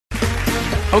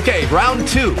Okay, round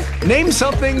two. Name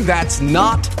something that's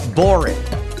not boring.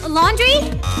 A laundry?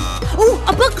 Ooh,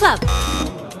 a book club.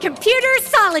 Computer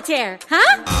solitaire,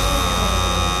 huh?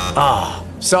 Ah,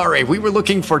 sorry, we were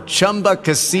looking for Chumba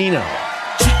Casino.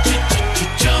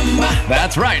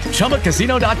 That's right,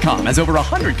 ChumbaCasino.com has over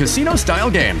 100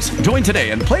 casino-style games. Join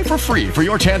today and play for free for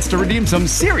your chance to redeem some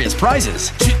serious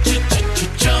prizes.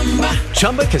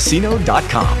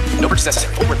 ChumbaCasino.com. No purchase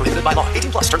necessary. Void where prohibited by law.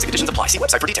 18 plus. Terms and conditions apply. See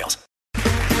website for details.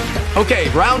 Okay,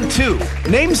 round two.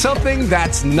 Name something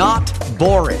that's not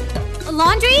boring. A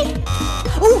laundry?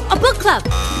 Ooh, a book club.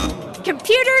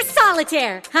 Computer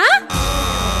solitaire, huh?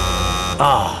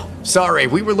 Ah, sorry,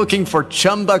 we were looking for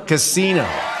Chumba Casino.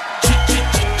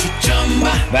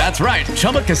 That's right,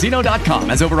 ChumbaCasino.com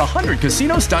has over 100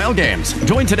 casino-style games.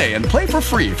 Join today and play for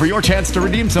free for your chance to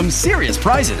redeem some serious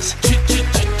prizes.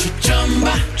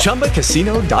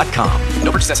 ChumbaCasino.com.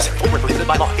 No purchase necessary. Void where prohibited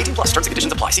by law. 18 plus. Terms and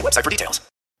conditions apply. See website for details.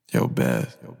 Yo,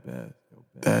 Beth.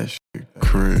 That shit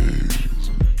crazy.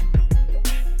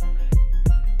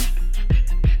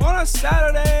 On a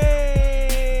Saturday,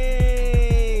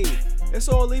 it's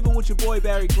All Even with your boy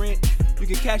Barry Grant. You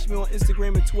can catch me on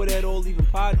Instagram and Twitter at All Even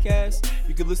Podcast.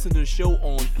 You can listen to the show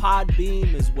on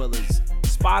Podbeam as well as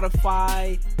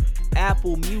Spotify,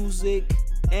 Apple Music,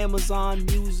 Amazon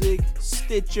Music,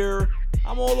 Stitcher.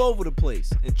 I'm all over the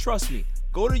place. And trust me,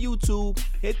 go to YouTube,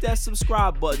 hit that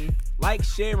subscribe button, like,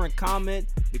 share, and comment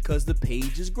because the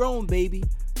page is growing, baby.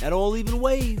 That All Even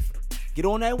wave. Get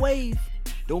on that wave.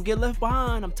 Don't get left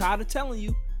behind. I'm tired of telling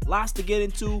you. Lots to get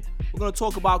into. We're going to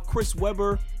talk about Chris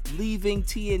Webber leaving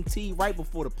TNT right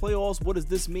before the playoffs. What does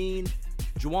this mean?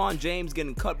 Juwan James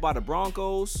getting cut by the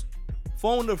Broncos.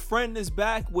 Phone a Friend is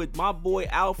back with my boy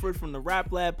Alfred from the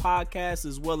Rap Lab podcast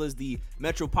as well as the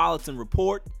Metropolitan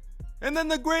Report. And then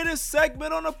the greatest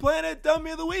segment on the planet,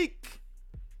 Dummy of the Week.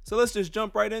 So let's just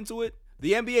jump right into it.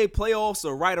 The NBA playoffs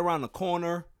are right around the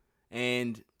corner.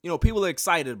 And, people are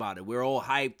excited about it. We're all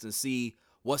hyped to see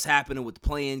what's happening with the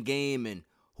play-in game and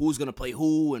who's going to play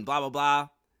who and blah, blah, blah.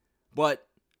 But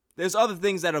there's other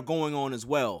things that are going on as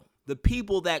well. The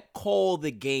people that call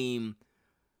the game,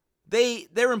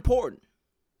 they're important.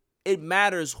 It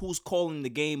matters who's calling the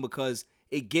game because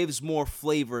it gives more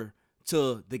flavor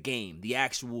to the game, the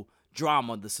actual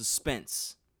drama, the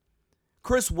suspense.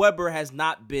 Chris Webber has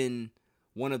not been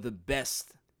one of the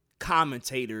best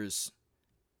commentators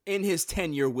in his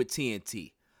tenure with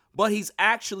TNT, but he's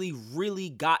actually really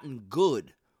gotten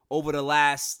good over the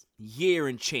last year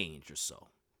and change or so.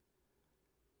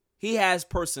 He has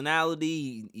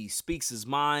personality, he speaks his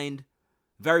mind,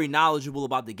 very knowledgeable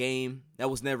about the game. That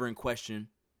was never in question.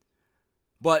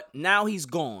 But now he's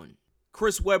gone.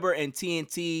 Chris Webber and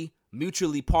TNT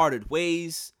mutually parted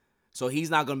ways, so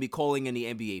he's not going to be calling in the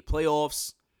NBA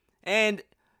playoffs. And,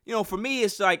 for me,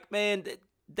 it's like, man,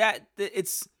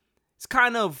 it's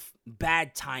kind of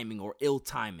bad timing or ill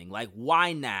timing. Like,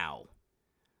 why now?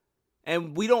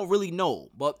 And we don't really know,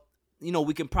 but,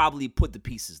 we can probably put the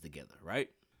pieces together, right?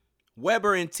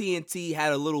 Webber and TNT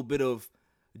had a little bit of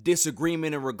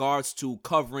disagreement in regards to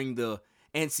covering the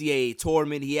NCAA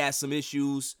tournament. He had some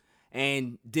issues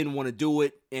and didn't want to do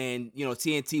it, and,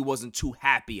 TNT wasn't too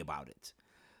happy about it.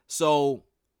 So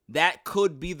that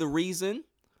could be the reason,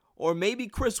 or maybe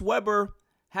Chris Webber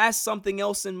has something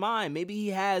else in mind. Maybe he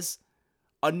has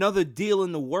another deal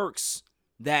in the works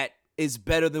that is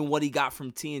better than what he got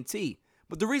from TNT.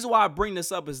 But the reason why I bring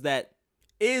this up is that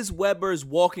is Webber's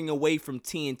walking away from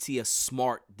TNT a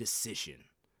smart decision?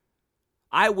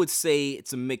 I would say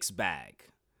it's a mixed bag.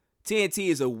 TNT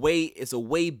is a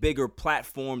way bigger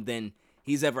platform than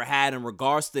he's ever had in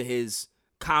regards to his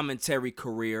commentary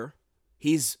career.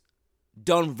 He's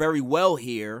done very well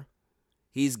here.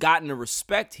 He's gotten the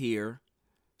respect here.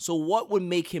 So what would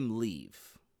make him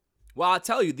leave? Well, I'll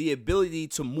tell you, the ability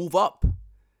to move up,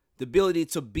 the ability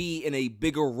to be in a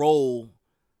bigger role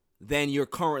than you're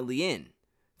currently in.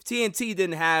 If TNT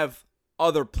didn't have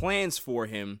other plans for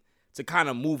him to kind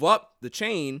of move up the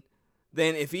chain,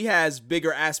 then if he has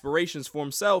bigger aspirations for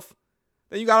himself,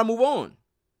 then you got to move on.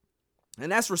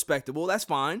 And that's respectable. That's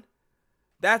fine.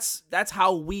 That's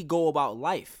how we go about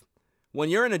life. When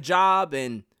you're in a job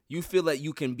and you feel that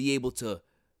you can be able to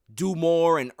do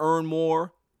more and earn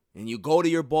more, and you go to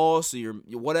your boss or your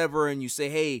whatever and you say,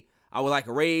 hey, I would like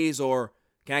a raise, or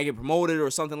can I get promoted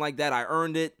or something like that? I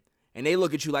earned it. And they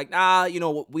look at you like, nah,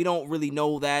 we don't really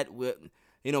know that.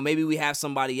 Maybe we have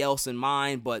somebody else in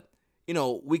mind, but,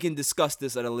 we can discuss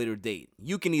this at a later date.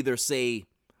 You can either say,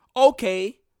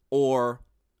 okay, or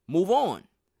move on.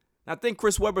 I think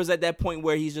Chris Webber's at that point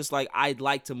where he's just like, I'd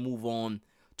like to move on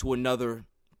to another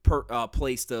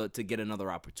place to get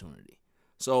another opportunity.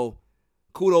 So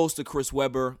kudos to Chris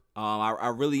Webber.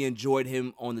 I really enjoyed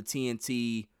him on the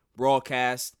TNT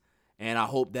broadcast, and I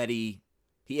hope that he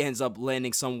ends up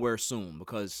landing somewhere soon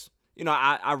because,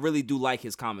 I really do like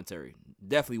his commentary.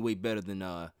 Definitely way better than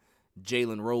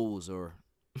Jalen Rose or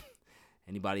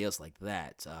anybody else like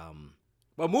that.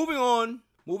 But moving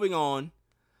on,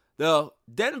 the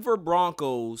Denver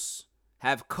Broncos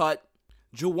have cut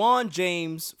Ja'Wuan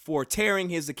James for tearing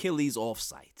his Achilles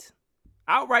off-site.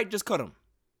 Outright just cut him.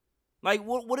 Like,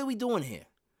 what are we doing here?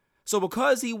 So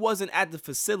because he wasn't at the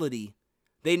facility,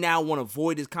 they now want to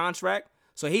void his contract.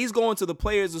 So he's going to the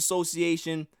Players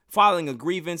Association, filing a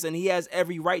grievance, and he has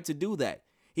every right to do that.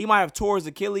 He might have tore his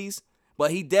Achilles,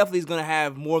 but he definitely is going to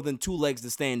have more than two legs to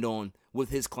stand on with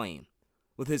his claim,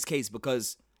 with his case,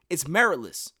 because it's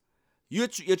meritless. You're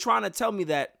trying to tell me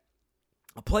that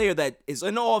a player that is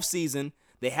in the offseason,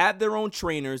 they have their own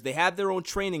trainers, they have their own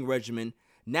training regimen,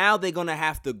 now they're going to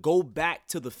have to go back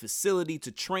to the facility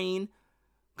to train.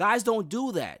 Guys don't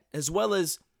do that, as well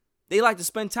as they like to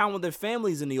spend time with their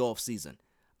families in the offseason.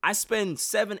 I spend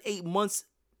 7-8 months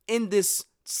in this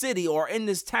city or in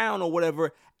this town or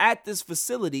whatever at this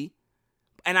facility,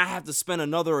 and I have to spend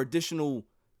another additional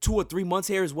 2 or 3 months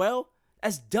here as well?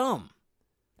 That's dumb.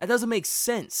 That doesn't make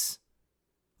sense.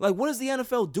 Like, what is the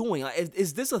NFL doing? Like,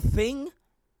 is this a thing?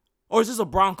 Or is this a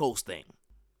Broncos thing?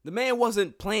 The man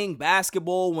wasn't playing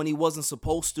basketball when he wasn't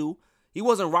supposed to. He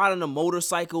wasn't riding a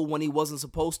motorcycle when he wasn't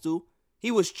supposed to.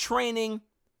 He was training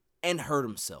and hurt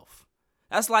himself.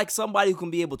 That's like somebody who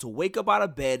can be able to wake up out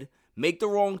of bed, make the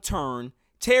wrong turn,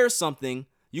 tear something.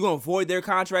 You gonna void their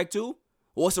contract too?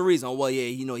 What's the reason? Well, yeah,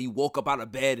 he woke up out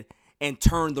of bed and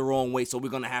turned the wrong way, so we're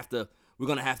gonna have to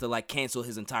like cancel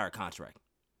his entire contract.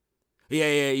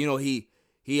 Yeah, he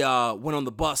went on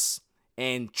the bus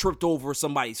and tripped over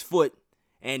somebody's foot,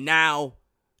 and now,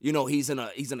 he's in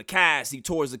a cast. He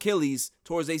tore his Achilles,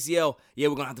 tore his ACL. Yeah,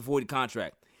 we're gonna have to void the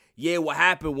contract. Yeah, what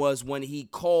happened was when he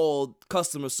called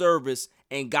customer service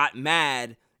and got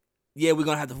mad, yeah, we're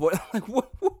gonna have to void. Like,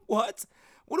 what?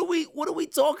 What are we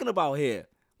talking about here?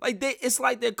 Like, it's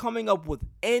like they're coming up with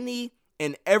any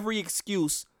and every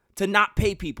excuse to not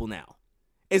pay people now.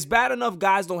 It's bad enough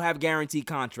guys don't have guaranteed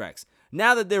contracts.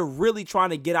 Now that they're really trying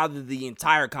to get out of the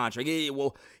entire contract. Yeah,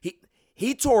 well,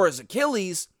 he tore his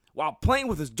Achilles while playing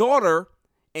with his daughter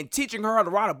and teaching her how to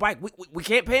ride a bike. We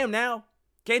can't pay him now.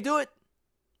 Can't do it.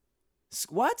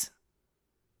 What?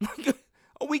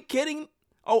 Are we kidding?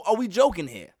 Oh, are we joking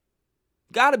here?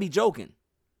 Gotta be joking.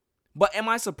 But am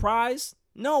I surprised?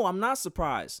 No, I'm not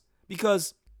surprised.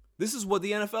 Because this is what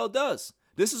the NFL does.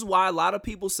 This is why a lot of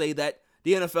people say that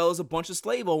the NFL is a bunch of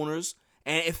slave owners,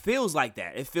 and it feels like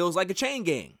that. It feels like a chain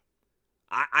gang.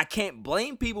 I can't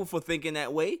blame people for thinking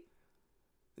that way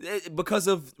because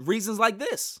of reasons like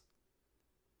this.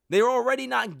 They're already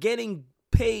not getting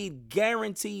paid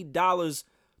guaranteed dollars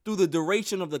through the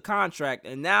duration of the contract,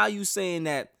 and now you saying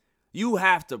that you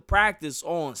have to practice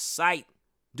on site,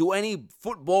 do any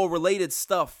football-related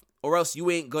stuff, or else you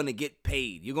ain't going to get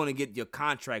paid. You're going to get your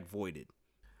contract voided.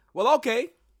 Well, okay,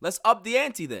 let's up the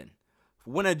ante then.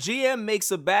 When a GM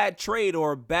makes a bad trade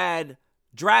or a bad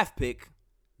draft pick,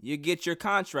 you get your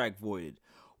contract voided.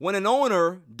 When an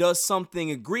owner does something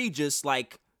egregious,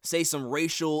 like, say, some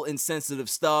racial insensitive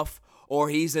stuff, or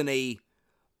he's in a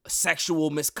sexual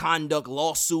misconduct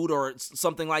lawsuit or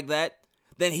something like that,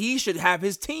 then he should have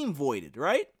his team voided,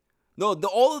 right? No,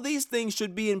 all of these things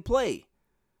should be in play.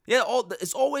 Yeah,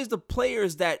 it's always the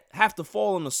players that have to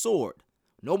fall on the sword.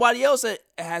 Nobody else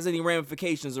has any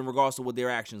ramifications in regards to what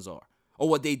their actions are or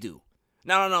what they do.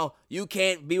 No. You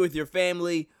can't be with your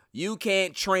family. You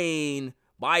can't train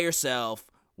by yourself.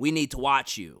 We need to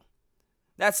watch you.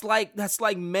 That's like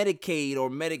Medicaid or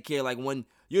Medicare, like when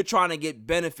you're trying to get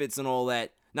benefits and all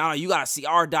that. No, you gotta see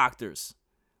our doctors.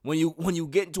 When you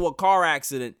get into a car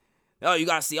accident, you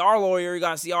gotta see our lawyer, you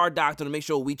gotta see our doctor to make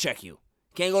sure we check you.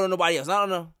 Can't go to nobody else.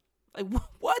 No. Like,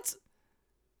 what?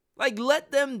 Like,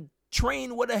 let them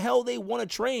train what the hell they want to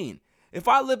train. If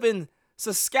I live in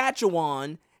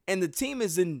Saskatchewan and the team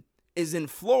is in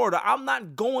Florida, I'm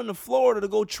not going to Florida to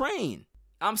go train.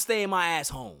 I'm staying my ass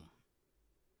home.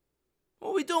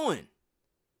 What are we doing?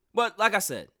 But like I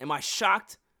said, am I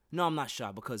shocked? No, I'm not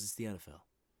shocked because it's the NFL.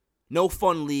 No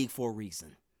fun league for a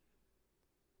reason.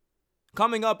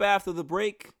 Coming up after the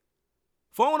break,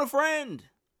 Phone a Friend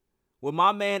with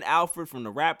my man Alfred from the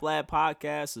Rap Lab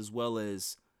podcast, as well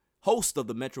as host of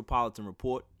the Metropolitan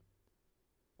Report.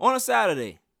 On a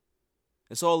Saturday,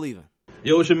 it's all leaving.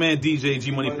 Yo, it's your man DJ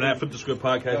G Money from that Flip the Script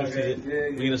podcast. You see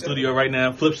it? We in the studio right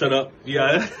now. Flip, shut up.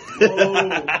 Yeah.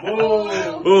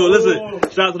 Whoa, listen.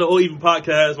 Shout out to the All Even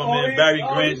podcast. My man Barry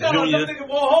Grant Jr.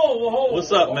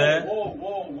 What's up, man?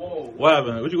 What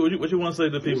happened? What you want to say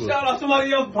to the people? Shout out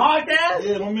somebody on your podcast?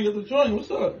 Yeah, don't make it the joint.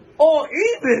 What's up? All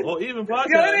even. All even podcast.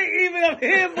 Yo, it ain't even up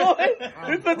here, boy.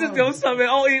 We put this what's up, man?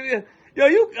 All even. Yo,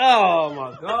 you. Oh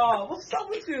my God, what's up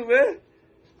with you, man?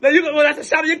 Now you go. Well, that's a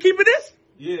shout out. You keeping this?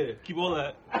 Yeah, keep all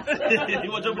that.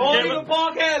 You want to jump All in the even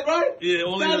camera? podcast, right? Yeah,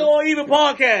 all Shout out even. to All Even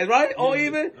podcast, right? All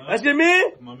even. That's your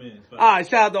man. My man. All right,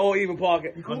 shout out to All Even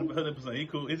podcast. 100%. He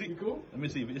cool. Is he cool? Let me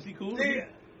see. Is he cool? G.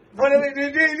 What is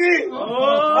it, G?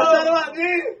 Oh, shout out,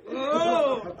 G.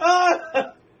 Oh.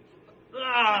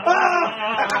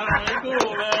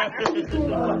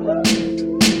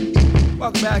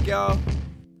 Welcome back, y'all.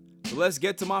 So let's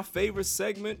get to my favorite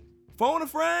segment, Phone a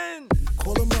Friend.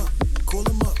 Call him up, call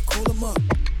him up, call him up,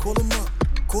 call him up,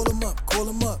 call him up, call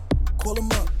him up, call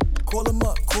him up, call him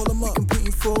up, call him up.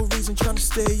 Competing for a reason, trying to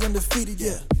stay undefeated,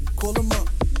 yeah. Call him up,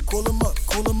 call him up,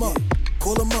 call him up,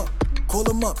 call him up, call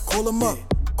him up, call him up,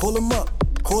 call him up,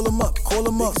 call him up, call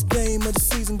him up. Biggest game of the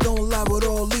season, don't lie, we're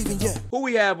all leaving, yeah. Who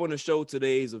we have on the show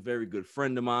today is a very good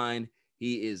friend of mine.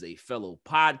 He is a fellow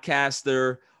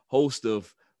podcaster, host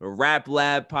of the Rap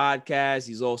Lab podcast.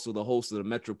 He's also the host of the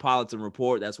Metropolitan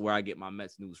Report. That's where I get my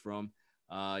Mets news from.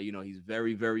 He's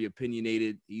very, very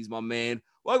opinionated. He's my man.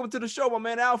 Welcome to the show, my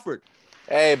man, Alfred.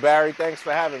 Hey, Barry, thanks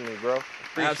for having me, bro.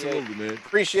 Absolutely, man.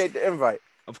 Appreciate the invite.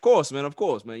 Of course, man.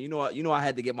 You know, I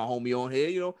had to get my homie on here.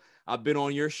 You know, I've been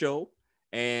on your show,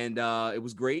 and it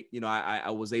was great. You know, I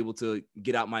was able to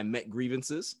get out my Met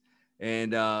grievances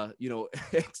and,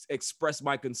 express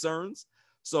my concerns.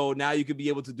 So now you could be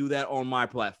able to do that on my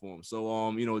platform.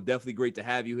 So, definitely great to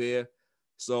have you here.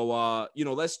 So,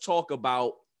 let's talk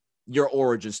about your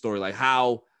origin story, like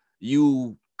how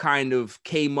you kind of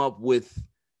came up with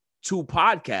two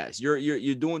podcasts.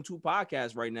 You're doing two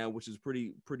podcasts right now, which is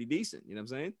pretty decent. You know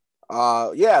what I'm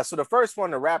saying? Yeah. So the first one,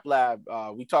 the Rap Lab,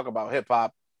 we talk about hip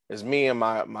hop. Is me and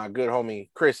my good homie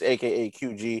Chris, aka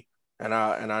QG, and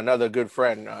another good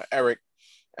friend Eric.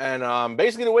 And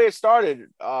basically the way it started,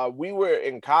 we were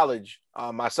in college,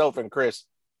 myself and Chris,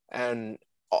 and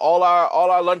all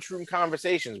our lunchroom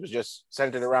conversations was just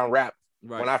centered around rap.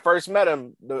 Right. When I first met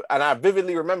him, and I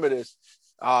vividly remember this,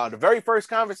 the very first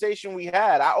conversation we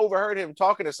had, I overheard him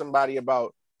talking to somebody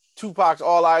about Tupac's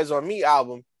All Eyes on Me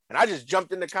album, and I just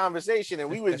jumped in the conversation, and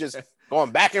we was just going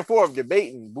back and forth,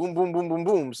 debating, boom, boom, boom, boom,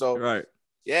 boom. So right.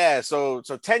 Yeah, so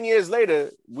 10 years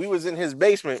later, we was in his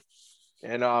basement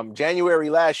in January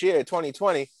last year,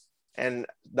 2020, and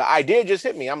the idea just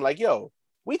hit me. I'm like, yo,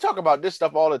 we talk about this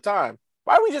stuff all the time.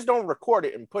 Why we just don't record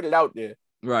it and put it out there?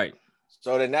 Right.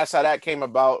 So then that's how that came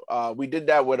about. We did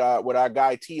that with our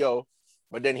guy Tio,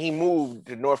 but then he moved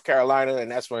to North Carolina,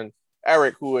 and that's when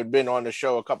Eric, who had been on the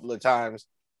show a couple of times,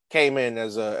 came in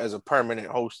as a permanent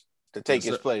host to take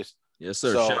his place. Yes,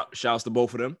 sir. So, shouts to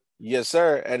both of them. Yes,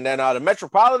 sir. And then the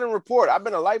Metropolitan Report. I've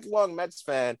been a lifelong Mets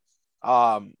fan.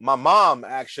 My mom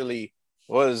actually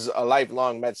was a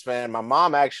lifelong Mets fan. My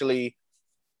mom actually,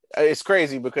 it's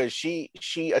crazy because she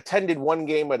attended one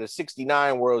game of the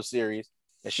 69 World Series,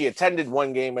 and she attended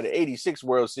one game of the 86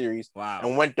 World Series. Wow.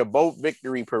 And went to both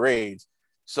victory parades.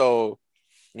 So,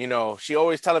 she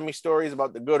always telling me stories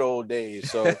about the good old days.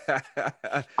 So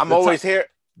I'm always here.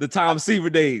 The Tom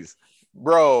Seaver days.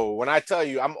 Bro, when I tell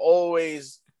you, I'm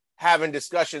always having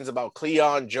discussions about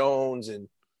Cleon Jones and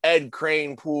Ed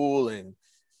Kranepool and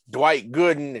Dwight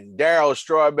Gooden and Darryl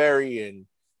Strawberry and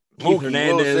Mookie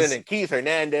Wilson and Keith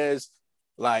Hernandez.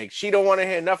 Like, she don't want to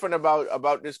hear nothing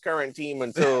about this current team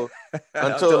until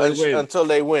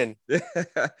they win.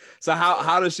 So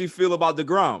how does she feel about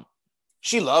DeGrom?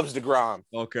 She loves DeGrom.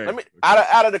 Okay.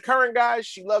 Out of the current guys,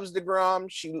 she loves DeGrom.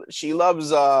 She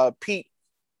loves Pete.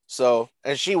 So,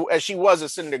 and she was a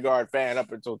Syndergaard fan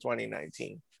up until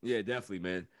 2019. Yeah, definitely,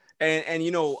 man. And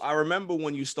I remember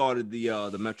when you started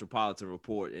the Metropolitan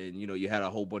Report, and you had a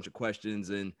whole bunch of questions,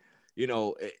 and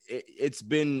it's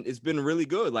been really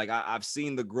good. Like I've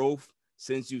seen the growth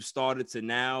since you started to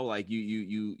now. Like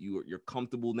you're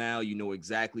comfortable now. You know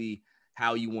exactly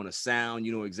how you want to sound.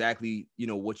 You know exactly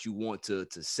what you want to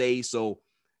say. So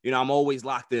I'm always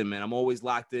locked in, man. I'm always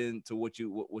locked in to what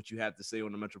you have to say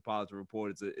on the Metropolitan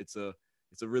Report. It's a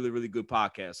really, really good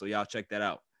podcast. So y'all check that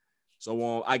out.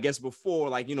 So I guess before,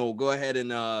 go ahead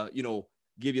and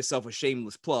give yourself a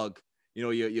shameless plug.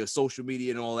 Your social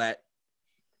media and all that.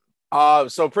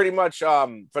 So pretty much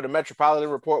for the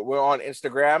Metropolitan Report, we're on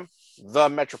Instagram, the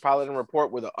Metropolitan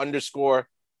Report with an underscore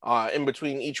in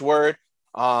between each word.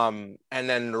 And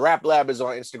then the Rap Lab is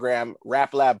on Instagram,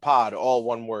 Rap Lab Pod, all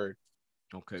one word.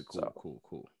 Okay,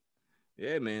 cool.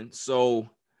 Yeah, man. So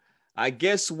I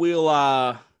guess we'll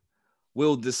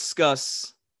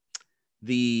discuss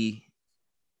the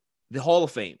Hall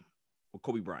of Fame with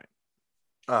Kobe Bryant.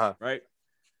 right?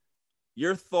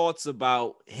 Your thoughts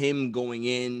about him going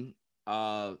in?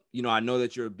 I know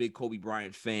that you're a big Kobe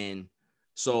Bryant fan,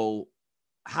 so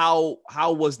how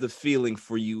was the feeling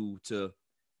for you to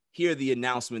hear the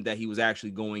announcement that he was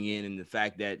actually going in, and the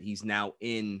fact that he's now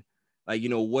in? Like,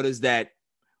 what does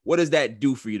that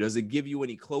do for you? Does it give you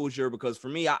any closure? Because for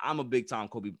me, I'm a big time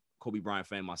Kobe Bryant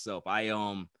fan myself.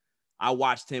 I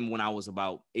watched him when I was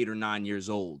about 8 or 9 years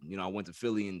old. I went to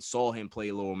Philly and saw him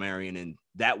play Lower Marion, and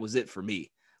that was it for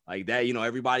me. Like that,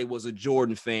 everybody was a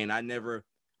Jordan fan. I never,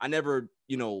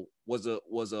 was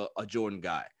a Jordan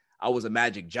guy. I was a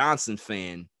Magic Johnson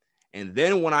fan. And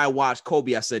then when I watched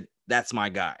Kobe, I said, that's my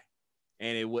guy.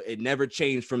 And it never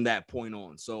changed from that point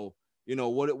on. So,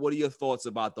 what are your thoughts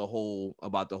about the whole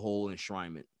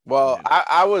enshrinement? Well,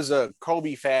 I was a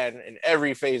Kobe fan in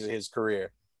every phase of his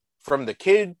career, from the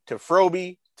kid to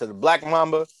Froby to the Black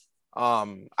Mamba.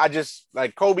 I just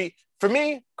like Kobe. For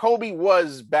me, Kobe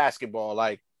was basketball.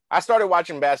 Like, I started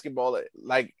watching basketball.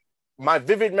 Like, my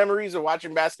vivid memories of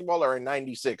watching basketball are in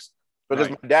 '96 because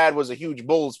my dad was a huge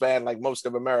Bulls fan, like most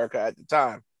of America at the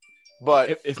time.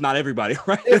 But if not everybody,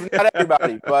 right? If not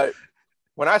everybody, but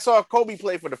when I saw Kobe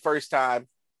play for the first time,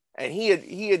 and he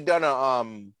had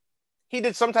done he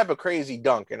did some type of crazy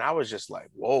dunk, and I was just like,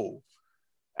 whoa.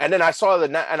 And then I saw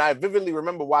and I vividly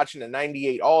remember watching the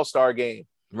 '98 All-Star game,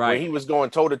 where he was going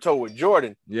toe to toe with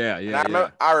Jordan. Yeah.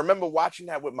 And I remember watching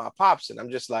that with my pops, and I'm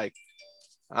just like,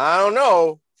 I don't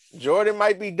know, Jordan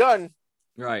might be done.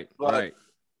 Right.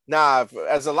 Nah,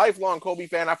 as a lifelong Kobe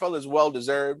fan, I felt it's well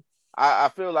deserved. I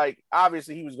feel like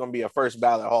obviously he was going to be a first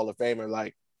ballot Hall of Famer.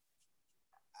 Like,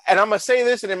 and I'm gonna say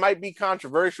this, and it might be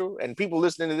controversial, and people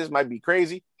listening to this might be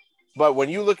crazy, but when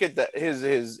you look at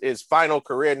his final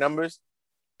career numbers,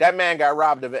 that man got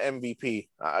robbed of an MVP.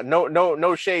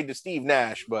 No shade to Steve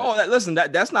Nash, but listen,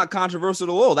 that's not controversial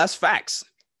at all. That's facts.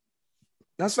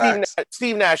 That's facts.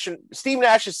 Steve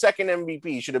Nash's second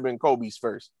MVP should have been Kobe's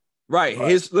first.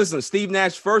 Right. Steve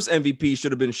Nash's first MVP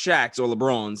should have been Shaq's or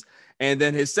LeBron's, and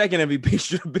then his second MVP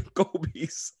should have been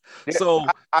Kobe's. Yeah, so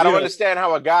I don't understand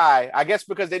how a guy, I guess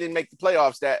because they didn't make the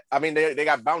playoffs, they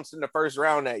got bounced in the first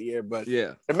round that year, but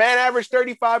the man averaged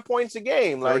 35 points a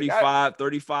game.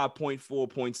 35.4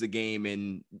 points a game.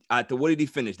 And what did he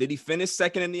finish? Did he finish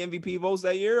second in the MVP votes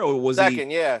that year, or was second?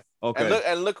 He? Yeah. Okay.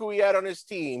 And look who he had on his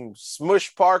team: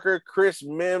 Smush Parker, Chris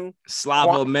Mim,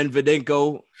 Slava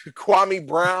Medvedenko, Kwame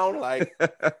Brown. Like,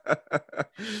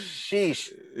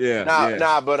 sheesh.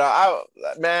 Yeah.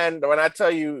 But man, when I tell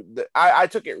you that I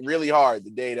took it really hard the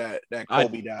day that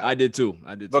Kobe died. I did too.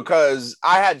 Because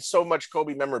I had so much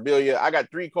Kobe memorabilia. I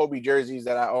got 3 Kobe jerseys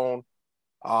that I own.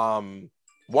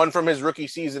 One from his rookie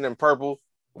season in purple,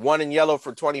 one in yellow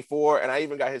for 24, and I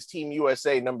even got his Team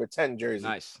USA number 10 jersey.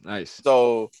 Nice.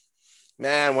 So,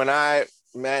 man,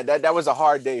 that was a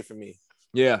hard day for me.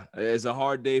 Yeah, it's a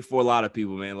hard day for a lot of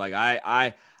people, man. Like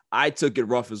I took it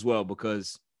rough as well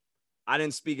because I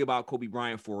didn't speak about Kobe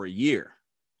Bryant for a year.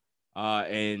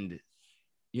 And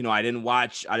I didn't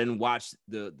watch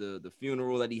the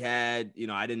funeral that he had.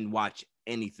 I didn't watch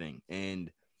anything.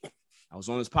 And I was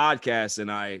on this podcast,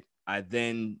 and I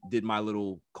then did my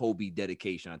little Kobe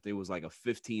dedication. I think it was like a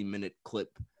 15-minute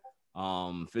clip,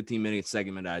 15-minute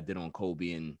segment that I did on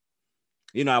Kobe. And,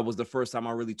 it was the first time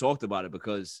I really talked about it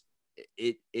because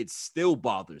it still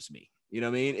bothers me. You know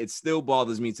what I mean? It still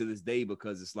bothers me to this day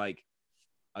because it's like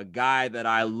a guy that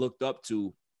I looked up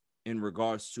to in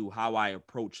regards to how I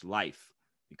approach life,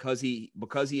 because he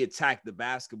attacked the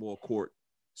basketball court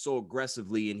so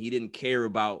aggressively, and he didn't care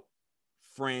about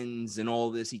friends and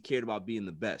all this. He cared about being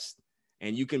the best.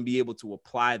 And you can be able to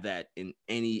apply that in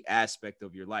any aspect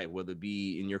of your life, whether it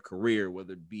be in your career,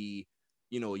 whether it be,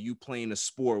 you playing a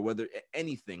sport, whether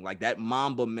anything like that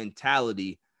Mamba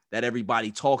mentality that everybody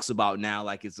talks about now.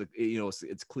 Like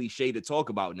it's cliche to talk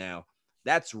about now.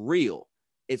 That's real.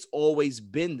 It's always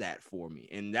been that for me.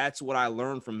 And that's what I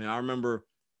learned from him. I remember,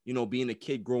 being a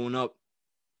kid growing up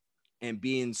and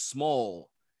being small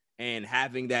and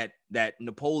having that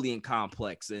Napoleon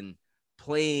complex and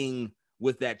playing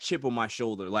with that chip on my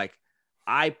shoulder. Like,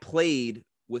 I played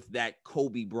with that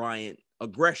Kobe Bryant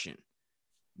aggression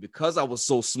because I was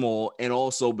so small, and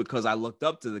also because I looked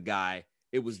up to the guy.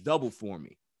 It was double for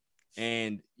me.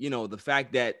 And, the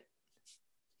fact that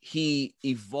he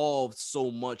evolved so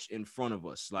much in front of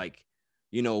us. Like,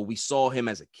 we saw him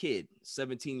as a kid,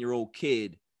 17-year-old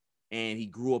kid, and he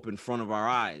grew up in front of our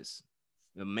eyes.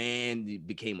 The man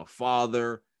became a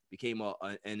father, became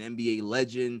an NBA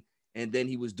legend, and then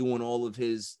he was doing all of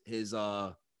his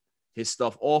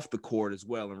stuff off the court as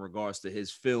well in regards to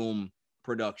his film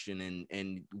production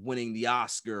and winning the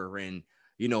Oscar and,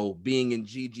 being in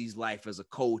Gigi's life as a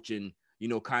coach and,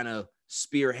 kind of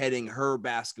spearheading her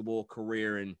basketball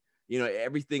career. And,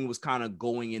 everything was kind of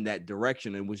going in that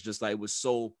direction. And it was just like, it was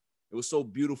so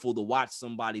beautiful to watch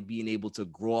somebody being able to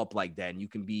grow up like that. And you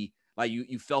can be like,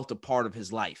 you felt a part of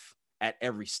his life at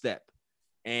every step.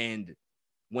 And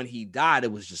when he died,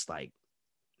 it was just like,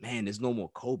 man, there's no more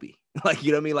Kobe. Like,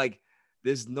 you know what I mean? Like,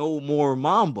 there's no more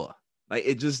Mamba. Like,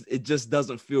 it just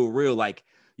doesn't feel real. Like,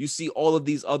 you see all of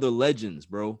these other legends,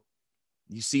 bro.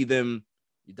 You see them,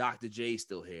 Dr. J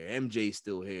still here, MJ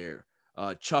still here,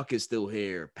 Chuck is still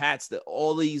here,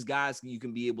 all these guys you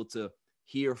can be able to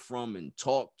hear from and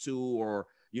talk to, or,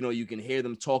 you can hear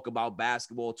them talk about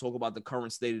basketball, talk about the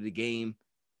current state of the game,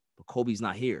 but Kobe's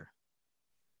not here.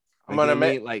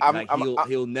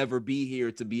 He'll never be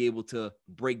here to be able to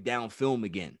break down film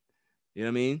again. You know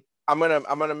what I mean? I'm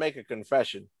gonna make a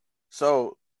confession.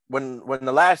 So when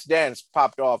The Last Dance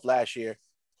popped off last year,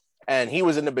 and he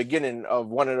was in the beginning of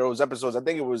one of those episodes, I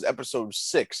think it was episode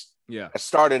 6. Yeah, I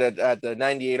started at the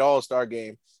 '98 All-Star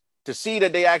game. To see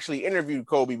that they actually interviewed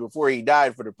Kobe before he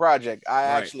died for the project,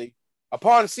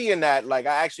 upon seeing that, like,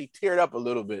 I actually teared up a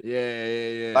little bit.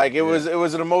 Yeah. Like, it was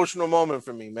an emotional moment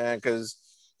for me, man, because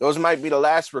those might be the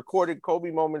last recorded Kobe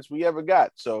moments we ever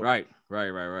got. So right.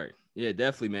 Yeah,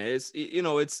 definitely, man.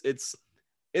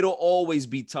 It'll always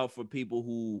be tough for people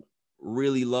who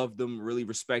really loved them, really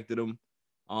respected them.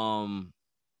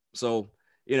 So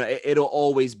it'll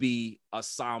always be a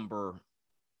somber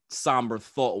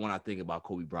thought when I think about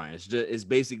Kobe Bryant. It's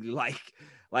basically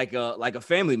like a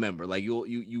family member. Like,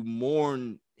 you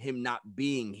mourn him not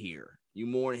being here. You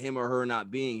mourn him or her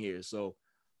not being here. So,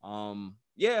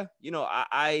 yeah,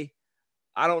 I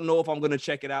don't know if I'm gonna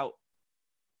check it out.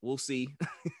 We'll see.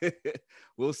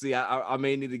 We'll see. I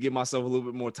may need to give myself a little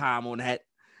bit more time on that.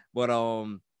 But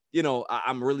I'm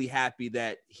really happy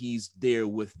that he's there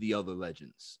with the other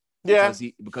legends. Yeah,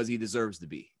 because he deserves to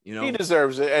be. He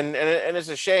deserves it, and it's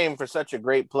a shame for such a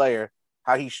great player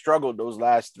how he struggled those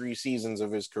last 3 seasons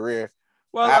of his career.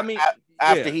 Well,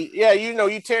 after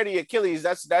you tear the Achilles,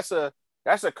 that's a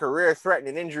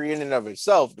career-threatening injury in and of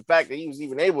itself. The fact that he was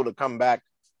even able to come back,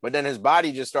 but then his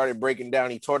body just started breaking down.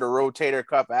 He tore the rotator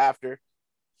cuff after,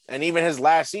 and even his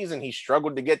last season, he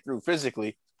struggled to get through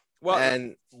physically.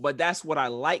 Well, but that's what I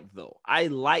like, though. I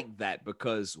like that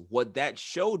because what that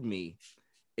showed me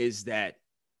is that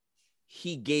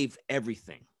he gave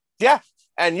everything. Yeah,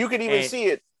 and you could even see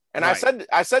it. And right.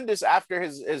 I said this after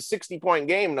his 60-point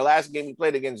game, the last game he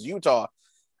played against Utah.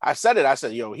 I said,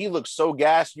 yo, he looks so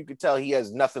gassed. You could tell he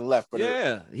has nothing left.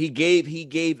 He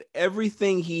gave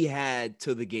everything he had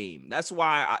to the game. That's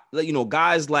why,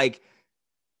 guys like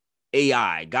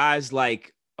AI, guys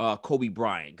like Kobe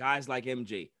Bryant, guys like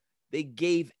MJ, they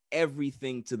gave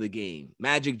everything to the game.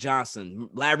 Magic Johnson,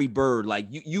 Larry Bird, like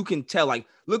you can tell, like,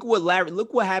 look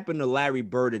what happened to Larry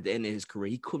Bird at the end of his career.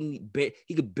 He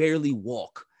could barely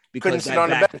walk because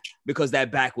that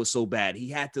back was so bad. He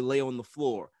had to lay on the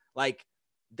floor. Like,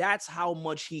 that's how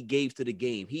much he gave to the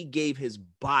game. He gave his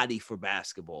body for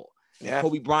basketball. Yeah.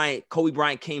 Kobe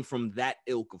Bryant came from that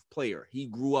ilk of player. He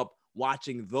grew up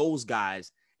watching those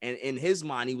guys, and in his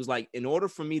mind, he was like, in order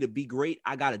for me to be great,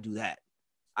 I got to do that.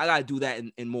 I got to do that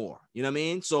and more. You know what I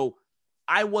mean? So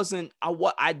I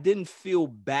didn't feel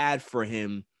bad for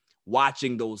him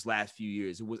watching those last few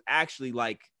years. It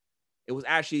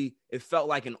felt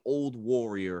like an old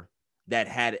warrior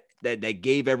that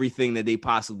gave everything that they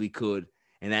possibly could.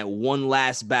 And that one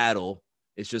last battle,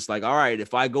 it's just like, all right,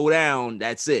 if I go down,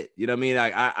 that's it. You know what I mean?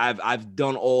 I've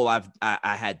done all I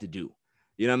had to do.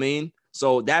 You know what I mean?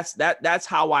 So that's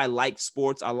how I like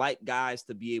sports. I like guys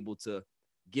to be able to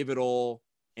give it all,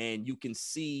 and you can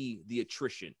see the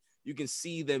attrition. You can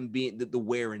see them being the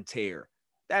wear and tear.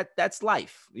 That's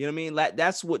life. You know what I mean? Like,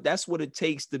 that's what it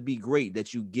takes to be great.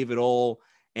 That you give it all,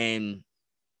 and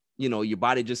your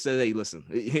body just says, "Hey, listen,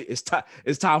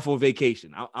 it's time for a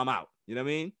vacation. I'm out." You know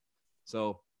what I mean?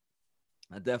 So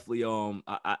I definitely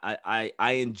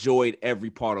I enjoyed every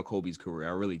part of Kobe's career.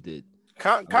 I really did.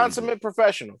 Consummate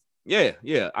professional. Yeah.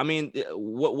 I mean,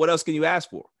 what else can you ask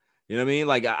for? You know what I mean?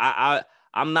 Like,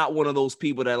 I'm not one of those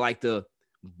people that like to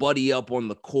buddy up on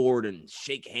the court and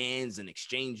shake hands and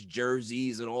exchange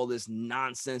jerseys and all this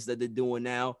nonsense that they're doing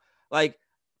now. Like,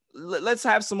 let's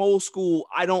have some old school,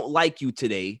 I don't like you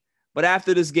today, but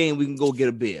after this game, we can go get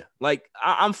a beer. Like,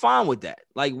 I'm fine with that.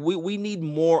 Like, we need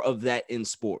more of that in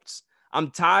sports. I'm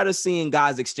tired of seeing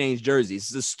guys exchange jerseys.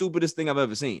 It's the stupidest thing I've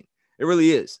ever seen. It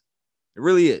really is. It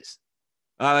really is.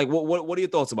 Like, what are your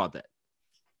thoughts about that?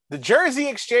 The jersey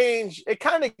exchange, it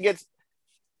kind of gets,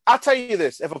 I'll tell you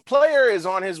this. If a player is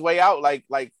on his way out, like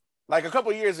a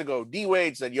couple of years ago, D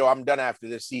Wade said, yo, I'm done after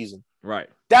this season. Right.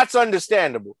 That's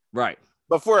understandable. Right.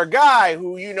 But for a guy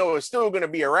who is still going to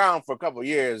be around for a couple of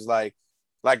years, like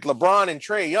LeBron and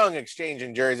Trae Young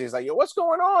exchanging jerseys, like, yo, what's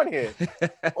going on here?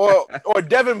 or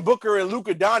Devin Booker and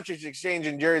Luka Doncic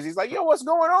exchanging jerseys, like, yo, what's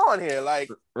going on here? Like,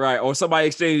 right? Or somebody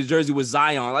exchanged jersey with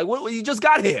Zion, like, what? You just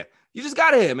got here. You just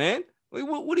got here, man.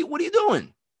 What are you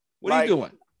doing? What are you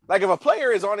doing? Like, if a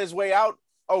player is on his way out,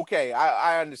 okay,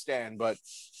 I understand, but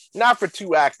not for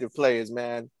two active players,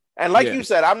 man. And like you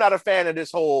said, I'm not a fan of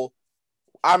this whole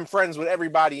I'm friends with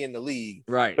everybody in the league.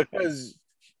 Right. Because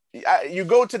you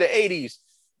go to the 80s,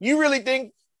 you really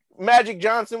think Magic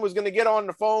Johnson was going to get on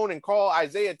the phone and call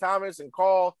Isaiah Thomas and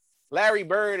call Larry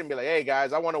Bird and be like, hey,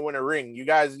 guys, I want to win a ring. You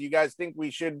guys think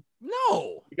we should?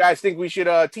 No. You guys think we should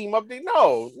team up?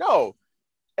 No.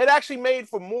 It actually made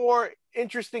for more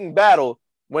interesting battle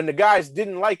when the guys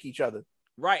didn't like each other.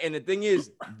 Right. And the thing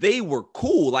is, they were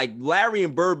cool. Like Larry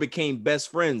and Bird became best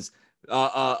friends.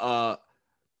 Larry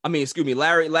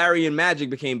and Magic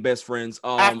became best friends.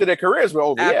 After their careers were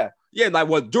over,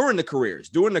 during the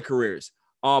careers.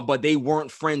 But they weren't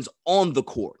friends on the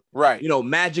court. Right.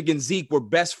 Magic and Zeke were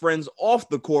best friends off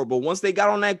the court, but once they got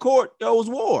on that court, it was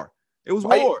war. It was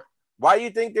war. Why do you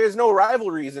think there's no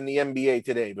rivalries in the NBA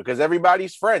today? Because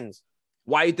everybody's friends.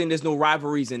 Why do you think there's no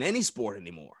rivalries in any sport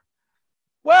anymore?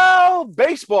 Well,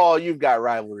 baseball, you've got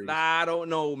rivalries. I don't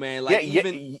know, man. Like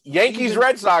Yankees,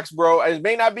 Red Sox, bro. It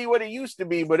may not be what it used to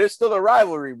be, but it's still a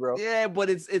rivalry, bro. Yeah, but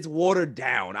it's watered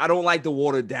down. I don't like the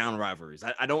watered down rivalries.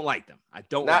 I don't like them. I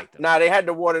don't like them. Nah, they had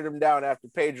to water them down after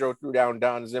Pedro threw down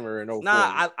Don Zimmer in 04.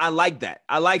 Nah, I like that.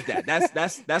 I like that.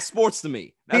 That's sports to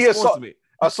me. That's sports to me.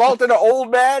 Assaulting an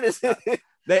old man is.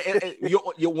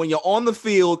 When you're on the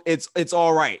field, it's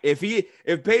all right.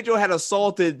 If Pedro had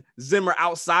assaulted Zimmer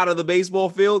outside of the baseball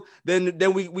field,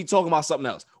 then we talking about something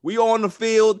else. We on the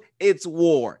field, it's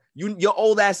war. Your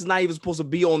old ass is not even supposed to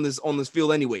be on this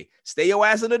field anyway. Stay your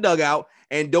ass in the dugout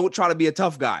and don't try to be a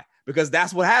tough guy, because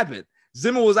that's what happened.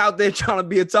 Zimmer was out there trying to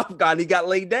be a tough guy and he got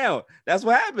laid down. That's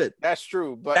what happened. That's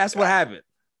true, but that's what happened.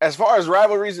 As far as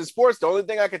rivalries in sports, the only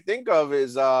thing I could think of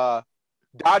is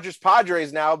Dodgers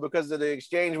Padres now, because of the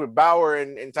exchange with Bauer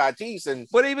and Tatis,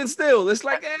 but even still, it's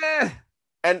like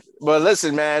but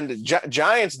listen, man, the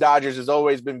Giants Dodgers has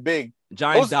always been big.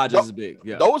 Dodgers is big.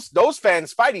 Yeah, those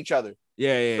fans fight each other.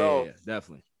 Yeah,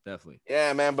 definitely.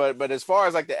 Yeah, man, but as far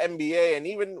as like the NBA and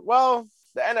even the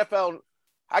NFL,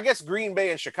 I guess Green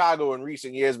Bay and Chicago in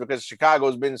recent years, because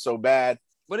Chicago's been so bad.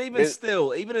 But even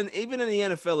still, even in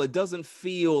the NFL, it doesn't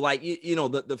feel like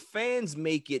the fans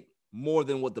make it more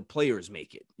than what the players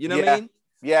make it. You know what I mean?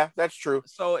 Yeah, that's true.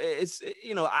 So it's,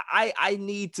 I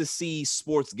need to see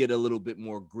sports get a little bit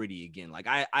more gritty again. Like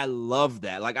I love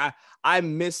that. Like I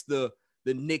miss the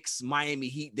Knicks Miami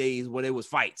Heat days when it was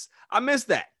fights. I miss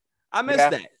that.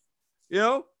 That.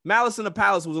 Malice in the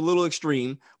Palace was a little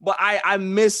extreme, but I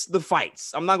miss the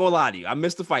fights. I'm not gonna lie to you. I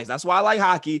miss the fights. That's why I like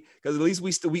hockey, because at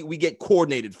least we get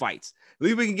coordinated fights. At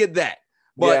least we can get that.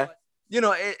 But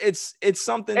it's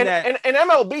something that in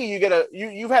MLB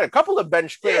you've had a couple of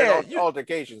bench clear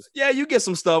altercations. Yeah, you get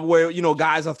some stuff where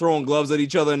guys are throwing gloves at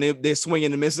each other and they're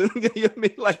swinging and missing. You know what I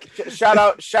mean? Like shout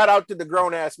out to the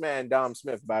grown ass man Dom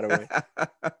Smith, by the way.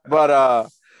 But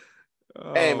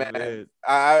hey man,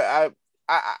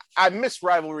 I miss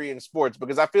rivalry in sports,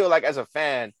 because I feel like as a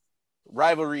fan,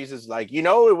 rivalries is like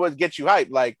it would get you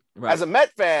hyped. Like as a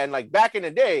Met fan, like back in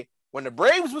the day, when the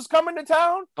Braves was coming to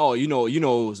town,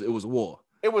 it was war.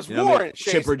 It was war.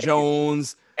 Chipper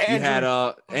Jones, you had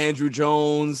Andrew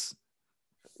Jones.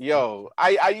 Yo,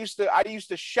 I used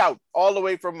to shout all the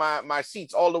way from my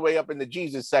seats all the way up in the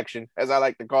Jesus section, as I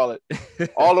like to call it,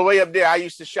 all the way up there. I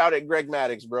used to shout at Greg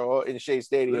Maddux, bro, in Shea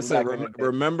Stadium. Listen,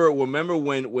 remember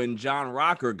when John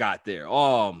Rocker got there?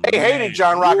 Oh, they hated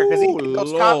John Rocker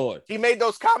because he made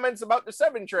those comments about the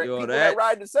 7 train. People that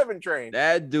ride the 7 train.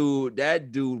 That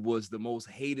dude was the most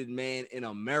hated man in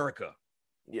America.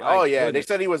 Yeah, goodness. They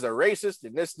said he was a racist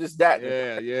and this, that.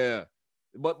 Yeah.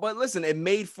 But listen, it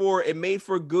made for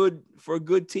good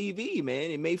TV,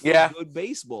 man. It made for good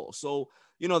baseball. So,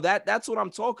 that's what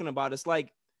I'm talking about. It's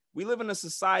like we live in a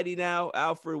society now,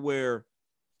 Alfred, where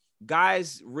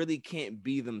guys really can't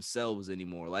be themselves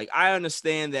anymore. Like, I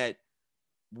understand that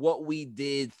what we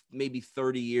did maybe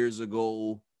 30 years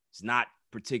ago is not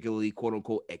particularly quote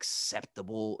unquote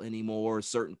acceptable anymore,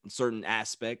 certain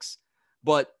aspects,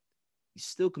 but you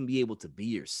still can be able to be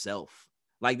yourself.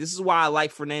 Like, this is why I like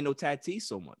Fernando Tatis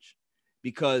so much,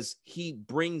 because he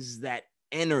brings that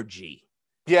energy.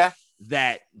 Yeah.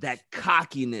 That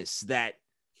cockiness, that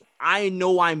I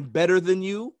know I'm better than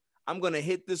you. I'm going to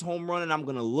hit this home run and I'm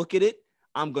going to look at it.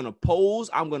 I'm going to pose.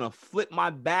 I'm going to flip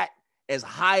my bat as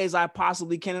high as I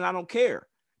possibly can. And I don't care,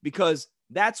 because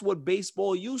That's what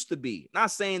baseball used to be.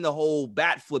 Not saying the whole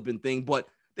bat flipping thing, but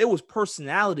there was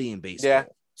personality in baseball. Yeah.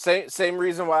 Same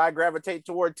reason why I gravitate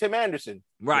toward Tim Anderson.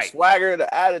 Right. The swagger,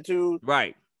 the attitude.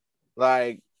 Right.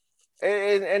 Like,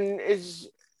 and it's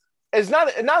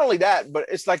not only that, but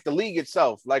it's like the league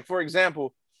itself. Like, for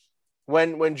example,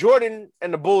 when Jordan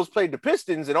and the Bulls played the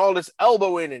Pistons and all this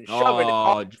elbowing and shoving and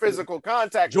all physical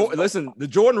contact. Listen, the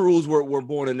Jordan rules were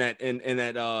born in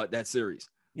that series.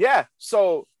 Yeah.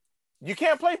 So you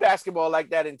can't play basketball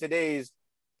like that in today's,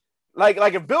 like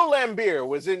if Bill Laimbeer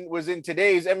was in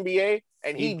today's NBA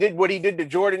and he did what he did to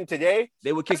Jordan today,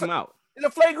 they would kick him out. It's a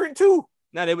flagrant 2.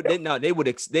 No, they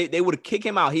would kick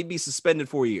him out. He'd be suspended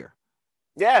for a year.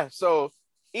 Yeah. So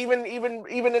even in the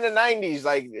 90s,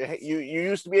 like you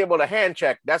used to be able to hand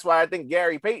check. That's why I think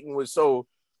Gary Payton was so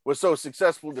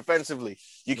successful defensively.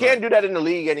 You can't do that in the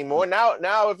league anymore.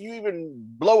 Now if you even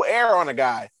blow air on a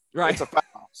guy, right, it's a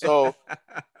foul. So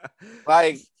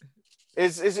like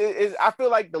I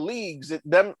feel like the leagues,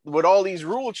 them with all these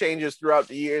rule changes throughout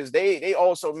the years, they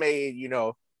also made,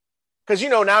 because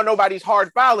now nobody's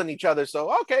hard fouling each other.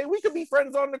 So okay, we could be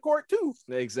friends on the court too.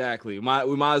 Exactly. We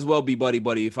might as well be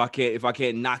buddy. If I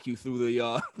can't knock you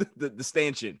through the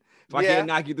stanchion. If I can't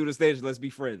knock you through the stanchion, let's be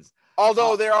friends.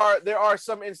 Although there are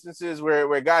some instances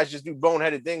where guys just do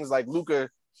boneheaded things like Luka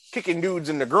kicking dudes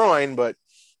in the groin, but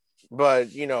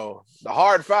the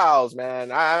hard fouls,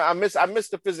 man. I miss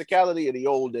the physicality of the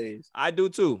old days. I do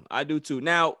too.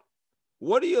 Now,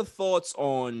 what are your thoughts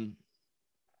on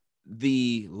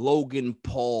the Logan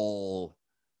Paul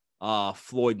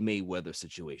Floyd Mayweather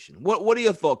situation? What are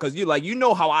your thoughts? Because you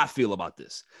know how I feel about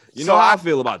this. How I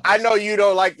feel about this. I know you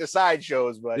don't like the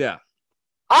sideshows, but yeah,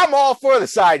 I'm all for the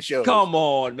sideshows. Come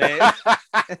on, man.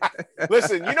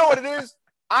 Listen, you know what it is?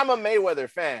 I'm a Mayweather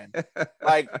fan.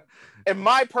 Like, in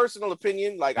my personal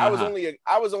opinion, like I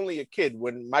was only a kid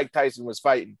when Mike Tyson was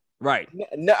fighting. Right.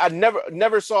 I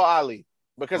never saw Ali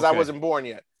because I wasn't born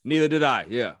yet. Neither did I.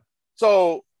 Yeah.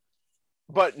 So,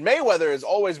 but Mayweather has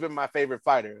always been my favorite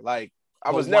fighter. Like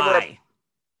I was never. Why?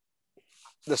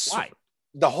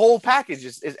 The whole package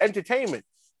is entertainment.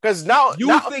 Because now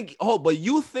you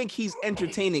think he's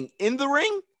entertaining in the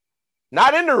ring?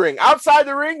 Not in the ring. Outside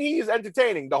the ring, he is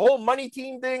entertaining. The whole money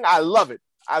team thing, I love it.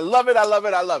 I love it.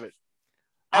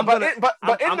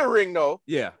 But in the ring, though,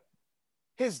 yeah,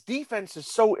 his defense is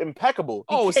so impeccable.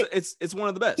 It's one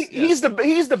of the best. He's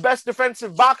the best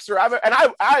defensive boxer I've ever, and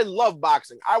I love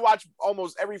boxing. I watch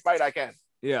almost every fight I can.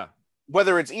 Yeah,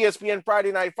 whether it's ESPN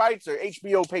Friday Night Fights or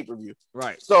HBO pay-per-view.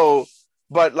 Right. So,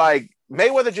 but like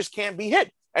Mayweather just can't be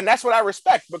hit, and that's what I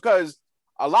respect, because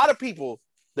a lot of people,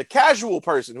 the casual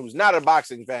person who's not a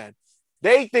boxing fan,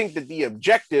 they think that the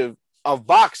objective of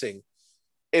boxing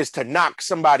is to knock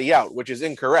somebody out, which is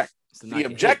incorrect. The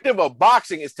objective of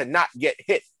boxing is to not get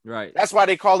hit. Right. That's why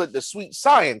they call it the sweet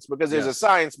science, because there's a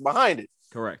science behind it.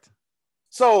 Correct.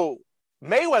 So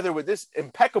Mayweather with this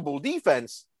impeccable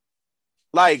defense,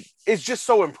 like, it's just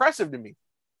so impressive to me.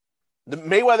 The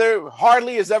Mayweather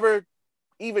hardly has ever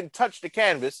even touched the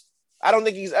canvas. I don't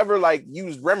think he's ever like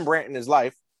used Rembrandt in his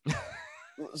life.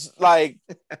 Like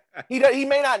he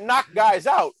may not knock guys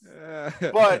out,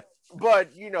 but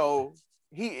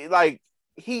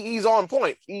he's on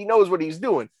point. He knows what he's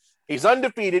doing. He's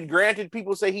undefeated. Granted,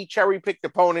 people say he cherry-picked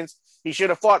opponents. He should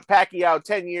have fought Pacquiao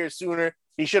 10 years sooner.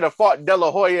 He should have fought De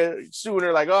La Hoya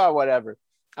sooner. Like, oh, whatever.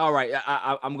 All right,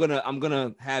 I'm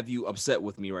gonna have you upset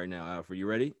with me right now, Alfred. You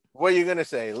ready? What are you gonna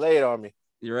say? Lay it on me.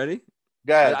 You ready?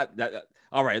 Go ahead.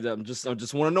 All right, I just want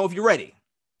to know if you're ready.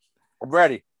 I'm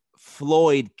ready.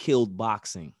 Floyd killed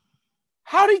boxing.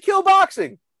 How'd he kill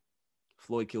boxing?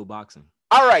 Floyd killed boxing.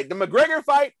 All right, the McGregor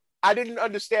fight, I didn't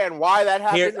understand why that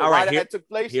happened. That took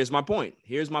place. Here's my point.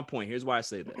 Here's why I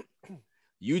say that.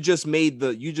 You just made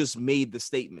the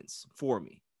statements for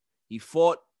me. He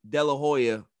fought De La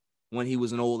Hoya when he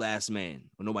was an old ass man,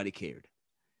 when nobody cared.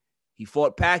 He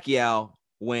fought Pacquiao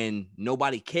when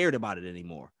nobody cared about it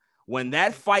anymore. When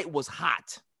that fight was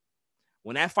hot,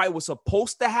 when that fight was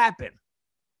supposed to happen,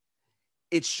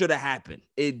 it should have happened.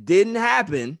 It didn't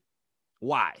happen.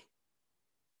 Why?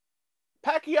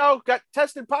 Pacquiao got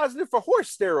tested positive for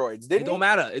horse steroids, didn't he? It don't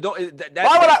matter.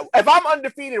 If I'm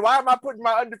undefeated, why am I putting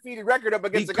my undefeated record up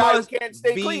against a guy who can't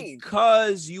stay clean?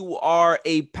 Because you are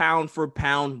a pound for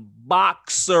pound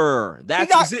boxer.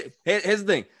 Here's the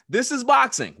thing. This is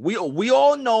boxing. We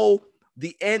all know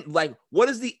the end. Like, what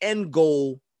is the end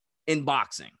goal in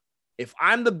boxing? If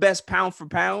I'm the best pound for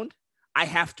pound, I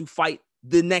have to fight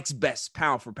the next best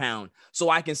pound for pound so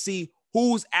I can see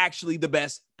who's actually the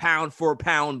best pound for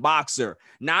pound boxer.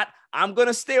 Not, I'm going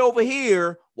to stay over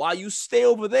here while you stay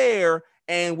over there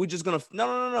and we're just going to...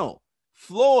 No.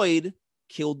 Floyd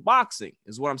killed boxing,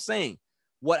 is what I'm saying.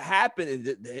 What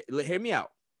happened, hear me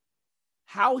out.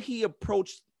 How he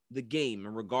approached the game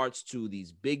in regards to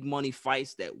these big money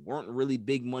fights that weren't really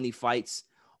big money fights,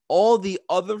 all the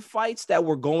other fights that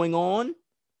were going on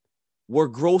were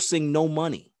grossing no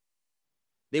money.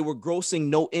 They were grossing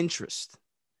no interest.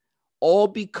 All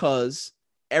because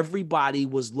everybody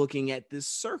was looking at this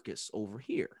circus over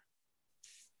here.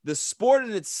 The sport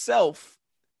in itself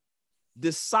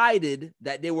decided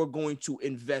that they were going to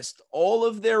invest all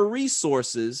of their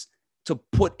resources to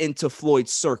put into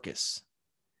Floyd's circus.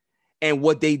 And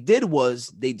what they did was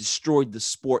they destroyed the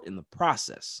sport in the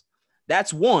process.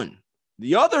 That's one.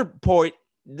 The other point,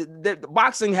 the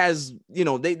boxing has,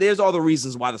 there's all the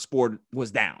reasons why the sport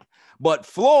was down. But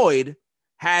Floyd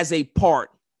has a part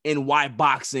in why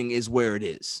boxing is where it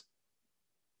is.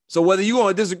 So whether you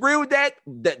want to disagree with that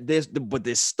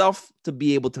there's stuff to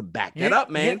be able to back that up,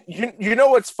 man. You know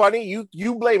what's funny?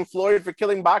 You blame Floyd for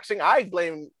killing boxing. I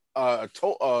blame a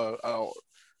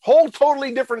whole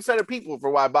totally different set of people for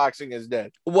why boxing is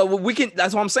dead. Well,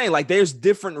 that's what I'm saying. Like, there's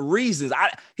different reasons.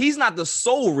 He's not the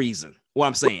sole reason. What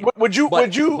I'm saying. Would you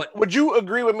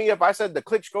agree with me if I said the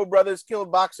Klitschko brothers killed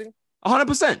boxing?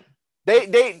 100%.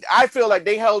 I feel like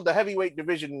they held the heavyweight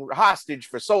division hostage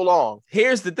for so long.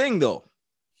 Here's the thing, though.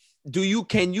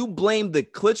 Can you blame the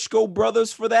Klitschko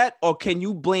brothers for that, or can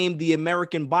you blame the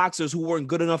American boxers who weren't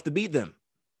good enough to beat them?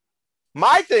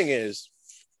 My thing is,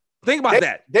 think about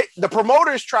that. The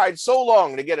promoters tried so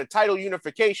long to get a title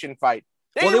unification fight.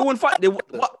 They wouldn't fight.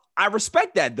 I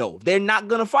respect that, though. They're not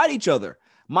going to fight each other.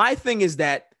 My thing is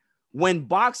that when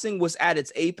boxing was at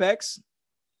its apex,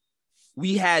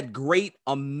 we had great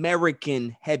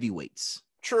American heavyweights.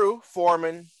 True.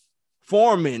 Foreman,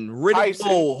 Riddick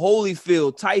Bowe,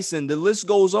 Holyfield, Tyson, the list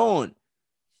goes on.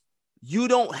 You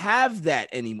don't have that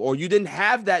anymore. You didn't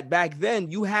have that back then.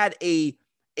 You had a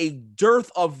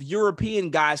dearth of European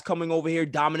guys coming over here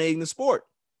dominating the sport.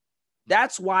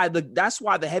 That's why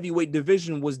the heavyweight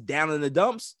division was down in the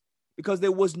dumps, because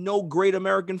there was no great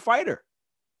American fighter.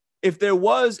 If there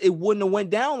was, it wouldn't have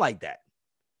went down like that.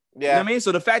 Yeah. You know what I mean?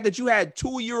 So the fact that you had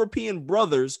two European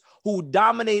brothers who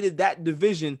dominated that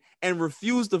division and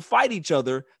refused to fight each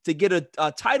other to get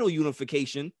a title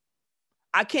unification,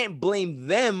 I can't blame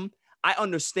them. I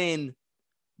understand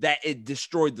that it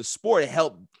destroyed the sport. It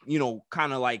helped,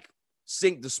 kind of like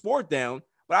sink the sport down,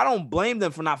 but I don't blame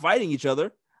them for not fighting each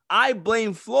other. I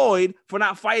blame Floyd for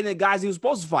not fighting the guys he was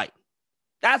supposed to fight.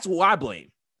 That's who I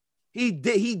blame. He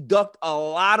ducked a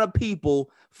lot of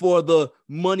people for the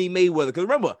Money Mayweather. Because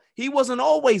remember, he wasn't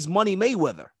always Money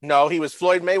Mayweather. No, he was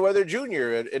Floyd Mayweather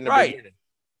Jr. in the beginning.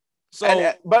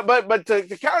 So, but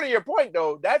to counter your point,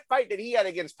 though, that fight that he had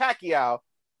against Pacquiao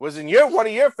was in one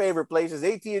of your favorite places,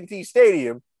 AT&T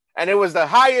Stadium, and it was the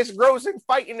highest grossing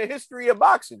fight in the history of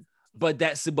boxing. But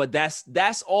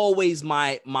that's always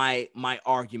my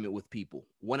argument with people.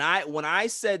 When I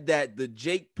said that the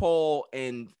Jake Paul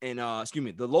the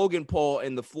Logan Paul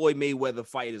and the Floyd Mayweather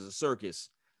fight is a circus,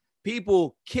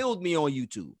 people killed me on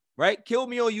YouTube, right? Killed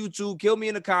me on YouTube, killed me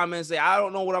in the comments, say, I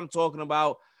don't know what I'm talking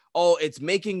about. Oh, it's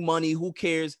making money. Who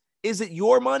cares? Is it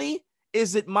your money?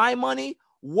 Is it my money?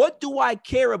 What do I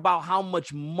care about how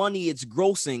much money it's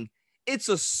grossing? It's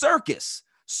a circus.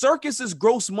 Circuses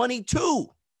gross money too.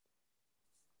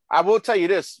 I will tell you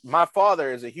this. My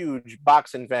father is a huge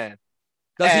boxing fan.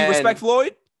 Does he respect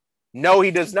Floyd? No,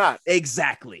 he does not.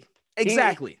 Exactly.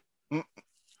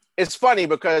 It's funny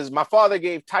because my father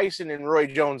gave Tyson and Roy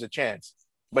Jones a chance,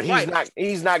 but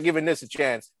he's not giving this a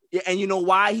chance. Yeah, and you know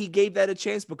why he gave that a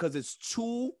chance? Because it's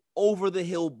two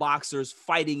over-the-hill boxers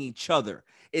fighting each other.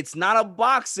 It's not a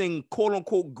boxing,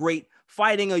 quote-unquote, great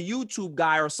fighting a YouTube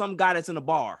guy or some guy that's in a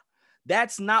bar.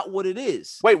 That's not what it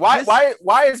is. Wait, why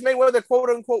is Mayweather quote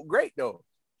unquote great though?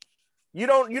 You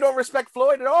don't respect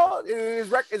Floyd at all?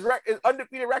 His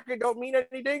undefeated record don't mean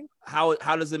anything? How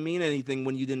does it mean anything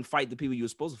when you didn't fight the people you were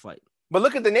supposed to fight? But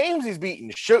look at the names he's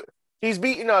beaten. He's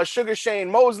beaten Sugar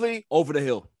Shane Mosley. Over the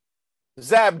hill.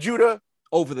 Zab Judah.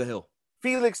 Over the hill.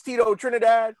 Felix Tito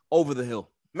Trinidad. Over the hill.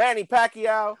 Manny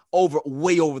Pacquiao.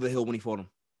 Way over the hill when he fought him.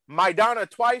 Maidana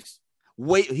twice.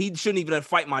 He shouldn't even have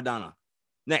fight Maidana.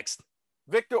 Next.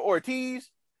 Victor Ortiz.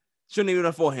 Shouldn't even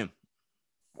have fought him.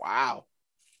 Wow.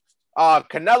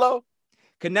 Canelo,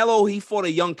 he fought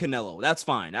a young Canelo. That's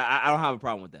fine. I don't have a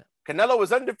problem with that. Canelo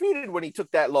was undefeated when he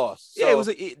took that loss.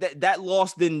 So. Yeah, that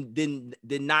loss did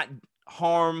not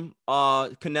harm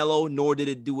Canelo, nor did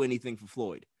it do anything for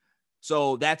Floyd.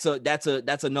 So that's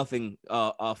a nothing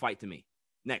fight to me.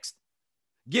 Next,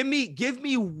 give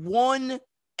me one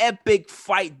epic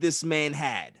fight this man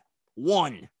had.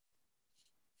 One.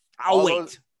 I'll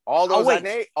wait. All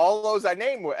those I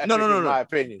named were epic, in my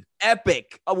opinion.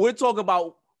 Epic. We're talking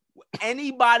about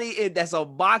anybody that's a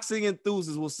boxing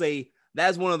enthusiast will say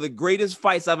that's one of the greatest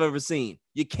fights I've ever seen.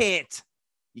 You can't.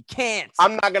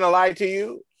 I'm not gonna lie to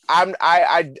you.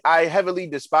 I heavily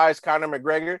despise Conor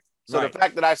McGregor. So the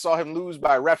fact that I saw him lose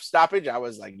by ref stoppage, I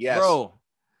was like, yes, bro.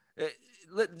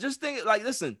 Just think, like,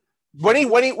 listen. When he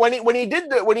fought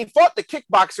the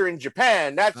kickboxer in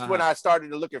Japan, that's when I started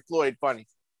to look at Floyd funny,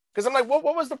 because I'm like, what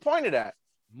was the point of that?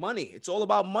 Money. It's all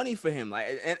about money for him.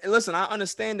 Like, and listen, I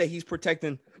understand that he's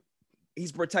protecting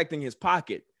his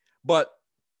pocket, but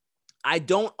I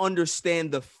don't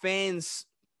understand the fans'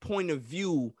 point of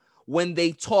view when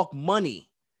they talk money.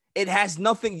 It has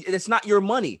nothing. It's not your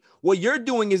money. What you're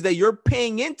doing is that you're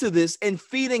paying into this and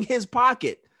feeding his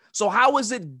pocket. So how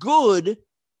is it good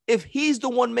if he's the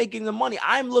one making the money?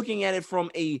 I'm looking at it from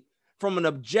an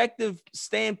objective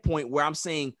standpoint where I'm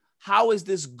saying, how is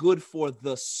this good for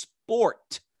the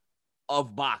sport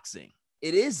of boxing?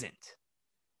 It isn't.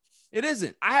 It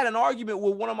isn't. I had an argument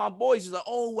with one of my boys. He's like,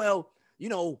 oh, well, you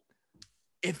know,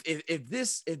 if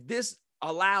this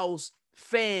allows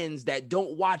fans that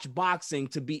don't watch boxing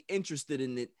to be interested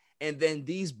in it, and then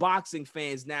these boxing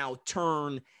fans now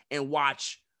turn and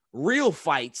watch real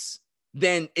fights,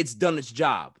 then it's done its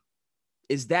job.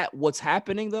 Is that what's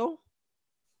happening, though?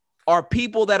 Are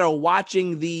people that are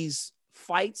watching these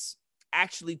fights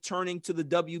actually turning to the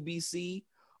WBC?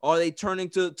 Are they turning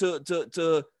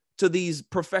to these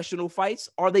professional fights?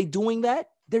 Are they doing that?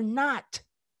 They're not.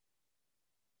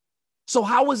 So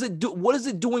how is it what is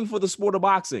it doing for the sport of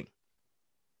boxing?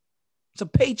 It's a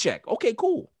paycheck. Okay,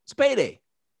 cool. It's payday.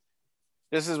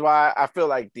 This is why I feel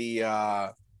like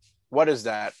what is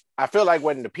that? I feel like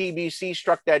when the PBC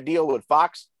struck that deal with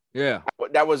Fox,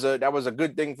 that was a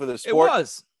good thing for the sport. It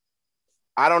was.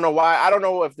 I don't know why. I don't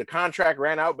know if the contract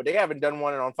ran out, but they haven't done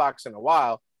one on Fox in a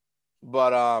while.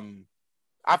 But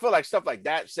I feel like stuff like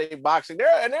that saved boxing. There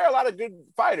are a lot of good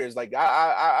fighters. Like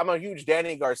I'm a huge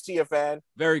Danny Garcia fan.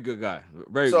 Very good guy.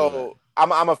 Very good. So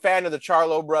I'm a fan of the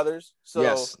Charlo brothers. So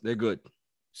yes, they're good.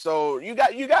 So you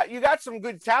got some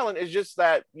good talent. It's just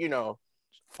that, you know,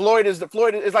 Floyd is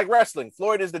like wrestling.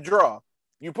 Floyd is the draw.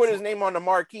 You put his name on the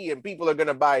marquee and people are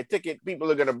gonna buy a ticket. People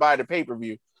are gonna buy the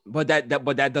pay-per-view. But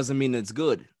that doesn't mean it's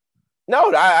good.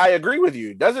 No, I agree with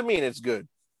you. It doesn't mean it's good.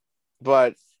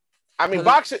 But I mean,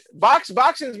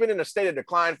 boxing's been in a state of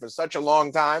decline for such a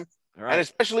long time. Right. And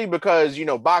especially because, you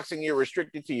know, boxing, you're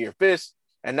restricted to your fists.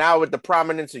 And now with the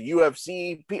prominence of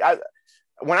UFC,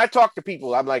 when I talk to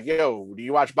people, I'm like, yo, do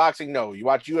you watch boxing? No. You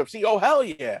watch UFC? Oh, hell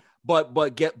yeah. But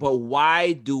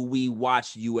why do we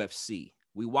watch UFC?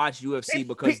 We watch UFC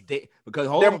because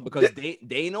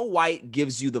Dana White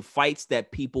gives you the fights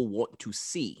that people want to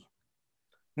see.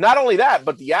 Not only that,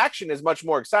 but the action is much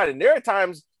more exciting. There are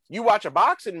times you watch a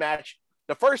boxing match,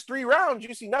 the first 3 rounds,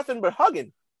 you see nothing but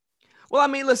hugging. Well, I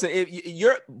mean, listen, if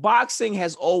your boxing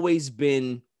has always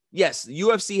been, yes,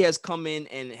 UFC has come in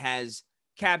and has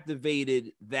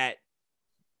captivated that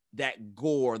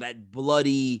gore, that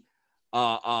bloody,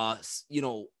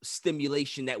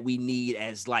 stimulation that we need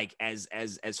as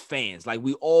fans. Like,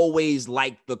 we always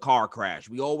like the car crash.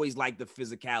 We always like the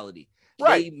physicality.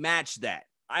 Right. They match that.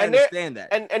 I understand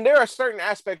that. And there are certain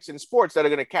aspects in sports that are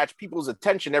going to catch people's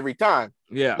attention every time.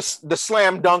 Yeah. The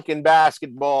slam dunk in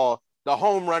basketball, the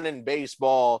home run in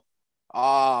baseball.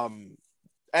 And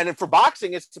for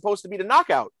boxing, it's supposed to be the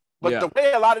knockout. But the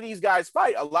way a lot of these guys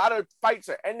fight, a lot of fights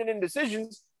are ending in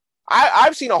decisions.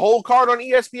 I've seen a whole card on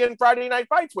ESPN Friday Night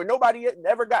Fights where nobody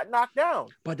ever got knocked down.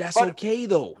 But that's okay,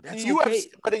 though. That's okay.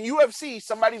 But in UFC,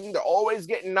 somebody's either always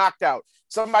getting knocked out.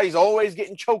 Somebody's always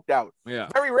getting choked out. Yeah.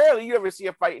 Very rarely you ever see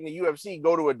a fight in the UFC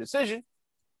go to a decision.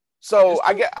 So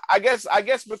I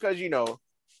guess because, you know,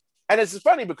 and it's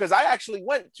funny because I actually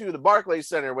went to the Barclays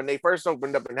Center when they first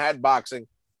opened up and had boxing,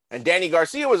 and Danny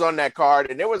Garcia was on that card,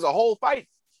 and there was a whole fight.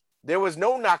 There was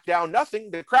no knockdown,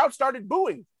 nothing. The crowd started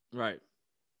booing. Right.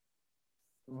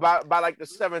 By like the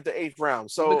 7th or 8th round.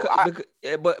 So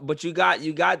but you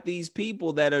got these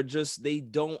people that are just, they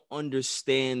don't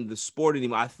understand the sport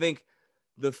anymore. I think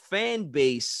the fan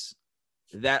base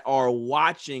that are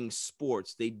watching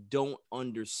sports, they don't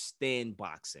understand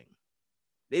boxing.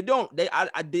 They don't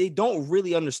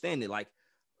really understand it. Like,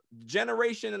 the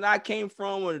generation that I came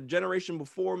from or the generation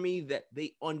before me, that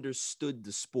they understood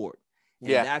the sport.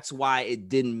 And that's why it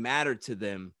didn't matter to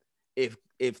them if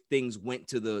things went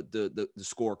to the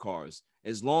scorecards.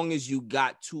 As long as you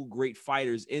got 2 great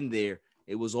fighters in there,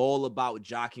 it was all about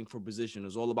jockeying for position. It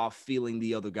was all about feeling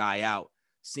the other guy out,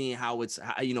 seeing how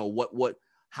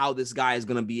how this guy is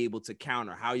going to be able to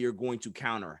counter, how you're going to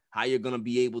counter, how you're going to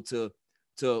be able to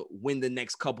to win the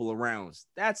next couple of rounds.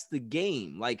 That's the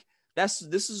game. Like this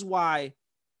is why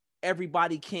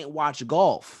everybody can't watch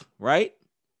golf, right?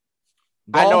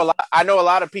 Golf, I know a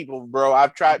lot of people, bro.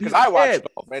 I've tried because I watch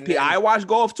golf. And I watch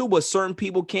golf too, but certain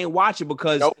people can't watch it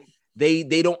because they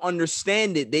don't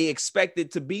understand it. They expect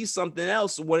it to be something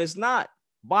else when it's not.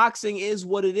 Boxing is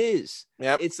what it is.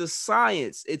 Yep. It's a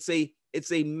science. It's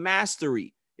a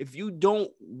mastery. If you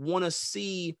don't want to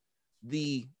see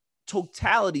the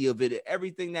totality of it,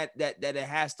 everything that it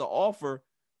has to offer,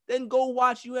 then go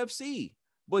watch UFC.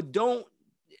 But don't.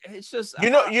 It's just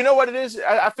you know what it is.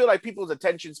 I feel like people's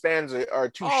attention spans are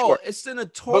too short. It's in a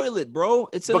toilet, bro.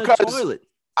 It's in a toilet.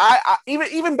 I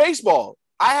even baseball.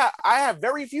 I have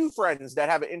very few friends that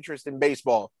have an interest in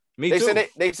baseball. Me too.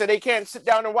 They said they can't sit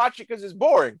down and watch it because it's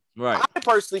boring. Right. I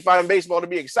personally find baseball to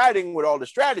be exciting with all the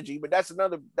strategy, but that's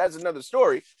another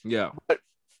story. Yeah. But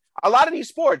a lot of these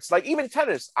sports, like even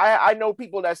tennis, I know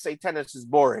people that say tennis is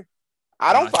boring.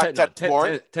 I don't find tennis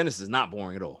boring. Tennis is not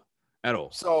boring at all. At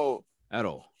all. So at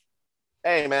all.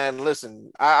 Hey man,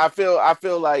 listen. I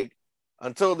feel like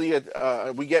until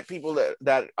we get people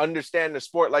that understand the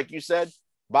sport, like you said,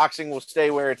 boxing will stay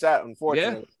where it's at.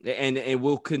 Unfortunately, yeah, and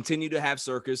we'll continue to have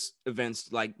circus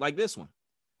events like this one.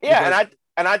 Yeah, because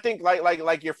I think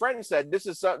like your friend said, this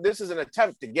is an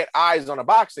attempt to get eyes on a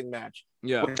boxing match.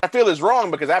 Yeah, which I feel is wrong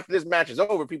because after this match is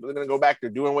over, people are going to go back to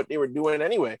doing what they were doing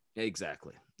anyway.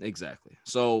 Exactly.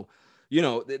 So, you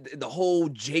know, the whole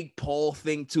Jake Paul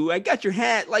thing too. I got your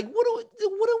hat. Like, what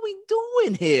are we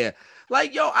doing here?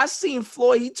 Like, yo, I seen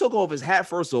Floyd. He took off his hat.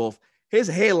 First off, his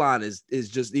hairline is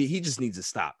just he just needs to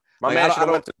stop. My man should have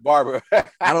went to the barber.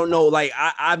 I don't know. Like,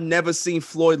 I've never seen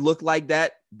Floyd look like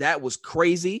that. That was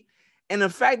crazy. And the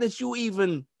fact that you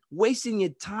even wasting your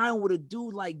time with a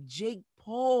dude like Jake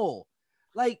Paul,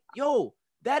 like, yo,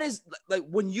 that is like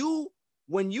when you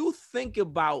think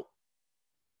about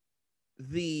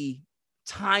the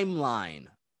timeline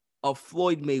of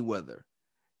Floyd Mayweather,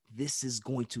 this is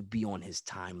going to be on his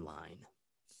timeline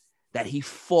that he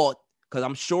fought, because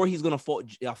I'm sure he's going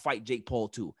to fight Jake Paul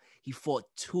too. He fought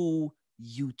 2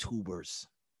 YouTubers.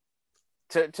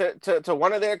 To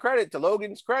one of their credit, to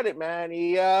Logan's credit, man,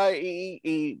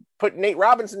 he put Nate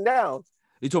Robinson down.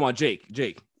 You talking about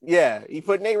Jake? Yeah, he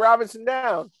put Nate Robinson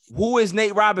down. Who is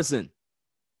Nate Robinson?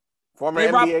 Former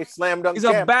NBA slam dunk He's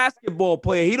champ. A basketball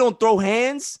player. He don't throw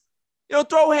hands.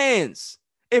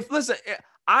 Listen,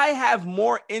 I have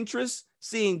more interest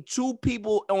seeing 2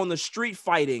 people on the street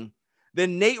fighting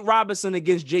than Nate Robinson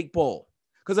against Jake Paul.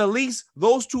 Because at least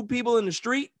those 2 people in the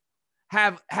street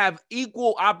have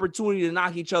equal opportunity to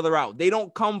knock each other out. They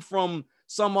don't come from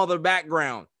some other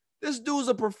background. This dude's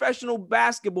a professional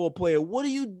basketball player. What are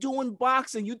you doing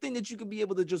boxing? You think that you can be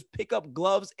able to just pick up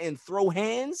gloves and throw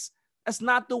hands? That's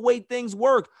not the way things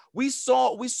work. We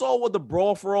saw what the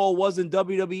Brawl for All was in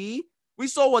WWE. We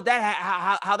saw what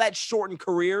how that shortened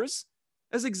careers.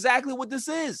 That's exactly what this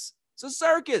is. It's a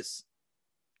circus.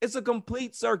 It's a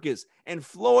complete circus. And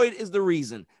Floyd is the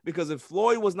reason. Because if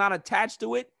Floyd was not attached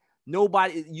to it,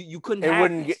 nobody, you couldn't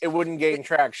it wouldn't gain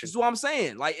traction. That's what I'm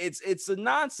saying. Like, it's a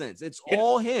nonsense. It's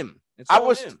all him.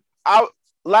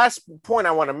 Last point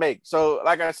I want to make. So,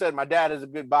 like I said, my dad is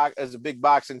a big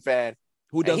boxing fan.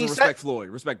 Who doesn't respect Floyd?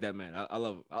 Respect that man. I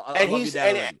love him. I love your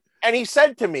dad. And he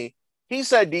said to me, do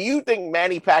you think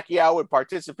Manny Pacquiao would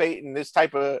participate in this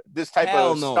type of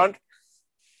stunt?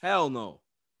 Hell no.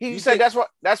 He said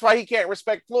that's why he can't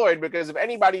respect Floyd, because if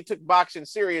anybody took boxing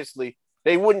seriously,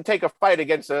 they wouldn't take a fight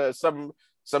against some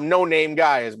no-name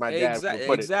guy, as my dad would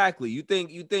put it. Exactly. You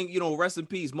think, rest in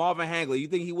peace, Marvin Hagler. You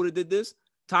think he would have did this?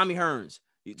 Tommy Hearns,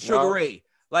 Sugar Ray.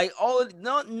 Like,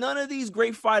 none of these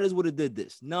great fighters would have did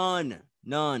this. None.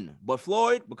 But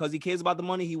Floyd, because he cares about the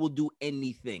money, he will do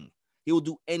anything. He will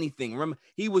do anything. Remember,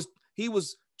 he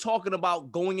was talking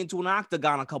about going into an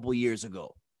octagon a couple of years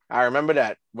ago. I remember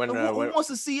that. Who wants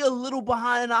to see a little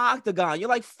behind an octagon? You're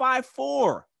like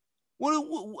 5'4".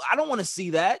 I don't want to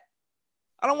see that.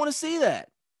 I don't want to see that.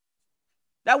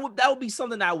 That would be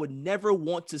something I would never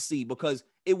want to see, because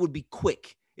it would be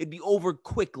quick. It'd be over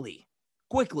quickly.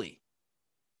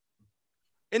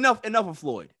 Enough of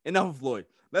Floyd.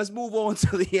 Let's move on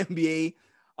to the NBA.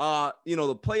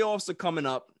 The playoffs are coming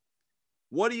up.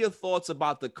 What are your thoughts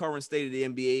about the current state of the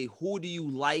NBA? Who do you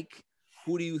like?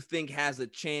 Who do you think has a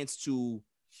chance to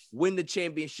win the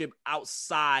championship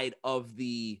outside of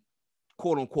the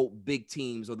quote-unquote big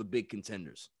teams or the big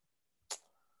contenders?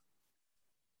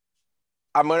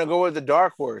 I'm going to go with the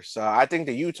dark horse. I think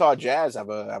the Utah Jazz have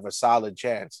a solid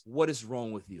chance. What is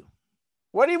wrong with you?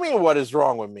 What do you mean, what is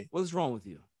wrong with me? What is wrong with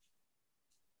you?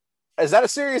 Is that a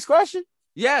serious question?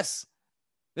 Yes.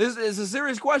 This is a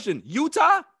serious question.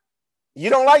 Utah? You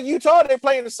don't like Utah? They're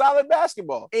playing solid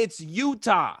basketball. It's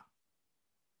Utah.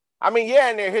 I mean, yeah,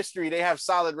 in their history, they have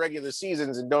solid regular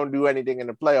seasons and don't do anything in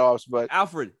the playoffs. But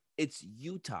Alfred, it's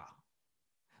Utah.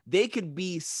 They could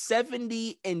be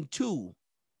 70-2.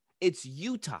 It's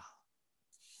Utah.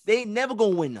 They ain't never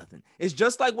gonna win nothing. It's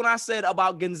just like when I said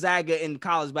about Gonzaga in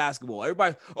college basketball.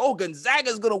 Everybody, oh,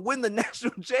 Gonzaga's gonna win the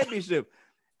national championship.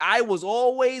 I was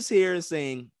always here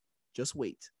saying, just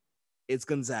wait. It's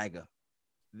Gonzaga.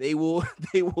 They will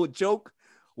choke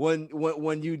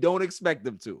when you don't expect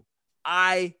them to.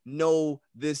 I know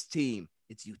this team.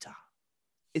 It's Utah.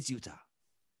 It's Utah.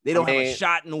 They don't have a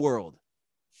shot in the world.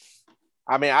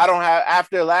 I mean, I don't have,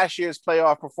 after last year's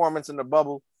playoff performance in the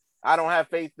bubble, I don't have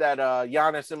faith that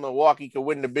Giannis in Milwaukee could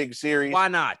win the big series. Why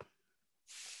not?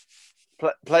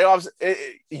 Playoffs.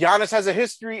 Giannis has a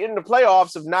history in the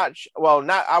playoffs of not.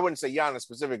 I wouldn't say Giannis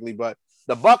specifically, but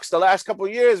the Bucks the last couple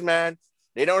of years, man,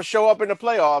 they don't show up in the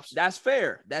playoffs. That's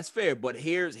fair. But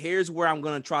here's where I'm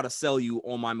gonna try to sell you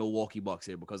on my Milwaukee Bucks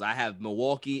here, because I have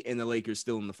Milwaukee and the Lakers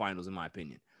still in the finals, in my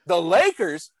opinion. The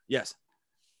Lakers? Yes.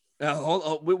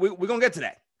 We're gonna get to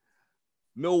that.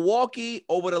 Milwaukee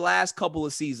over the last couple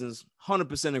of seasons,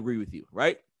 100% agree with you,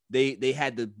 right? They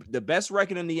had the best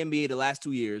record in the NBA the last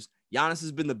 2 years. Giannis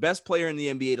has been the best player in the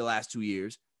NBA the last 2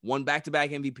 years. Won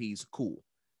back-to-back MVPs. Cool.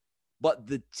 But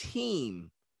the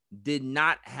team did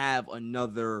not have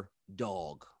another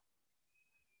dog.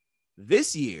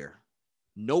 This year,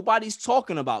 nobody's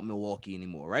talking about Milwaukee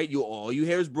anymore, right? All you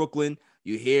hear is Brooklyn.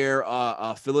 You hear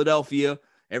Philadelphia.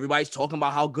 Everybody's talking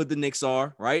about how good the Knicks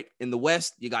are, right? In the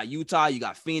West, you got Utah, you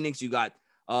got Phoenix, you got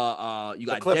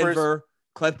Denver,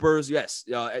 Clippers. Yes,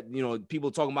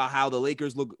 people talking about how the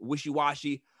Lakers look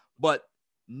wishy-washy, but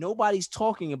nobody's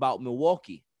talking about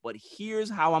Milwaukee. But here's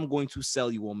how I'm going to sell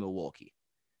you on Milwaukee.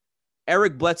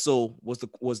 Eric Bledsoe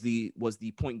was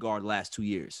the point guard last 2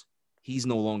 years. He's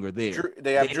no longer there.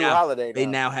 They have Drew Holiday. They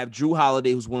now have Drew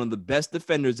Holiday, who's one of the best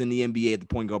defenders in the NBA at the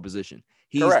point guard position.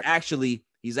 He's actually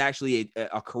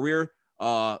a career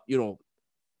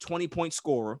 20-point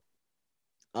scorer.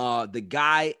 The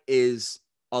guy is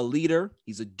a leader.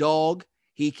 He's a dog.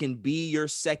 He can be your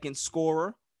second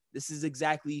scorer. This is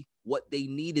exactly what they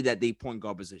needed at their point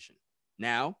guard position.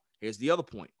 Now, here's the other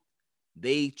point.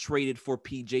 They traded for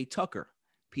PJ Tucker.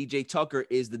 PJ Tucker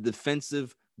is the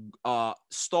defensive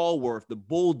stalwart, the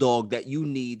bulldog that you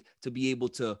need to be able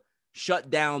to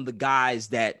shut down the guys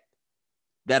that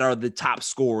are the top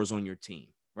scorers on your team,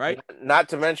 right? Not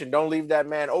to mention, don't leave that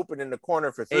man open in the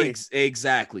corner for three.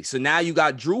 Exactly. So now you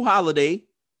got Drew Holiday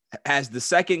as the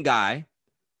second guy,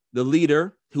 the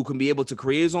leader who can be able to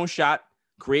create his own shot,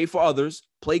 create for others,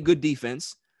 play good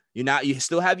defense. You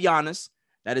still have Giannis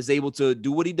that is able to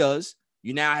do what he does.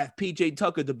 You now have PJ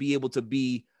Tucker to be able to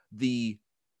be the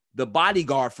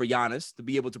bodyguard for Giannis, to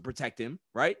be able to protect him,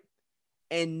 right?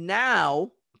 And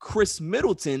now Chris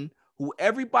Middleton, who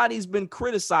everybody's been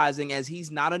criticizing as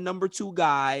he's not a number two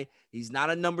guy. He's not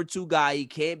a number two guy. He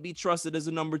can't be trusted as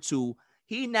a number two.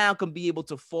 He now can be able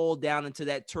to fall down into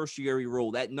that tertiary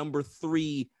role, that number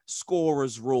three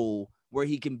scorer's role, where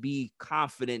he can be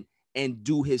confident and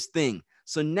do his thing.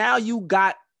 So now you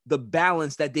got the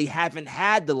balance that they haven't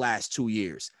had the last 2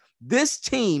 years. This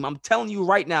team, I'm telling you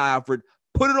right now, Alfred,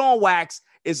 put it on wax.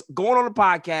 It's going on the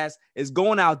podcast. It's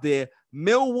going out there.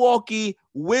 Milwaukee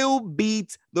will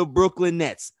beat the Brooklyn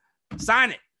Nets.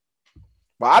 Sign it.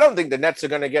 Well, I don't think the Nets are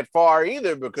going to get far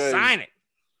either, because sign it.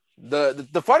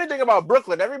 The funny thing about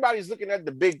Brooklyn, everybody's looking at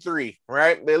the big three,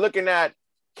 right? They're looking at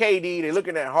KD, they're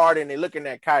looking at Harden, they're looking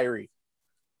at Kyrie.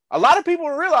 A lot of people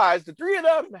realize the three of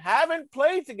them haven't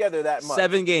played together that much.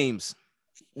 7 games.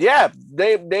 Yeah,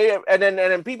 they and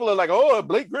then people are like, oh,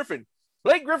 Blake Griffin.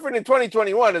 Blake Griffin in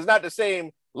 2021 is not the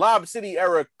same Lob City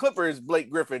era Clippers Blake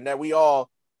Griffin that we all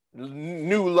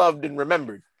knew, loved, and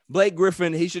remembered. Blake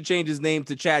Griffin, he should change his name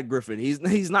to Chad Griffin.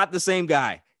 He's not the same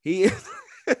guy. He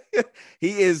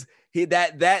is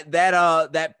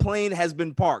that plane has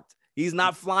been parked. He's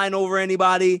not flying over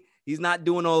anybody. He's not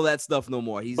doing all that stuff no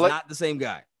more. He's not the same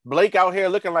guy. Blake out here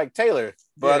looking like Taylor,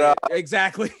 but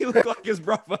exactly, he looked like his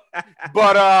brother.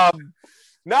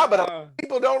 but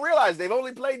people don't realize they've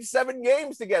only played 7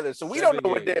 games together, so we don't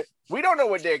know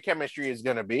what their chemistry is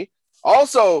going to be.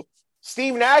 Also,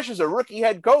 Steve Nash is a rookie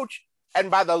head coach, and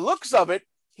by the looks of it,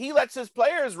 he lets his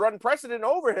players run precedent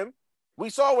over him. We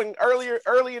saw when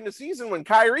early in the season when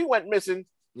Kyrie went missing,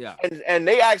 and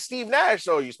they asked Steve Nash,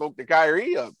 "So you spoke to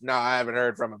Kyrie?" No, I haven't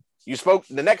heard from him. You spoke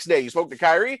the next day. You spoke to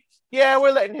Kyrie? Yeah,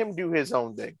 we're letting him do his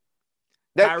own thing.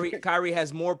 Kyrie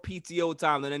has more PTO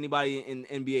time than anybody in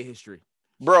NBA history.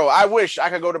 Bro, I wish I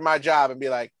could go to my job and be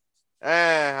like,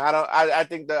 I don't. I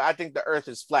think the Earth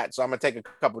is flat, so I'm gonna take a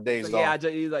couple days off.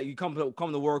 Yeah, you come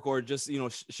to work or just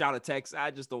shout a text. I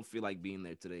just don't feel like being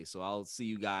there today, so I'll see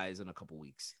you guys in a couple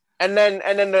weeks. And then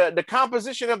the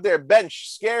composition of their bench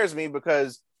scares me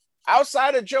because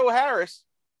outside of Joe Harris,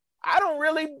 I don't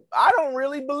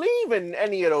really believe in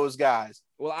any of those guys.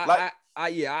 Well,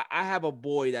 I have a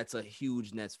boy that's a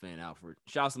huge Nets fan, Alfred.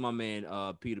 Shouts to my man,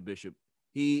 Peter Bishop.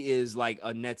 He is like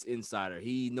a Nets insider.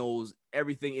 He knows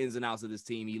everything ins and outs of this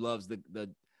team. He loves the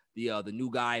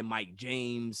new guy, Mike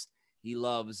James. He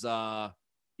loves, I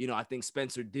think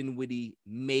Spencer Dinwiddie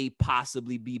may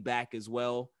possibly be back as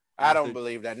well. I don't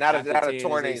believe that. Not a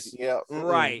torn AC. Yeah,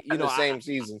 right. The same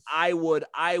season. I would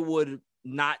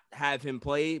not have him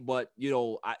play, but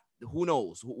who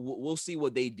knows? We'll see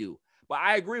what they do. But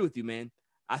I agree with you, man.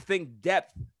 I think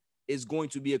depth is going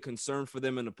to be a concern for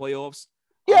them in the playoffs.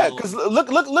 Yeah, because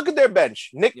look at their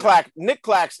bench. Nick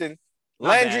Claxton,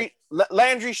 Landry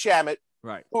Shamet,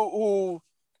 right? Who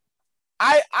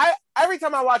I every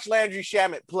time I watch Landry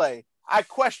Shamet play, I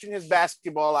question his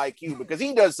basketball IQ because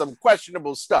he does some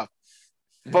questionable stuff.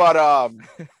 But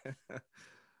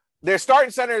their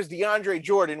starting center is DeAndre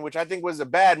Jordan, which I think was a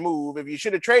bad move. If you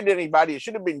should have traded anybody, it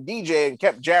should have been DJ and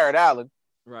kept Jared Allen.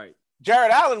 Right.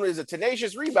 Jared Allen is a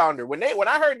tenacious rebounder. When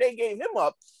I heard they gave him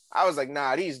up, I was like,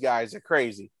 nah, these guys are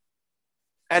crazy.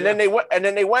 And then they went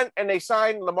and they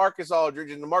signed LaMarcus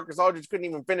Aldridge, and LaMarcus Aldridge couldn't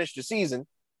even finish the season.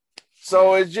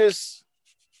 So it's just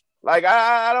like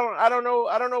I don't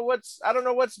know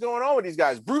what's going on with these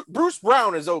guys. Bruce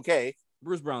Brown is okay.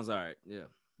 Bruce Brown's all right, yeah.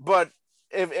 But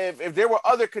if there were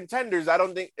other contenders, I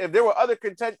don't think if there were other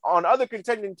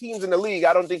contending teams in the league,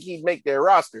 I don't think he'd make their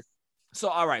roster. So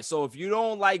all right, so if you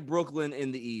don't like Brooklyn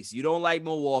in the East, you don't like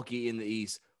Milwaukee in the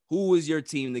East, who is your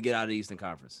team to get out of the Eastern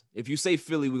Conference? If you say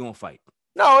Philly, we're gonna fight.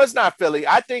 No, it's not Philly.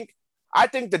 I think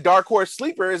the dark horse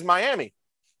sleeper is Miami.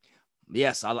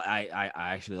 Yes, I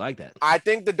actually like that. I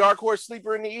think the dark horse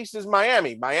sleeper in the East is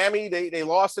Miami. Miami, they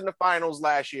lost in the finals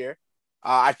last year.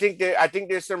 I think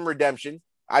there's some redemption.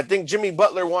 I think Jimmy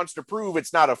Butler wants to prove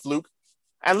it's not a fluke.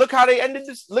 And look how they ended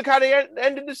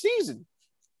the season.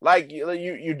 Like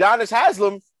Udonis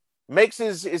Haslem makes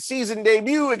his season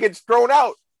debut and gets thrown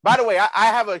out. By the way, I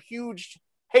have a huge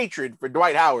hatred for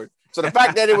Dwight Howard. So the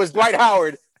fact that it was Dwight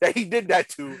Howard that he did that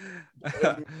to,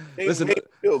 listen,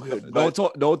 feel good. Don't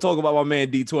talk about my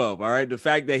man D12. All right, the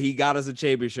fact that he got us a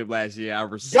championship last year, I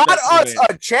respect. Got us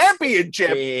a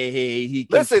championship.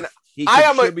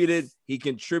 He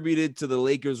contributed to the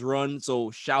Lakers' run. So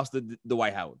shouts to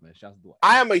Dwight Howard, man. Shouts to Dwight.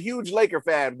 I am a huge Laker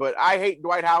fan, but I hate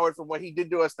Dwight Howard for what he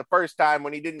did to us the first time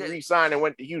when he didn't re-sign and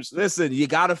went to Houston. Listen, you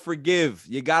gotta forgive.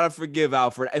 You gotta forgive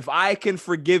Alfred. If I can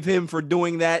forgive him for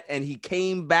doing that, and he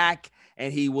came back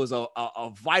and he was a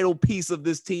vital piece of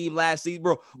this team last season,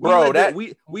 we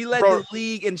led the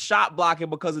league in shot blocking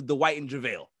because of Dwight and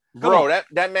JaVale.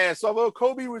 That man saw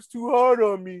Kobe was too hard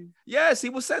on me. Yes, he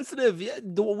was sensitive. Yeah,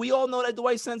 we all know that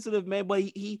Dwight's sensitive, man. But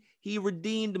he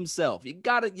redeemed himself. You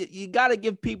gotta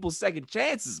give people second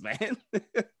chances, man.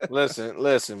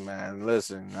 listen,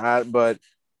 man. But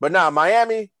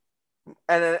Miami,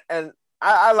 and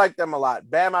I like them a lot.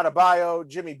 Bam Adebayo,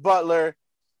 Jimmy Butler.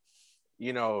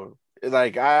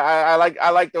 Like I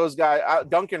like those guys.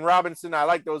 Duncan Robinson. I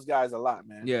like those guys a lot,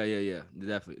 man. Yeah,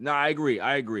 definitely. No, I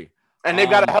agree. And they've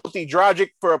got a healthy Dragic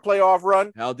for a playoff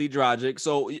run. Healthy Dragic.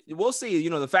 So we'll see.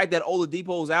 The fact that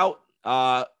Oladipo's out,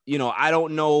 I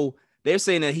don't know. They're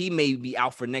saying that he may be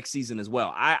out for next season as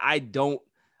well. I don't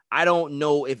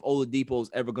know if Oladipo's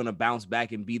ever going to bounce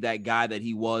back and be that guy that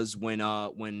he was when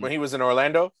he was in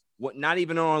Orlando. Not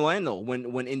even in Orlando,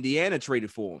 when Indiana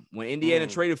traded for him. When Indiana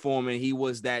traded for him, and he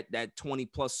was that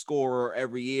 20-plus scorer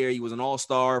every year. He was an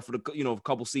all-star for the a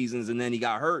couple seasons, and then he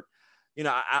got hurt.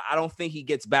 I don't think he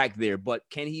gets back there, but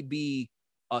can he be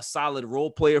a solid role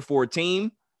player for a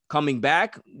team coming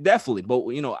back? Definitely. But,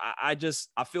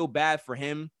 I feel bad for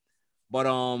him. But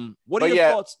what are your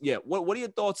thoughts? Yeah. What are your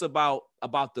thoughts about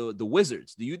the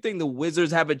Wizards? Do you think the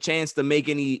Wizards have a chance to make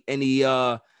any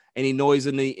noise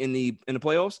in the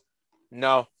playoffs?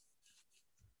 No.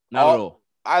 Not at all.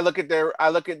 I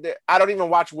don't even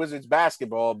watch Wizards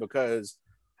basketball because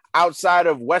outside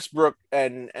of Westbrook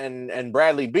and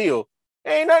Bradley Beal,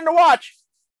 ain't nothing to watch.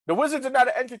 The Wizards are not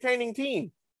an entertaining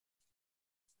team.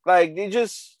 Like they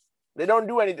don't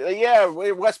do anything. Yeah,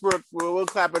 Westbrook, we'll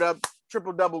clap it up.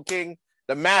 Triple-double king,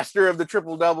 the master of the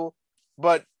triple-double.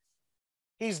 But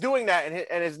he's doing that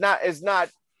and it's not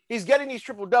he's getting these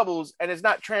triple-doubles and it's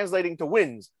not translating to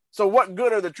wins. So what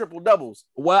good are the triple-doubles?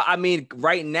 Well, I mean,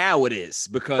 right now it is,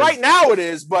 but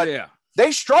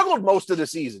they struggled most of the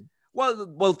season.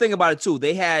 Well, think about it too.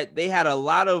 They had a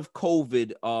lot of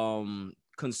COVID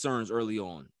concerns early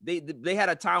on. They had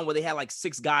a time where they had like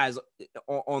 6 guys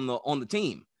on the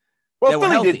team. Well,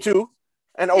 Philly did too,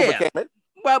 and overcame it.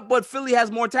 But Philly has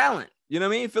more talent. You know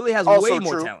what I mean? Philly has Also way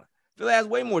more true. talent. Philly has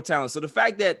way more talent. So the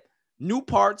fact that new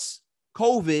parts,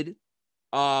 COVID,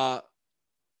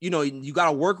 you got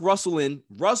to work Russell in.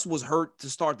 Russ was hurt to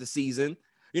start the season.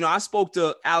 I spoke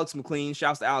to Alex McLean.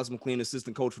 Shouts to Alex McLean,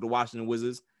 assistant coach for the Washington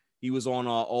Wizards. He was on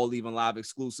All Even Live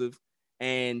exclusive.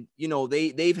 And,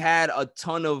 they've had a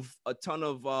ton of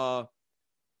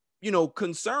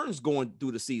concerns going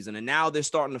through the season. And now they're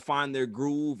starting to find their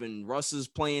groove, and Russ is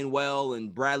playing well,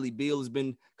 and Bradley Beal has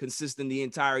been consistent the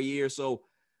entire year. So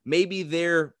maybe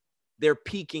they're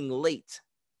peaking late.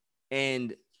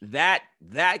 And that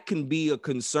can be a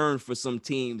concern for some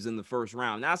teams in the first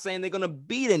round. Not saying they're going to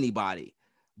beat anybody,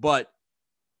 but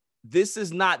this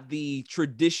is not the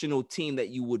traditional team that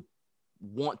you would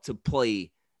want to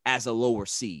play as a lower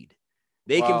seed.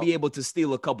 They can be able to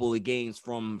steal a couple of games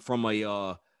from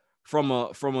a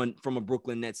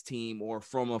Brooklyn Nets team or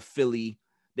from a Philly.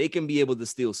 They can be able to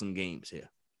steal some games here.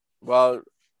 Well,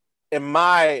 in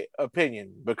my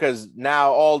opinion, because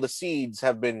now all the seeds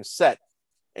have been set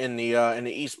in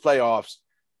the East playoffs,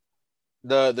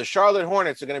 the Charlotte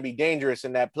Hornets are going to be dangerous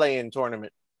in that play-in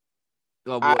tournament.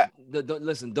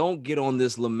 Listen, don't get on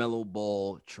this LaMelo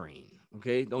Ball train,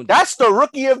 okay? That's the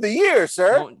rookie of the year,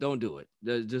 sir. Don't do it.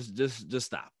 Just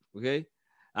stop, okay?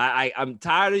 I'm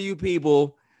tired of you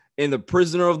people in the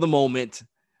prisoner of the moment.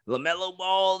 LaMelo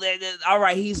Ball, all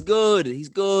right, he's good. He's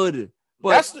good.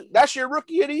 But that's your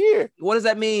rookie of the year. What does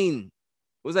that mean?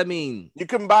 What does that mean? You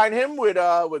combine him with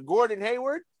Gordon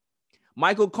Hayward.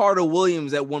 Michael Carter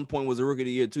Williams at one point was a rookie of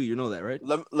the year too. You know that, right?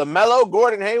 LaMelo,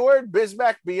 Gordon Hayward,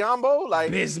 Bismack Biyombo,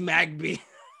 like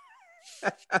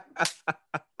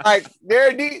they're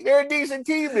a decent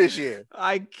team this year.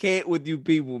 I can't with you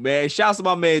people, man. Shouts to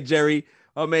my man Jerry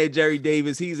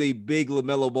Davis. He's a big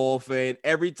LaMelo Ball fan.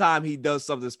 Every time he does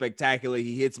something spectacular,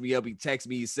 he hits me up, he texts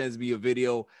me, he sends me a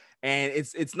video, and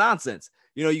it's nonsense.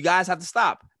 You guys have to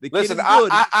stop. The kid is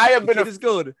good. The kid is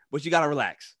good, but you gotta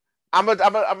relax. I'm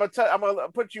gonna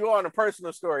put you on a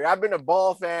personal story. I've been a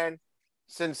Ball fan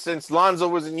since Lonzo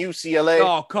was in UCLA.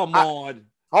 Oh, come on.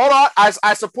 Hold on.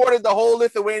 I supported the whole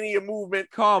Lithuania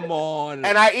movement. Come on.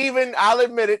 And I'll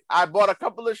admit it, I bought a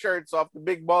couple of shirts off the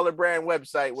Big Baller Brand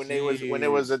website when it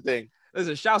was a thing.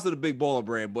 Listen, shouts to the Big Baller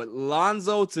Brand, but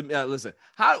Lonzo to me, listen,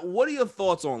 what are your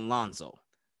thoughts on Lonzo?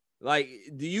 Like,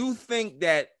 do you think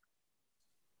that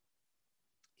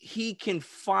he can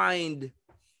find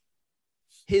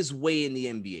his way in the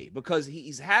NBA? Because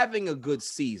he's having a good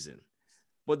season.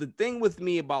 But the thing with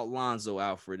me about Lonzo,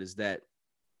 Alfred, is that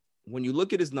when you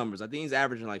look at his numbers, I think he's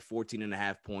averaging like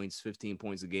 14.5 points, 15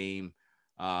 points a game,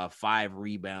 5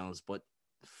 rebounds, but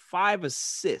 5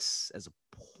 assists as a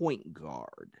point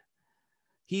guard.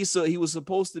 He was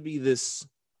supposed to be this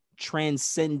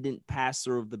transcendent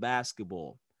passer of the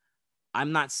basketball.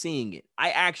 I'm not seeing it. I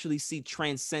actually see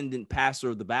transcendent passer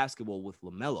of the basketball with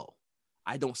LaMelo.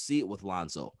 I don't see it with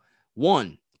Lonzo.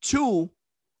 1, 2,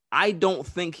 I don't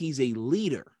think he's a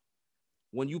leader.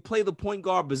 When you play the point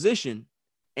guard position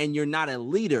and you're not a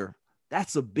leader,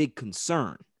 that's a big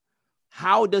concern.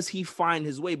 How does he find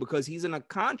his way? Because he's in a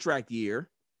contract year.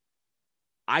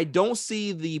 I don't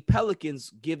see the Pelicans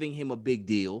giving him a big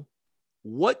deal.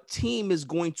 What team is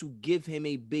going to give him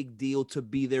a big deal to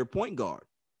be their point guard?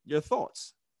 Your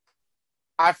thoughts?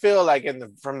 I feel like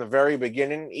from the very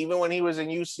beginning, even when he was in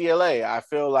UCLA, I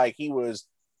feel like he was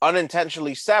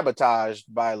unintentionally sabotaged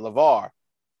by LeVar.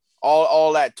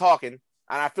 All that talking, and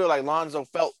I feel like Lonzo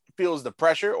felt the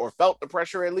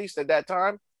pressure at least at that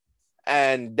time,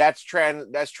 and that's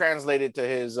translated to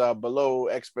his below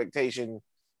expectation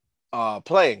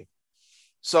playing.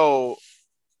 So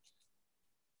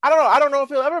I don't know if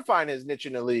he'll ever find his niche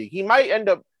in the league. He might end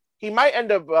up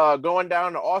going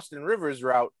down the Austin Rivers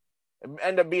route and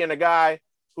end up being a guy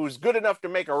who's good enough to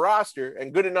make a roster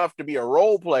and good enough to be a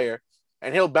role player,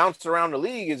 and he'll bounce around the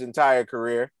league his entire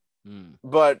career.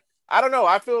 But I don't know.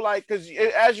 I feel like, because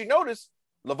as you notice,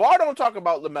 LeVar don't talk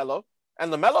about LaMelo,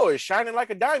 and LaMelo is shining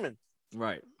like a diamond.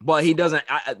 Right. But he doesn't.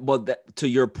 To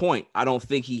your point, I don't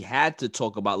think he had to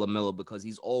talk about LaMelo because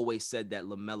he's always said that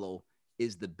LaMelo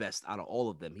is the best out of all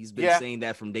of them. He's been saying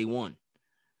that from day one.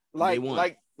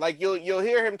 Like you'll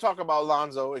hear him talk about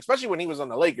Lonzo, especially when he was on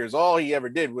the Lakers. All he ever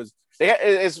did was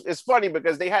it's funny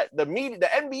because they had the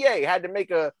NBA had to make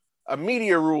a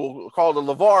media rule called the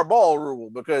LeVar Ball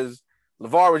rule because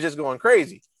LeVar was just going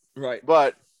crazy. Right.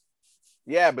 But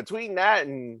yeah, between that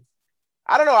and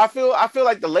I don't know, I feel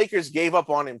like the Lakers gave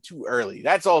up on him too early.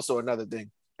 That's also another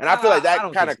thing. And I feel like I that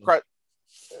don't kind of think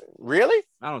so. Really?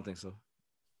 I don't think so.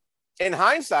 In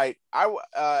hindsight,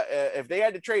 if they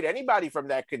had to trade anybody from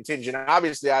that contingent,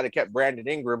 obviously I'd have kept Brandon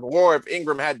Ingram. Or if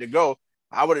Ingram had to go,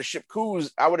 I would have shipped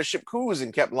Kuz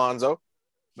and kept Lonzo.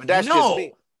 But that's just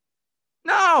me.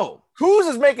 No. Kuz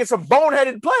is making some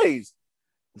boneheaded plays.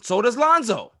 So does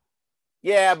Lonzo.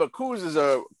 Yeah, but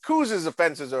Kuz's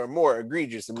offenses are more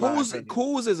egregious in my opinion.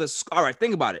 Kuz is all right.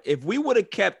 Think about it. If we would have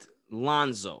kept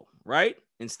Lonzo, right,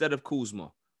 instead of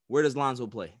Kuzma, where does Lonzo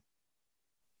play?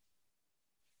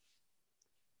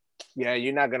 Yeah,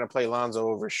 you're not gonna play Lonzo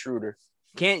over Schroeder.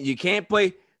 You can't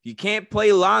play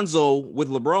Lonzo with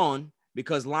LeBron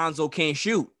because Lonzo can't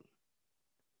shoot.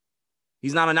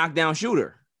 He's not a knockdown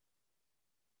shooter.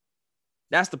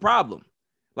 That's the problem.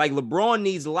 Like LeBron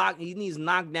needs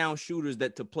knockdown shooters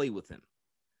to play with him.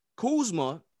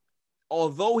 Kuzma,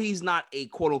 although he's not a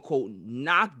quote unquote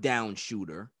knockdown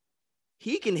shooter,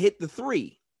 he can hit the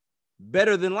three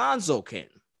better than Lonzo can.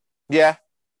 Yeah.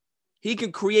 He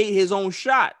can create his own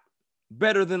shot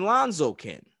better than Lonzo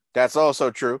can. That's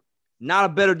also true. Not a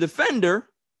better defender,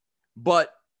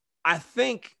 but I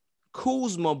think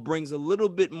Kuzma brings a little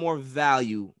bit more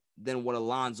value than what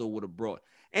Alonzo would have brought.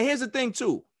 And here's the thing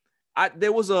too. I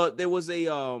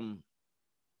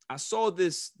saw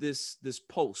this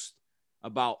post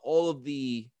about all of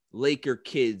the Laker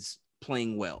kids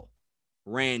playing well.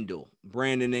 Randall,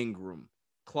 Brandon Ingram,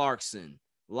 Clarkson,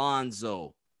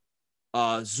 Lonzo,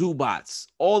 Zubats,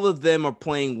 all of them are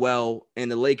playing well, and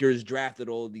the Lakers drafted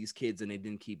all of these kids and they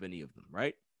didn't keep any of them,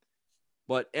 right?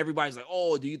 But everybody's like,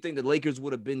 oh, do you think the Lakers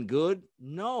would have been good?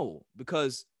 No,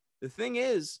 because the thing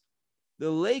is, the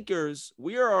Lakers,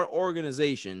 we are an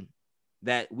organization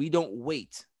that we don't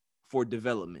wait for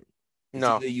development.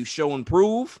 No. Either you show and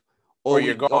prove or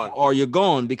you're gone. Or you're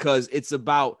gone, because it's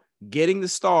about getting the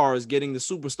stars, getting the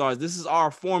superstars. This is our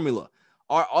formula.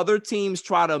 Our other teams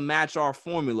try to match our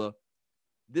formula.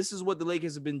 This is what the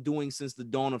Lakers have been doing since the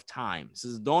dawn of time.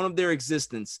 Since the dawn of their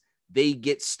existence, they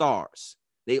get stars.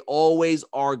 They always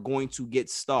are going to get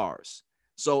stars.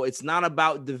 So it's not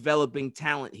about developing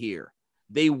talent here.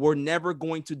 They were never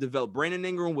going to develop. Brandon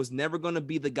Ingram was never going to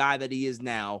be the guy that he is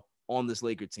now on this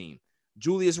Laker team.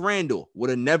 Julius Randle would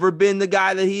have never been the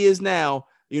guy that he is now,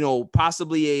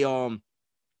 possibly a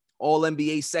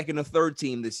all-NBA second or third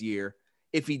team this year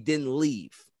if he didn't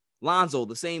leave. Lonzo,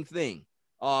 the same thing.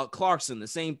 Clarkson, the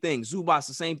same thing. Zubats,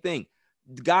 the same thing.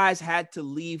 The guys had to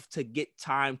leave to get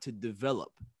time to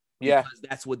develop. Yeah. Because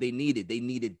that's what they needed. They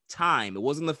needed time. It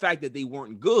wasn't the fact that they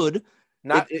weren't good.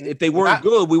 If they weren't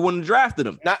good, we wouldn't have drafted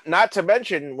them. Not to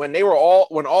mention when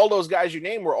all those guys you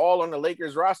named were all on the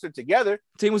Lakers roster together.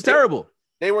 Team was terrible.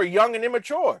 They were young and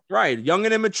immature. Right. Young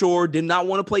and immature, did not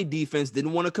want to play defense,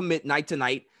 didn't want to commit night to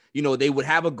night. They would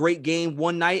have a great game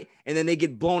one night and then they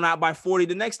get blown out by 40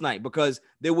 the next night because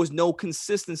there was no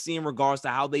consistency in regards to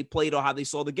how they played or how they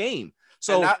saw the game.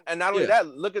 So and not only that,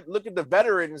 look at the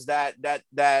veterans that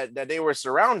they were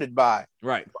surrounded by.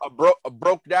 Right. A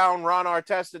broke down Ron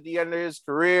Artest at the end of his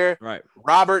career. Right.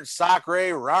 Robert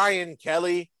Sacre, Ryan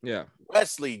Kelly. Yeah.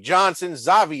 Wesley Johnson,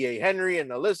 Xavier Henry, and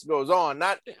the list goes on.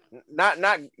 Not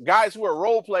guys who are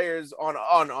role players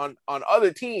on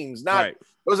other teams.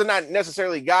 Those are not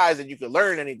necessarily guys that you could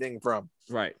learn anything from.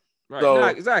 Right. So,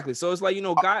 exactly. So it's like,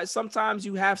 guys, sometimes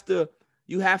you have to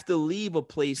leave a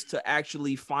place to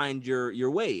actually find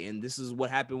your way. And this is what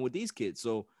happened with these kids.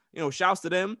 So, shouts to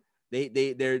them.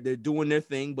 They're doing their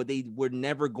thing, but they were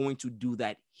never going to do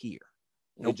that here.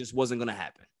 Nope. It just wasn't going to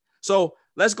happen. So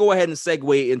let's go ahead and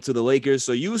segue into the Lakers.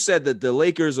 So you said that the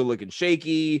Lakers are looking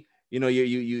shaky.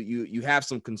 You have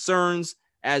some concerns.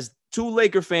 As two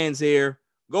Laker fans here,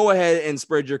 go ahead and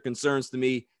spread your concerns to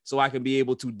me so I can be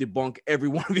able to debunk every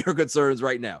one of your concerns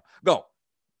right now. Go.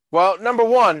 Well, number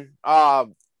one,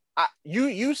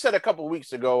 you said a couple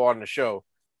weeks ago on the show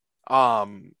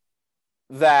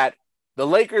that the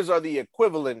Lakers are the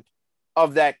equivalent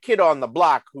of that kid on the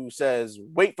block who says,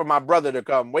 wait for my brother to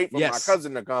come, wait for my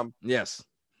cousin to come. Yes.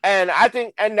 And I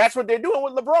think, and that's what they're doing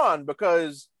with LeBron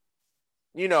because,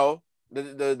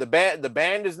 the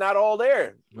band is not all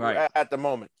there at the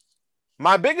moment.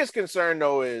 My biggest concern,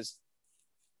 though, is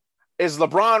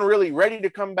LeBron really ready to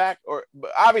come back? Or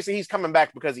obviously he's coming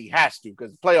back because he has to,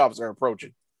 because the playoffs are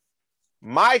approaching.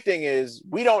 My thing is,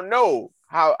 we don't know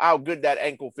how good that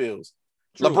ankle feels.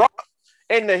 True. LeBron,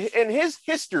 in his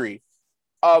history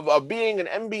of being an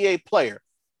NBA player,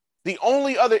 the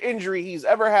only other injury he's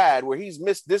ever had where he's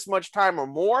missed this much time or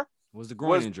more was the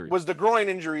groin injury. Was the groin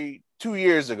injury 2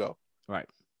 years ago. Right.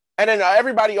 And then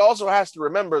everybody also has to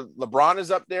remember LeBron is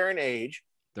up there in age.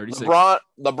 36.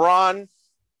 LeBron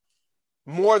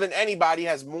more than anybody,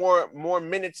 has more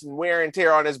minutes and wear and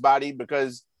tear on his body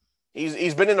because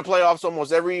he's been in the playoffs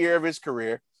almost every year of his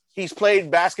career. He's played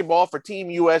basketball for Team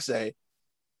USA.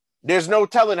 There's no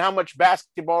telling how much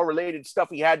basketball related stuff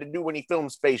he had to do when he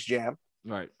filmed Space Jam.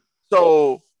 Right.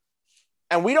 So,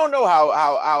 and we don't know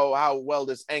how well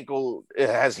this ankle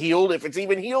has healed, if it's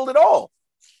even healed at all.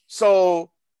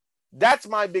 So that's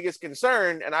my biggest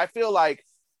concern. And I feel like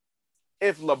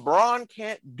if LeBron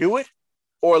can't do it,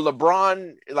 or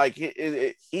LeBron, like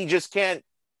he just can't,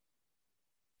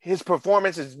 his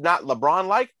performance is not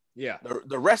LeBron-like, yeah,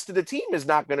 the rest of the team is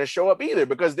not going to show up either,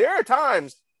 because there are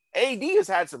times AD has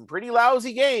had some pretty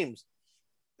lousy games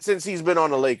since he's been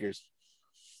on the Lakers.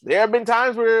 There have been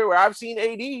times where I've seen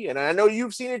AD, and I know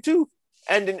you've seen it too,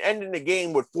 ending the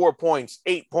game with 4 points,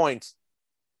 8 points.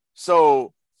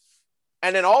 So,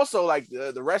 and then also like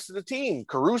the rest of the team,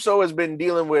 Caruso has been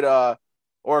dealing with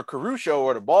or Caruso,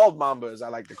 or the bald mamba as I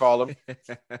like to call him.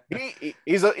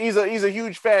 He's a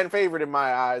huge fan favorite in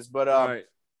my eyes, but right.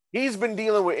 He's been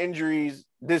dealing with injuries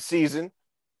this season.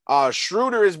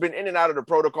 Schroeder has been in and out of the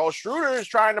protocol. Schroeder is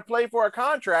trying to play for a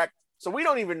contract, so we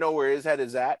don't even know where his head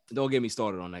is at. Don't get me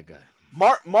started on that guy.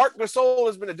 Marc Gasol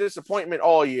has been a disappointment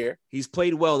all year. He's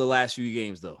played well the last few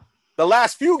games, though. The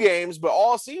last few games, but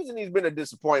all season he's been a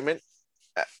disappointment.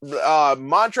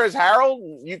 Montrezl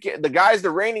Harrell, the guy's the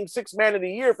reigning sixth man of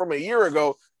the year from a year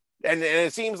ago, and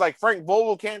it seems like Frank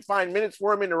Vogel can't find minutes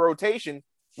for him in the rotation,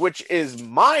 which is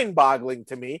mind-boggling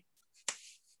to me.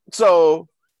 So,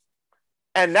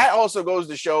 and that also goes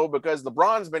to show because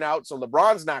LeBron's been out, so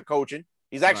LeBron's not coaching.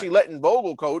 He's actually letting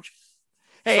Vogel coach.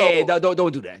 Hey, don't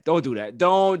do that. Don't do that.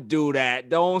 Don't do that.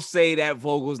 Don't say that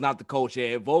Vogel's not the coach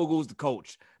here. Vogel's the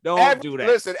coach. Don't do that.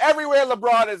 Listen, everywhere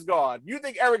LeBron has gone, you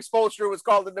think Eric Spoelstra was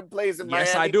calling them plays in Miami?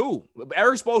 Yes, I do.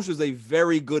 Eric Spoelstra is a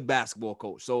very good basketball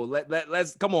coach. So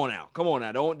let's come on now.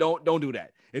 Don't do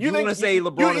that. If you want to say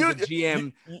LeBron is the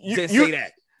GM, just say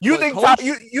that. You think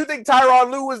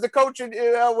Tyronn Lue was the coach when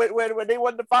they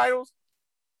won the finals?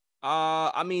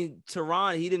 I mean,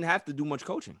 Tyronn, he didn't have to do much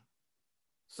coaching.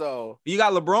 So you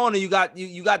got LeBron and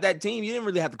you got that team. You didn't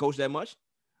really have to coach that much.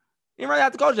 You didn't really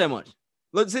have to coach that much.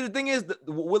 Look, see, the thing is,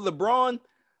 with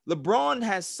LeBron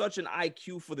has such an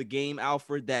IQ for the game,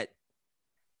 Alfred, that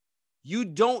you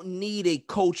don't need a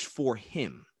coach for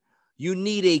him. You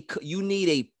need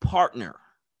a partner.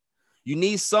 You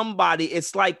need somebody.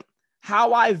 It's like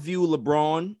how I view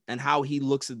LeBron and how he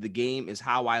looks at the game is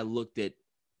how I looked at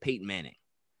Peyton Manning.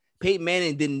 Peyton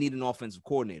Manning didn't need an offensive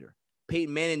coordinator.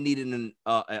 Peyton Manning needed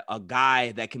a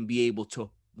guy that can be able to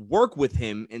work with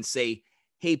him and say,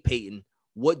 hey, Peyton,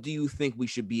 what do you think we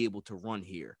should be able to run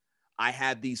here? I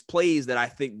have these plays that I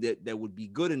think that would be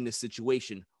good in this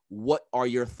situation. What are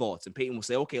your thoughts? And Peyton will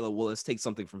say, okay, well, let's take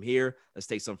something from here. Let's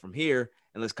take something from here.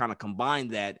 And let's kind of combine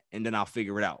that. And then I'll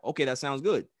figure it out. Okay, that sounds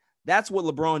good. That's what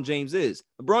LeBron James is.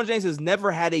 LeBron James has never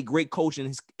had a great coach in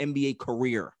his NBA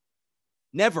career.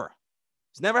 Never.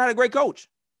 He's never had a great coach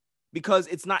because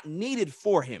it's not needed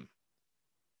for him.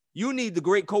 You need the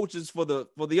great coaches for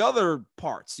the other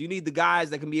parts. You need the guys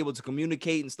that can be able to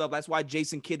communicate and stuff. That's why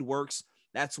Jason Kidd works.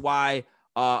 That's why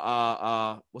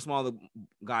what's my other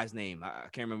guy's name? I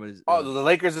can't remember his. The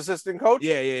Lakers assistant coach.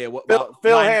 Yeah.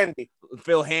 Phil Handy.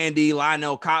 Phil Handy,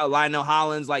 Lionel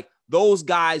Hollins. Like those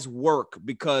guys work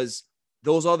because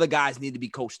those other guys need to be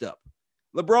coached up.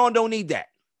 LeBron don't need that.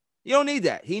 You don't need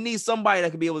that. He needs somebody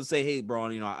that can be able to say, "Hey,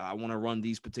 Bron, I want to run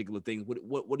these particular things.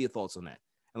 What are your thoughts on that?"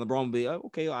 And LeBron will be like,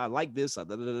 okay, I like this.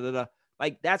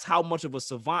 Like, that's how much of a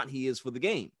savant he is for the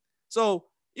game. So,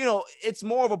 it's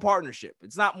more of a partnership.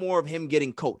 It's not more of him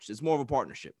getting coached. It's more of a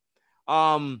partnership.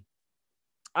 I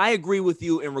agree with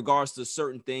you in regards to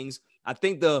certain things. I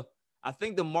think the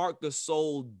Marc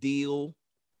Gasol deal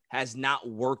has not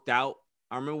worked out.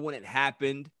 I remember when it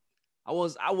happened. I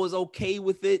was okay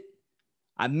with it.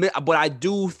 But I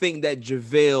do think that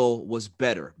JaVale was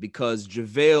better because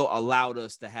JaVale allowed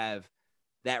us to have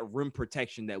that rim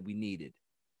protection that we needed.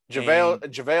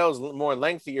 JaVale's more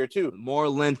lengthier too. More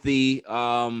lengthy.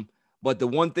 But the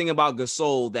one thing about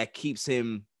Gasol that keeps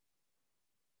him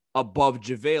above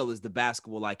JaVale is the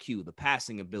basketball IQ, the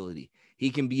passing ability.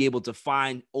 He can be able to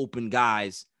find open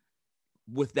guys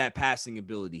with that passing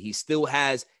ability. He still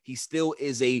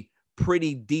is a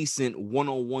pretty decent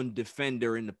one-on-one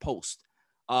defender in the post.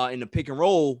 In the pick and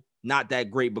roll, not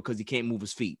that great because he can't move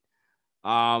his feet.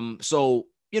 So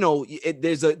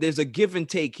there's a give and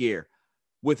take here.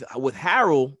 With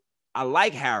Harrell, I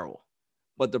like Harrell,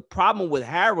 but the problem with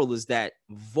Harrell is that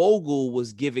Vogel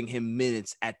was giving him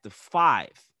minutes at the 5.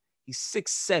 He's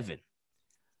 6'7".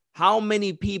 How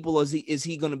many people is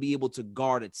he going to be able to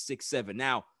guard at 6'7"?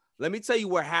 Now, let me tell you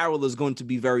where Harrell is going to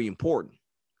be very important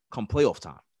come playoff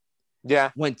time.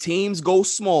 Yeah. When teams go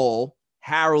small,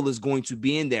 Harrell is going to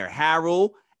be in there.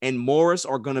 Harrell and Morris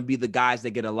are going to be the guys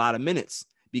that get a lot of minutes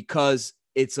because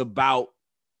it's about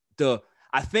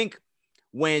I think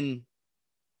when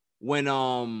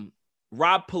Rob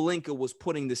Pelinka was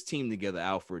putting this team together,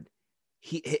 Alfred,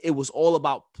 it was all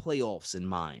about playoffs in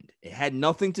mind. It had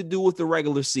nothing to do with the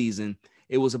regular season.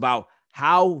 It was about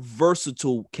how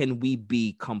versatile can we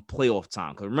be come playoff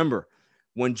time. Because remember,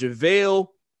 when JaVale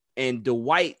and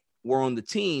Dwight were on the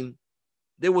team,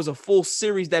 there was a full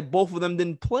series that both of them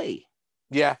didn't play.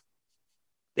 Yeah.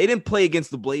 They didn't play against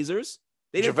the Blazers.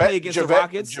 They didn't play against the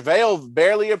Rockets. JaVale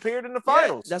barely appeared in the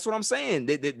finals. Yeah, that's what I'm saying.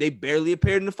 They barely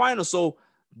appeared in the finals. So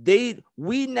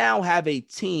we now have a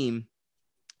team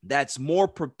that's more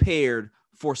prepared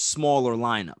for smaller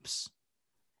lineups.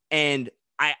 And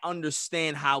I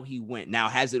understand how he went. Now,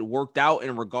 has it worked out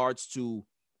in regards to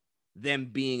them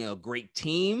being a great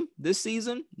team this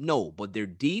season? No, but they're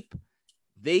deep.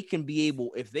 They can be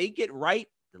able, if they get right,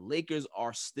 the Lakers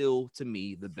are still, to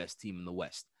me, the best team in the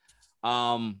West.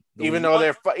 Even though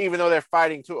they're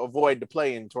fighting to avoid the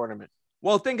play-in tournament.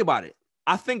 Well, think about it.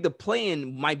 I think the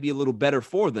play-in might be a little better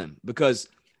for them because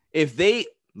if they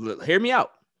hear me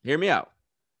out.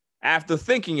 After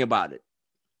thinking about it,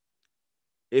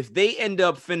 if they end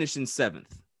up finishing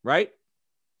 7th, right?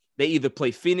 They either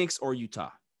play Phoenix or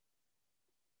Utah.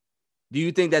 Do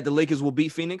you think that the Lakers will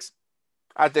beat Phoenix?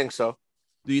 I think so.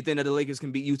 Do you think that the Lakers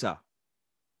can beat Utah?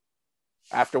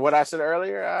 After what I said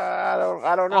earlier,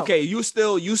 I don't know. Okay, you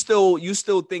still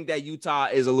think that Utah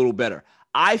is a little better.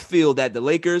 I feel that the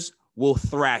Lakers will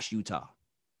thrash Utah.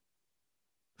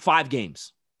 5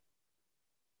 games.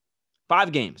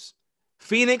 5 games.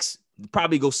 Phoenix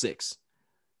probably go 6.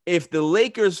 If the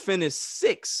Lakers finish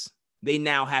 6, they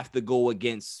now have to go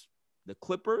against the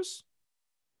Clippers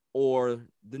or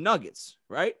the Nuggets,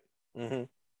 right? Mm-hmm.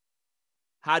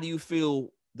 How do you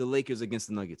feel the Lakers against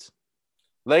the Nuggets?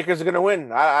 Lakers are going to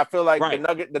win. I feel like right.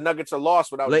 the Nuggets are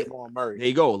lost without Jamal Murray. There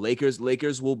you go. Lakers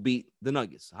will beat the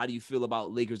Nuggets. How do you feel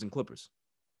about Lakers and Clippers?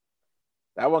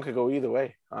 That one could go either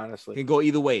way, honestly. Can go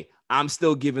either way. I'm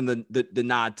still giving the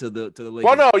nod to the Lakers.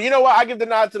 Well, no, you know what? I give the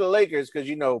nod to the Lakers because,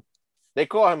 they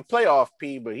call him playoff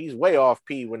P, but he's way off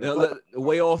P.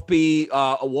 Way off P,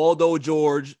 Waldo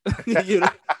George,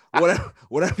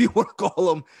 whatever you want to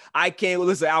call him. I can't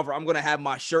listen, Alfred. I'm gonna have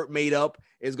my shirt made up.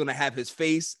 It's gonna have his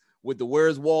face with the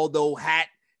 "Where's Waldo" hat.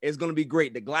 It's gonna be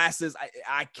great. The glasses.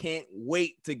 I can't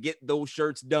wait to get those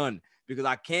shirts done because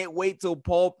I can't wait till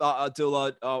Paul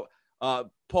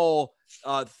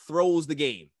throws the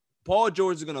game. Paul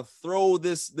George is gonna throw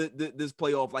this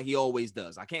playoff like he always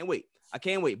does. I can't wait.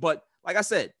 But like I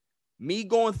said, me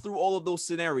going through all of those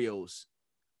scenarios,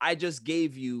 I just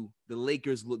gave you the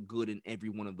Lakers look good in every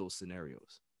one of those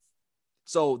scenarios.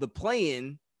 So the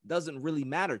play-in doesn't really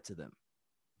matter to them.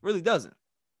 Really doesn't.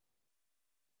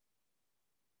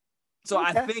 So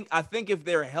okay. I think if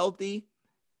they're healthy,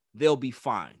 they'll be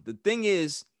fine. The thing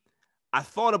is, I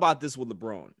thought about this with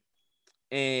LeBron.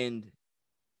 And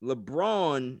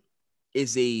LeBron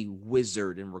is a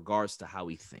wizard in regards to how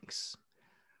he thinks.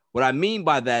 What I mean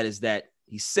by that is that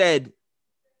he said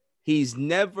he's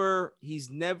never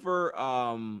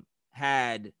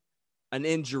had an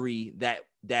injury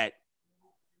that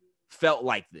felt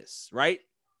like this, right?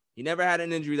 He never had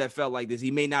an injury that felt like this.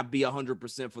 He may not be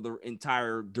 100% for the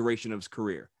entire duration of his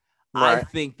career. Right. I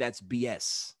think that's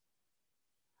BS.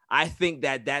 I think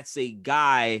that that's a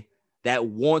guy that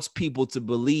wants people to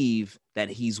believe that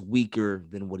he's weaker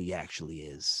than what he actually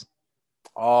is.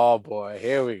 Oh boy,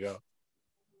 here we go.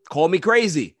 Call me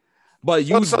crazy, but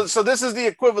you. So this is the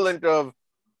equivalent of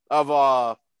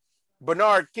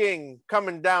Bernard King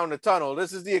coming down the tunnel.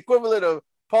 This is the equivalent of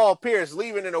Paul Pierce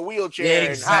leaving in a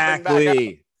wheelchair and hopping back up.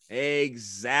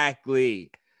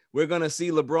 Exactly. We're gonna see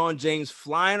LeBron James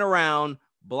flying around,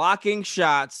 blocking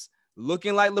shots,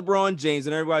 looking like LeBron James,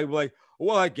 and everybody will be like,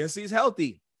 "Well, I guess he's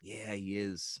healthy." Yeah, he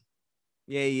is.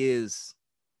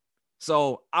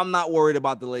 So I'm not worried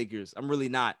about the Lakers. I'm really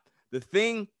not. The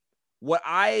thing. What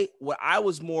I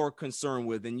was more concerned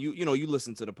with, and you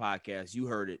listened to the podcast, you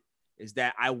heard it, is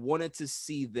that I wanted to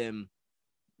see them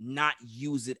not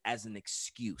use it as an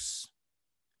excuse.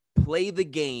 Play the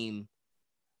game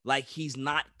like he's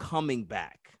not coming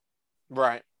back.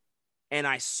 Right. And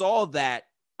I saw that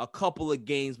a couple of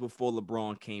games before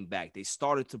LeBron came back. They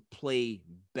started to play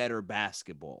better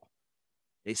basketball.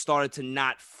 They started to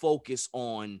not focus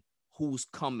on who's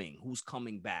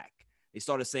coming back. They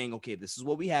started saying, okay, this is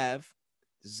what we have.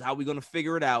 This is how we're going to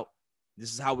figure it out.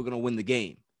 This is how we're going to win the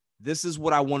game. This is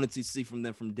what I wanted to see from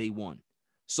them from day one.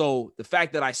 So the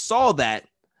fact that I saw that,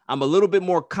 I'm a little bit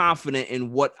more confident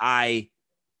in what I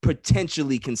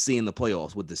potentially can see in the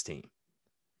playoffs with this team,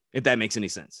 if that makes any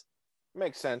sense.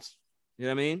 Makes sense. You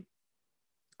know what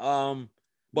I mean?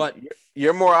 But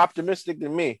you're more optimistic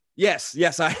than me. Yes,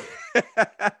 I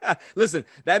listen,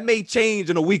 that may change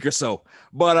in a week or so,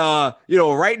 but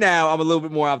right now I'm a little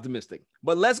bit more optimistic.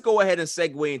 But let's go ahead and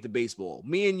segue into baseball.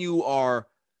 Me and you are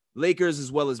Lakers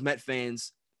as well as Met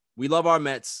fans. We love our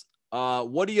Mets.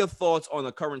 What are your thoughts on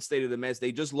the current state of the Mets?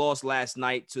 They just lost last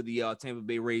night to the Tampa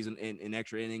Bay Rays in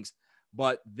extra innings,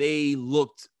 but they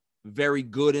looked very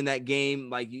good in that game.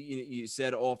 Like you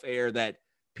said off air that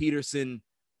Peterson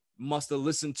must have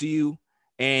listened to you,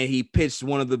 and he pitched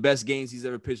one of the best games he's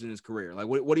ever pitched in his career. Like,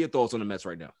 what are your thoughts on the Mets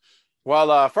right now?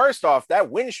 Well, first off, that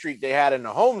win streak they had in the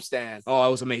homestand. Oh, it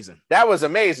was amazing. That was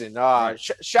amazing.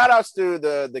 Shout outs to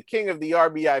the king of the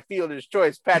RBI fielder's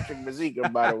choice, Patrick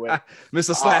Mazeika, by the way.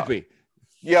 Mr. Slappy.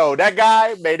 Yo, that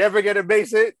guy may never get a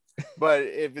base hit, but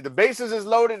if the bases is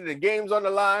loaded and the game's on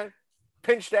the line,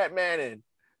 pinch that man in.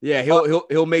 Yeah,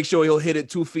 he'll make sure he'll hit it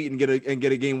 2 feet and get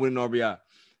a game-winning RBI.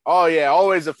 Oh yeah,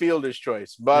 always a fielder's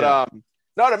choice. But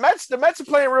no, the Mets are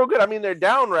playing real good. I mean, they're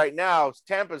down right now.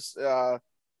 Tampa is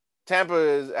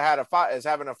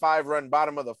having a 5-run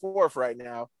bottom of the 4th right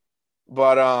now.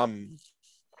 But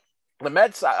the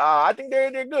Mets, I think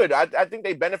they're good. I think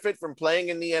they benefit from playing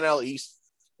in the NL East,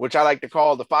 which I like to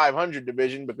call the 500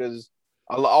 division, because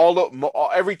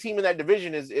every team in that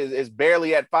division is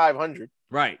barely at 500.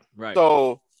 Right.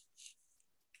 So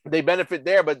they benefit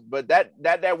there, but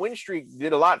that win streak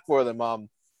did a lot for them.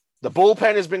 The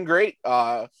bullpen has been great.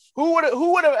 Who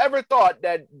would have ever thought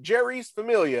that Jerry's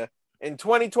Familia in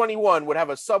 2021 would have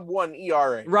a sub-1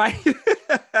 ERA? Right.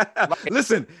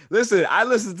 Listen. I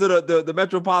listen to the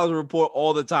Metropolitan Report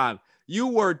all the time. You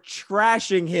were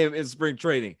trashing him in spring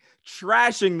training,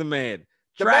 trashing the man.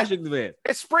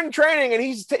 It's spring training, and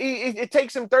it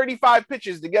takes him 35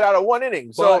 pitches to get out of 1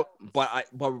 inning. So, but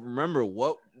remember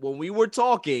when we were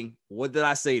talking, what did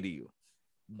I say to you?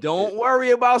 Don't worry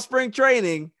about spring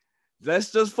training.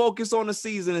 Let's just focus on the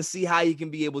season and see how you can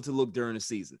be able to look during the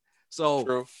season. So,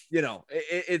 true.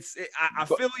 I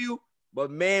feel you, but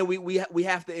man, we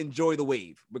have to enjoy the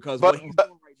wave, because what he's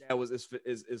doing right now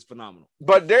is phenomenal.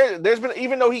 But there's been,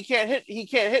 even though he can't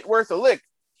hit worth a lick.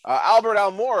 Albert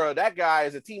Almora, that guy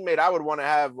is a teammate I would want to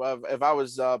have if I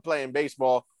was playing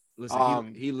baseball.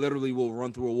 Listen, he literally will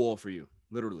run through a wall for you.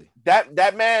 Literally.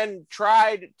 That man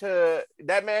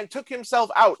took himself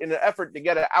out in an effort to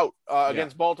get it out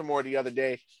against Baltimore the other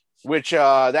day, which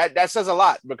that says a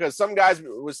lot, because some guys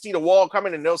will see the wall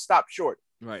coming and they'll stop short.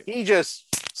 Right. He just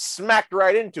smacked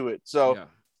right into it. So,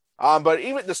 but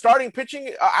even the starting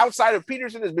pitching outside of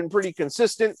Peterson has been pretty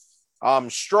consistent.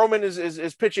 Stroman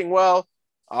is pitching well.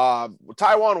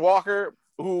 Taijuan Walker,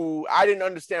 who I didn't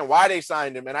understand why they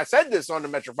signed him. And I said this on the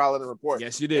Metropolitan Report.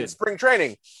 Yes, you did. In spring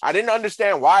training. I didn't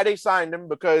understand why they signed him,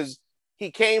 because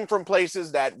he came from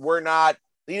places that were not,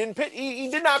 he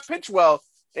did not pitch well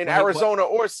in Arizona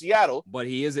or Seattle. But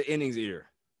he is an innings eater.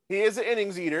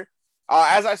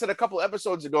 As I said a couple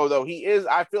episodes ago, though,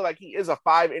 I feel like he is a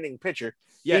 5-inning pitcher.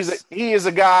 Yes. He is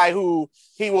a guy who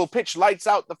he will pitch lights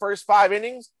out the first 5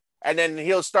 innings, and then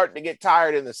he'll start to get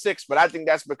tired in the 6th. But I think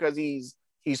that's because he's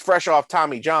fresh off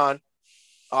Tommy John.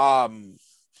 But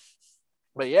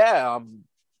yeah,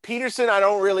 Peterson, I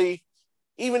don't really,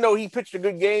 even though he pitched a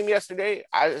good game yesterday,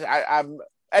 I'm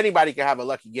anybody can have a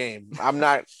lucky game. I'm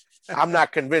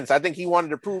not convinced. I think he wanted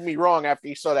to prove me wrong after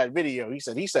he saw that video.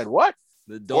 He said what?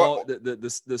 The dog,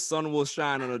 the sun will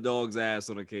shine on a dog's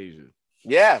ass on occasion.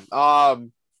 Yeah.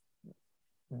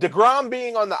 DeGrom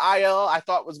being on the IL, I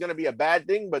thought was going to be a bad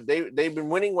thing, but they've been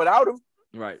winning without him.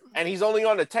 Right. And he's only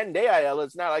on a 10-day IL.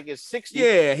 It's not like it's 60.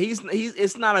 Yeah,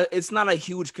 it's not a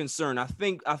huge concern. I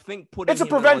think putting it's a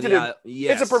preventative.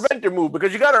 Yes. It's a preventive move,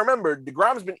 because you got to remember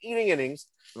DeGrom's been eating innings.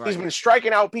 Right. He's been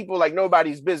striking out people like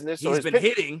nobody's business. So he's been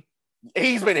hitting.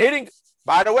 He's been hitting.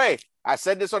 By the way, I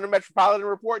said this on the Metropolitan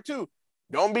Report too.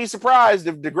 Don't be surprised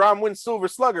if DeGrom wins Silver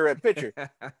Slugger at pitcher.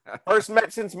 First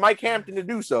Met since Mike Hampton to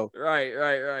do so.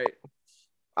 Right.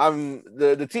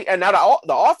 The team, and now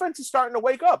the offense is starting to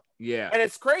wake up. Yeah, and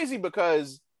it's crazy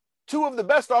because 2 of the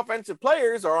best offensive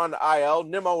players are on the IL,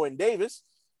 Nimmo and Davis.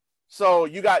 So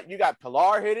you got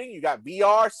Pilar hitting, you got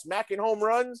VR smacking home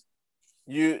runs.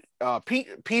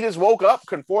 Pete has woke up.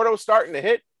 Conforto's starting to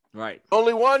hit. Right. The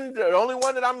only one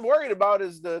that I'm worried about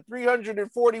is the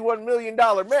 $341 million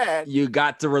man. You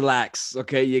got to relax,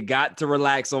 okay? You got to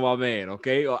relax on my man,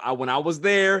 okay? When I was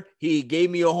there, he gave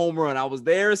me a home run. I was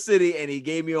there in City, and he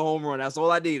gave me a home run. That's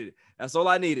all I needed.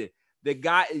 The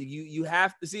guy, you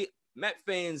have to see, Met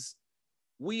fans,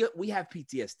 we have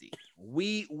PTSD.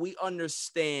 We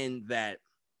understand that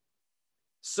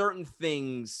certain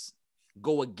things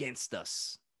go against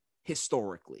us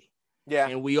historically. Yeah.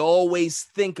 And we always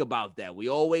think about that. We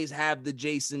always have the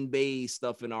Jason Bay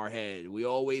stuff in our head. We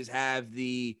always have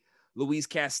the Luis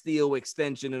Castillo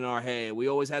extension in our head. We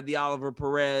always have the Oliver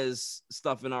Perez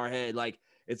stuff in our head. Like,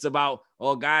 it's about,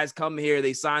 oh, guys come here,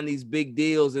 they sign these big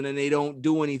deals, and then they don't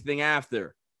do anything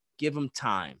after. Give them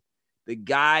time. The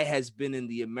guy has been in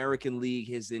the American League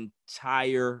his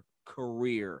entire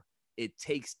career. It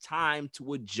takes time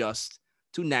to adjust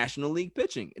to National League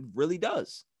pitching. It really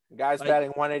does. Guy's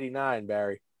batting 189,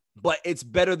 Barry. But it's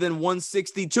better than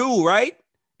 162, right?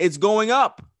 It's going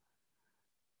up.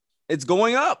 It's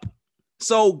going up.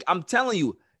 So I'm telling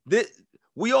you,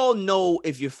 we all know,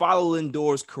 if you follow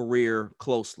Lindor's career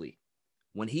closely,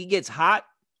 when he gets hot,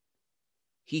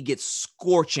 he gets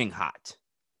scorching hot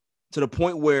to the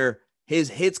point where his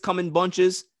hits come in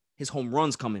bunches, his home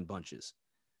runs come in bunches.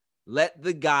 Let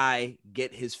the guy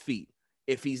get his feet.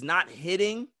 If he's not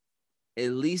hitting, at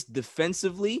least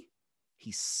defensively,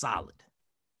 he's solid.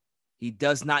 He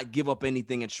does not give up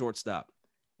anything at shortstop.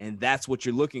 And that's what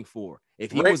you're looking for.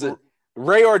 If he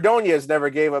Ray Ordonez never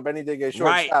gave up anything at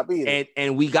shortstop either.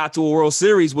 And we got to a World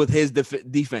Series with his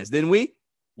defense, didn't we?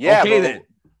 Yeah. Okay, then.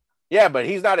 Yeah, but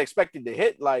he's not expected to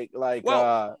hit like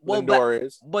Lindor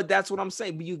is. But that's what I'm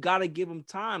saying. But you got to give him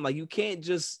time. Like, you can't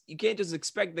just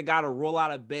expect the guy to roll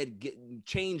out of bed,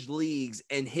 change leagues,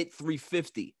 and hit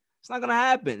 350. It's not gonna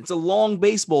happen. It's a long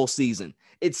baseball season.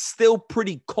 It's still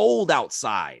pretty cold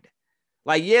outside.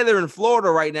 Like, yeah, they're in Florida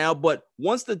right now, but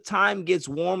once the time gets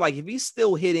warm, like if he's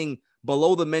still hitting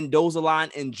below the Mendoza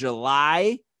line in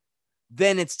July,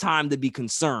 then it's time to be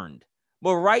concerned.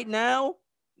 But right now,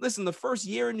 listen, the first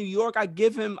year in New York, I'm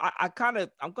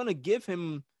gonna give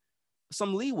him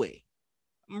some leeway.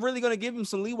 I'm really gonna give him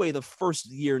some leeway the first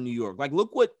year in New York. Like,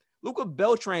 look what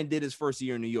Beltran did his first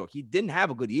year in New York. He didn't have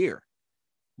a good year.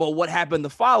 But what happened the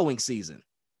following season?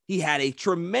 He had a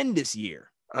tremendous year.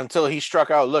 Until he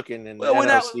struck out looking in the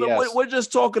NLCS. We're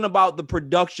just talking about the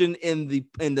production in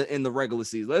the regular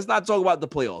season. Let's not talk about the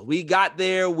playoffs. We got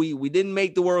there. We didn't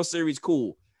make the World Series,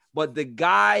 cool. But the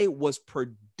guy was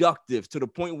productive to the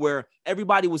point where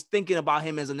everybody was thinking about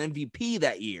him as an MVP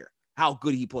that year, how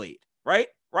good he played. Right?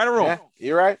 Right or wrong? Yeah,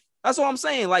 you're right. That's what I'm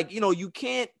saying. Like, you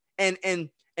can't and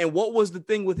what was the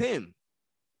thing with him?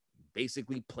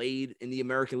 Basically played in the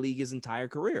American League his entire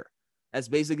career. That's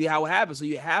basically how it happened. So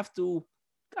you have to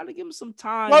gotta give him some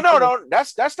time. Well, no,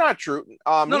 that's not true.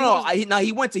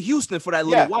 He went to Houston for that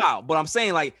little while, but I'm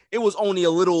saying, like, it was only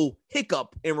a little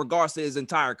hiccup in regards to his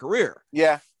entire career.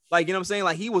 Yeah, like, you know what I'm saying?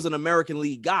 Like, he was an American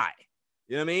League guy.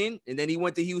 You know what I mean? And then he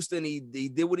went to Houston. He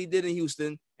did what he did in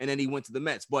Houston, and then he went to the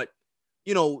Mets. But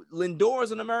Lindor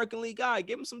is an American League guy.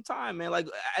 Give him some time, man. Like,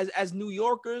 as New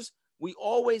Yorkers, we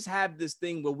always have this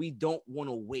thing where we don't want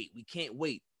to wait. We can't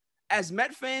wait. As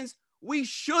Met fans, we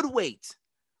should wait.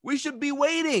 We should be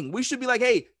waiting. We should be like,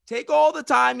 hey, take all the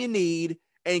time you need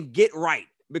and get right.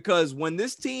 Because when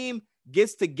this team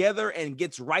gets together and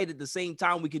gets right at the same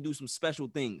time, we can do some special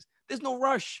things. There's no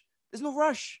rush. There's no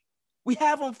rush. We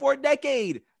have them for a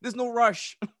decade. There's no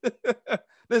rush.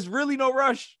 There's really no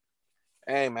rush.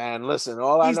 Hey, man, listen,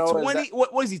 all I know 20, is that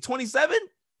what is he, 27?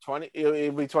 20,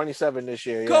 he'll be 27 this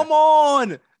year. Yeah. Come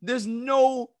on. There's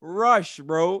no rush,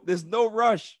 bro. There's no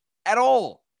rush at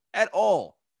all. At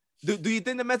all. Do you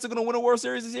think the Mets are going to win a World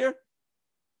Series this year?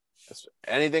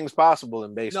 Anything's possible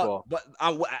in baseball. No,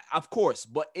 but of course.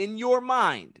 But in your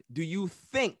mind, do you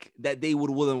think that they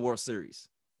would win a World Series?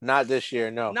 Not this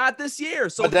year, no. Not this year.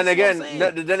 So, but then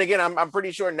again, I'm pretty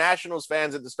sure Nationals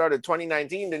fans at the start of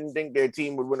 2019 didn't think their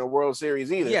team would win a World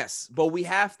Series either. Yes, but we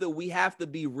have to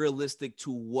be realistic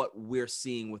to what we're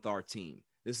seeing with our team.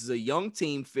 This is a young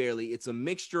team, fairly. It's a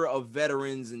mixture of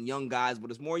veterans and young guys,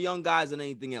 but it's more young guys than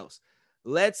anything else.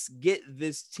 Let's get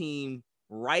this team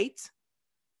right.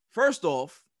 First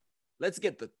off, let's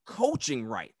get the coaching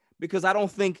right, because I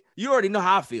don't think you already know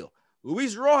how I feel.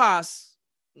 Luis Rojas,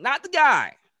 not the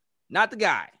guy. Not the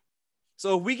guy.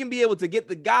 So if we can be able to get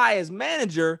the guy as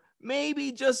manager,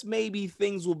 maybe, just maybe,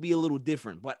 things will be a little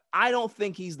different. But I don't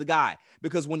think he's the guy,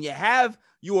 because when you have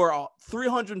your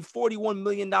 $341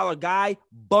 million guy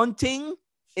bunting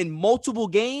in multiple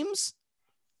games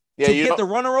to get the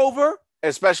runner over,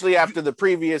 especially after the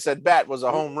previous at bat was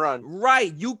a home run.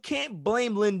 Right. You can't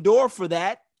blame Lindor for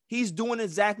that. He's doing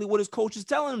exactly what his coach is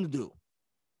telling him to do.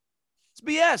 It's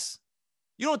BS.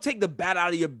 You don't take the bat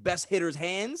out of your best hitter's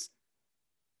hands.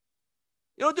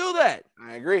 You don't do that.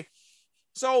 I agree.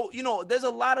 So, there's a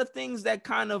lot of things that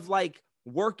kind of like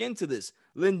work into this.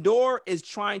 Lindor is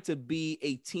trying to be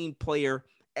a team player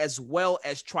as well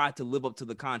as try to live up to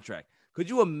the contract. Could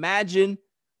you imagine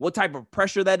what type of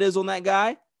pressure that is on that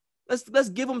guy? Let's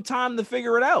give him time to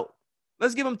figure it out.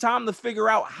 Let's give him time to figure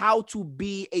out how to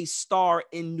be a star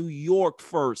in New York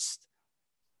first.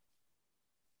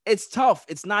 It's tough.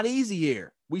 It's not easy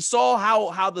here. We saw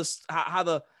how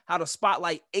the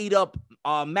spotlight ate up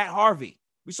Matt Harvey.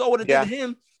 We saw what it did to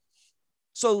him.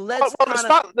 So let's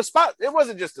the spot. It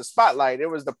wasn't just the spotlight. It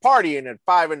was the partying at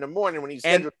 5 a.m. when he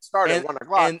said it started at 1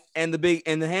 o'clock, and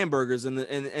the hamburgers and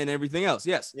everything else.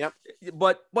 Yes. Yep.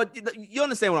 But you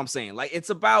understand what I'm saying? Like it's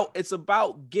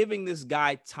about giving this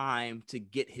guy time to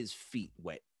get his feet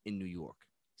wet in New York.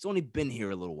 He's only been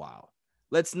here a little while.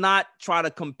 Let's not try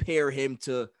to compare him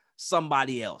to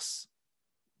somebody else.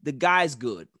 The guy's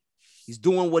good. He's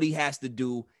doing what he has to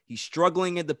do. He's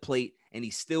struggling at the plate, and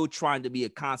he's still trying to be a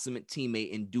consummate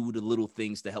teammate and do the little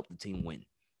things to help the team win.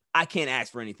 I can't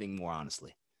ask for anything more,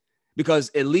 honestly,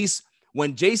 because at least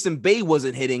when Jason Bay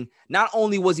wasn't hitting, not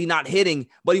only was he not hitting,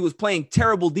 but he was playing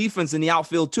terrible defense in the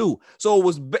outfield too. So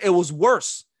it was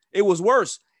worse. It was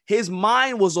worse. His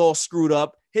mind was all screwed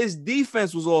up. His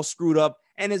defense was all screwed up,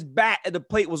 and his bat at the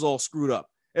plate was all screwed up.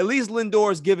 At least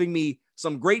Lindor is giving me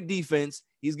some great defense.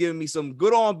 He's giving me some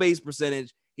good on-base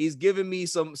percentage. He's giving me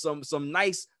some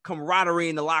nice camaraderie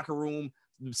in the locker room.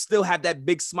 Still have that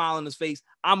big smile on his face.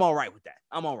 I'm all right with that.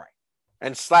 I'm all right.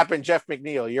 And slapping Jeff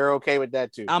McNeil, you're okay with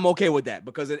that too? I'm okay with that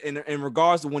because in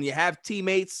regards to when you have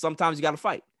teammates, sometimes you got to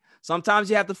fight. Sometimes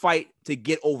you have to fight to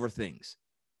get over things.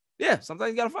 Yeah,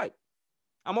 sometimes you got to fight.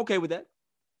 I'm okay with that.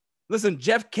 Listen,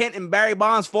 Jeff Kent and Barry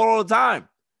Bonds fought all the time.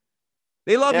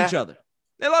 They love each other.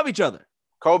 They love each other.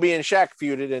 Kobe and Shaq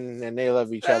feuded, and they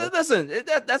love each other. Listen,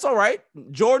 that's all right.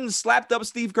 Jordan slapped up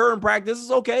Steve Kerr in practice.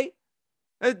 It's okay.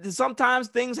 Sometimes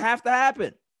things have to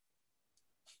happen.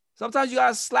 Sometimes you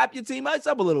gotta slap your teammates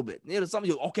up a little bit. You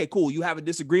know, okay, cool. You have a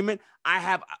disagreement. I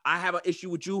have an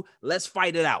issue with you. Let's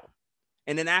fight it out.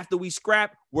 And then after we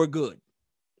scrap, we're good.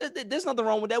 There's nothing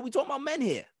wrong with that. We talking about men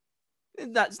here.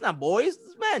 It's not boys.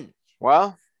 It's men.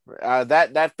 Well,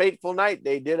 that fateful night,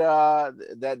 they did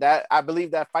that I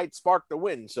believe that fight sparked the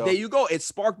win. So there you go. It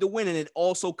sparked the win, and it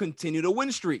also continued a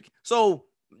win streak. So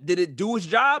did it do its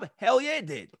job? Hell yeah, it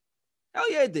did.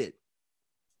 Hell yeah, it did.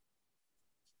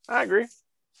 I agree.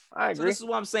 So this is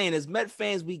what I'm saying. As Met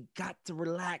fans, we got to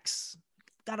relax.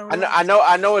 I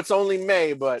know it's only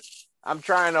May, but I'm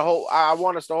trying to hold. I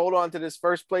want us to hold on to this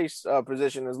first place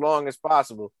position as long as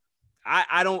possible.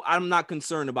 I'm not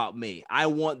concerned about May. I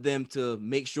want them to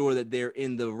make sure that they're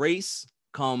in the race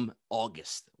come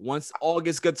August. Once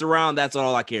August gets around, that's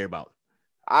all I care about.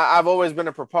 I've always been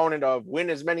a proponent of win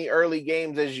as many early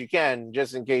games as you can,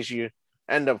 just in case you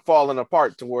end up falling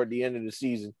apart toward the end of the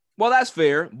season. Well, that's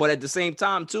fair. But at the same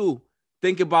time, too,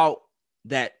 think about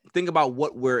that. Think about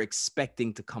what we're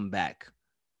expecting to come back.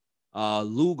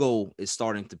 Lugo is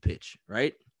starting to pitch,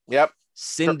 right? Yep.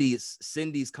 Cindy's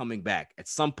coming back. At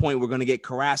some point, we're going to get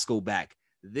Carrasco back.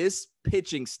 This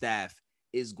pitching staff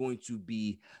is going to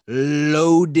be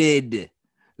loaded.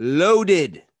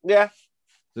 Yeah.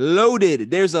 Loaded.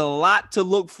 There's a lot to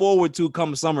look forward to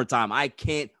come summertime. I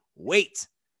can't wait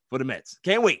for the Mets.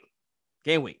 Can't wait.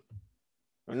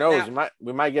 Who knows?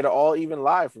 We might get an all even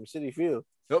live from Citi Field.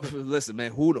 Listen,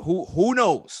 man, who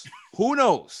knows? Who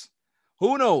knows?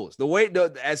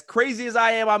 As crazy as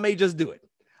I am, I may just do it.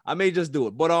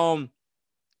 But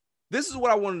this is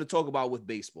what I wanted to talk about with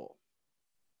baseball.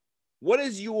 What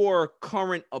is your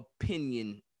current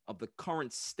opinion of the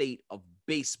current state of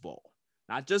baseball?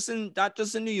 Not just in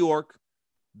New York,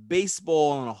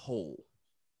 baseball on a whole.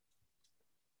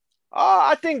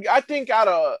 I think out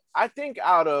of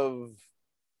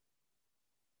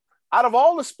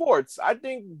all the sports, I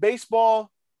think baseball.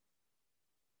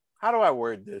 How do I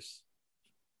word this?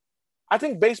 I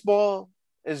think baseball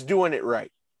is doing it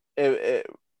right.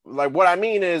 Like what I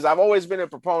mean is, I've always been a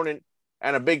proponent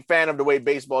and a big fan of the way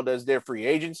baseball does their free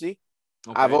agency.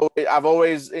 Okay. I've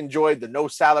always enjoyed the no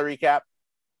salary cap.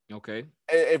 Okay.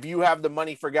 If you have the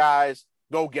money for guys,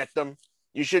 go get them.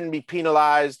 You shouldn't be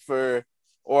penalized for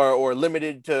or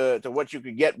limited to what you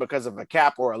could get because of a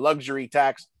cap or a luxury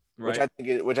tax, right.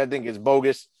 which I think is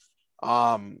bogus.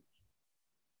 I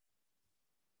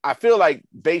feel like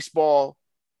baseball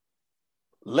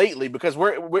lately, because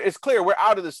it's clear we're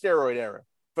out of the steroid era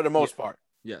for the most part.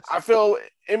 Yes. I feel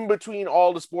in between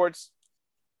all the sports,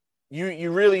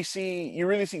 you really see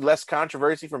less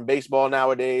controversy from baseball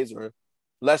nowadays, or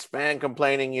less fan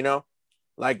complaining, you know?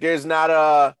 Like there's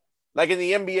not like in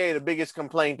the NBA, the biggest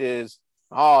complaint is,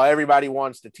 oh, everybody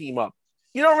wants to team up.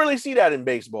 You don't really see that in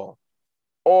baseball.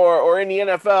 Or in the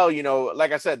NFL, you know,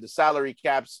 like I said, the salary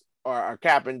caps are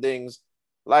capping things.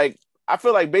 Like I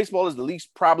feel like baseball is the least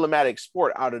problematic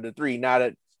sport out of the three. Now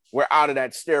that we're out of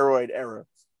that steroid era.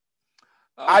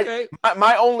 Okay.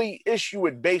 My only issue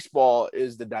with baseball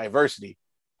is the diversity.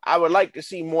 I would like to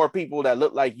see more people that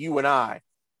look like you and I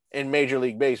in Major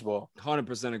League Baseball.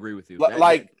 100% agree with you.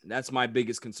 That's my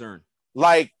biggest concern.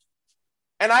 Like,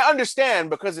 and I understand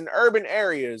because in urban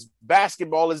areas,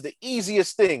 basketball is the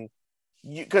easiest thing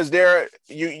because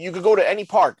you could go to any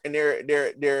park and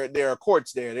there are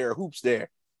courts there are hoops there.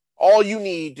 All you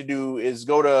need to do is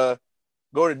go to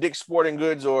Dick's Sporting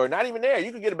Goods, or not even there.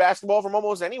 You could get a basketball from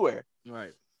almost anywhere.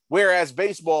 Right. Whereas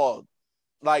baseball,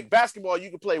 like basketball,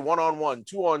 you could play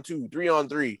 1-on-1, 2-on-2,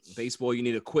 3-on-3. Baseball, you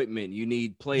need equipment. You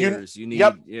need players. You need,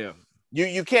 yeah.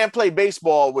 You can't play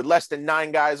baseball with less than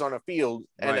 9 guys on a field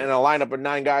and a lineup of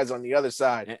 9 guys on the other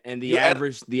side. And the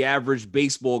average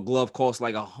baseball glove costs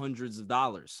like hundreds of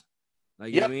dollars.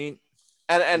 Like, you know what I mean?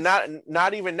 And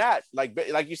not even that.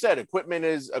 Like you said, equipment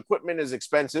is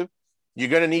expensive. You're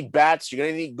gonna need bats. You're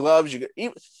gonna need gloves.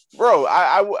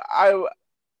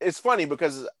 It's funny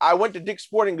because I went to Dick's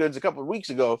Sporting Goods a couple of weeks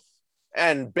ago,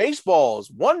 and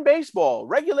one baseball,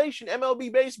 regulation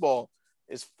MLB baseball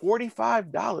is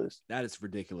 $45. That is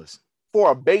ridiculous.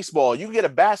 For a baseball, you can get a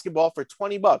basketball for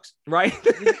 $20, right?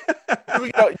 you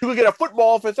can get a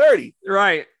football for $30,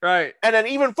 right. And then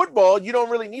even football, you don't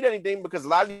really need anything because a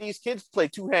lot of these kids play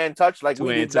 2-hand touch like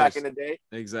we did back in the day.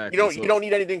 Exactly. You don't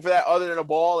need anything for that other than a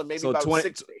ball and maybe about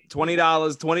 $20,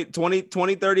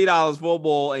 $30 for a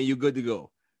ball, and you're good to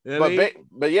go. You know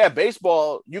but yeah,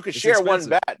 baseball, you could share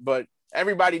expensive. One bat, but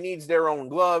everybody needs their own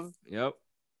glove. Yep.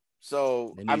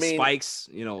 So spikes,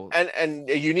 and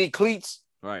you need cleats.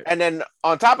 Right. And then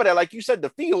on top of that, like you said, the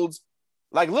fields,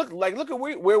 look at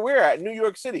where we're at, New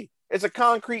York City. It's a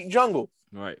concrete jungle.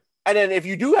 Right. And then if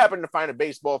you do happen to find a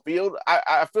baseball field,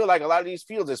 I feel like a lot of these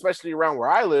fields, especially around where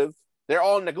I live, they're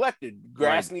all neglected.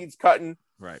 Grass needs cutting.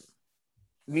 Right.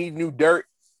 Need new dirt.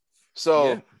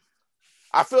 So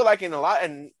I feel like in a lot,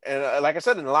 and like I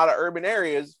said, in a lot of urban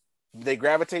areas, they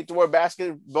gravitate toward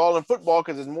basketball and football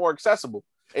because it's more accessible.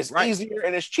 It's easier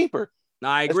and it's cheaper. No,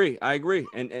 I agree.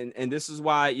 And this is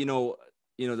why,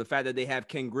 the fact that they have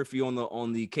Ken Griffey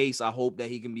on the case, I hope that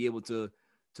he can be able to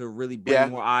really bring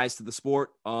more eyes to the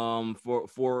sport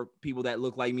for people that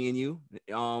look like me and you.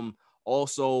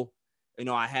 Also,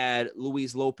 I had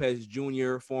Luis Lopez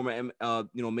Jr., former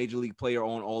Major League player,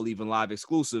 on All Even Live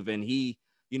exclusive, and he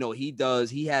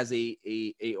has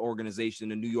a organization,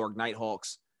 the New York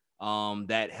Nighthawks,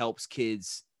 that helps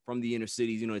kids from the inner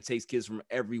cities. It takes kids from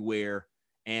everywhere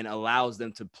and allows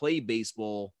them to play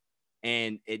baseball,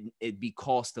 and it be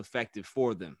cost effective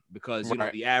for them because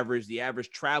the average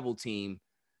travel team,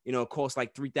 it costs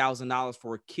like $3,000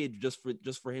 for a kid just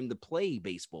for him to play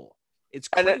baseball. It's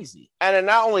crazy. And then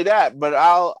not only that, but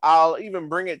I'll even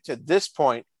bring it to this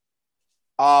point.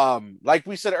 Like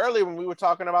we said earlier when we were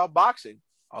talking about boxing,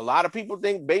 a lot of people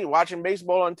think watching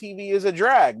baseball on TV is a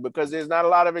drag because there's not a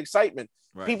lot of excitement.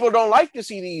 Right. People don't like to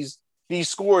see these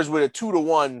scores with a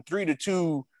 2-1,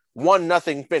 3-2,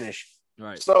 1-0 finish.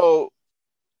 Right. So,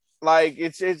 like,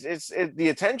 it's the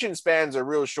attention spans are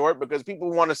real short because people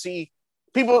want to see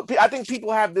people. I think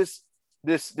people have this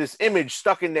image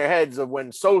stuck in their heads of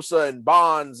when Sosa and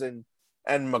Bonds and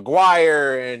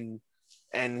McGuire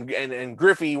and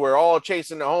Griffey were all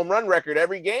chasing the home run record.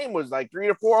 Every game was like 3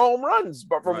 to 4 home runs,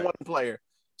 but from one player.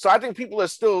 So I think people are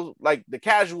still, like, the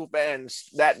casual fans,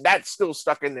 that's still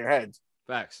stuck in their heads.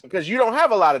 Facts. Because you don't have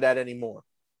a lot of that anymore.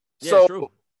 Yeah, so, true.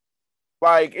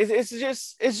 Like, it's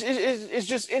just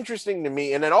interesting to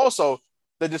me. And then also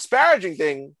the disparaging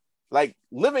thing, like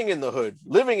living in the hood,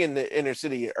 living in the inner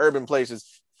city, urban places,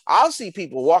 I'll see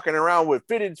people walking around with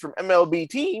fitteds from MLB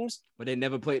teams. But they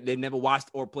never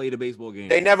watched or played a baseball game.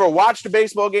 They never watched a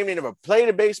baseball game. They never played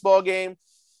a baseball game.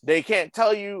 They can't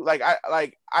tell you,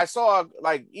 I saw,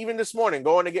 like, even this morning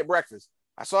going to get breakfast,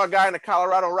 I saw a guy in a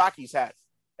Colorado Rockies hat.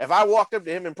 If I walked up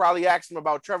to him and probably asked him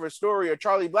about Trevor Story or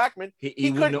Charlie Blackmon,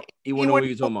 he wouldn't know what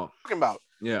you're talking about.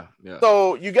 Yeah.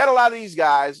 So you get a lot of these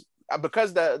guys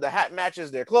because the hat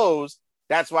matches their clothes.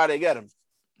 That's why they get them.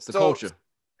 It's the culture.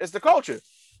 It's the culture.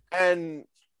 And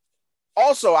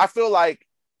also, I feel like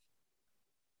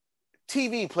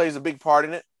TV plays a big part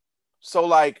in it. So,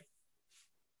 like,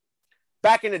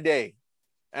 back in the day,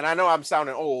 and I know I'm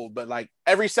sounding old, but like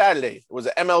every Saturday it was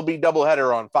an MLB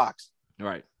doubleheader on Fox.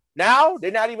 Right. Now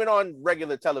they're not even on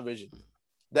regular television.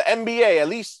 The NBA, at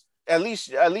least,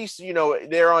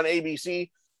 they're on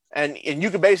ABC, and you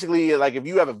can basically, like, if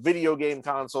you have a video game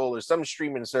console or some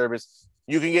streaming service,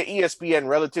 you can get ESPN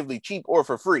relatively cheap or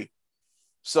for free.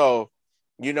 So,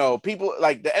 people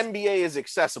like the NBA is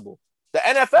accessible. The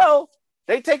NFL,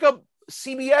 they take up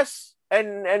CBS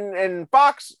and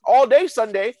Fox all day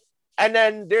Sunday, and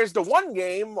then there's the one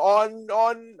game on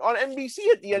NBC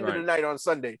at the end of the night on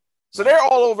Sunday. So they're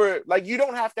all over. Like, you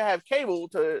don't have to have cable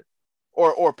to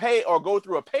or pay or go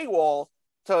through a paywall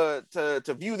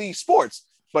to view these sports.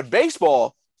 But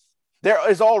baseball, there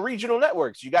is all regional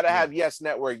networks. You got to have Yes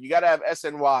Network. You got to have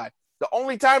SNY. The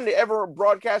only time they ever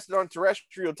broadcasted on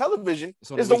terrestrial television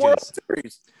is the World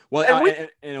Series. Well,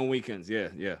 and on weekends, yeah.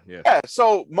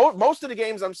 So most of the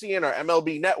games I'm seeing are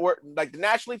MLB Network, like the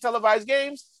nationally televised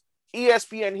games,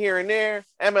 ESPN here and there,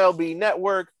 MLB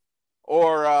Network,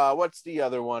 or what's the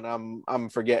other one? I'm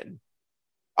forgetting.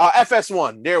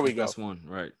 FS1. There we go. FS1,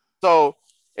 right. So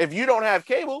if you don't have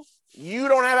cable, you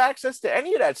don't have access to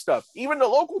any of that stuff. Even the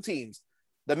local teams.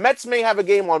 The Mets may have a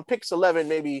game on Pix 11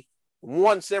 maybe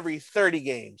once every 30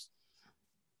 games.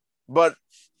 But,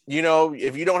 you know,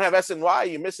 if you don't have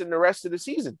SNY, you're missing the rest of the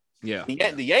season. Yeah.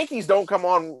 The Yankees don't come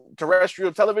on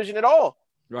terrestrial television at all.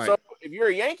 Right. So if you're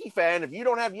a Yankee fan, if you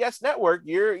don't have Yes Network,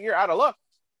 you're out of luck.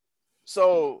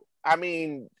 So, I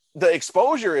mean, the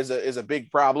exposure is a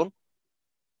big problem.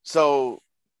 So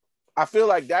I feel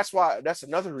like that's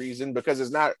another reason, because it's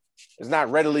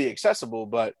not readily accessible.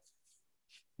 But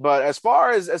as far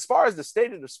as the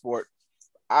state of the sport,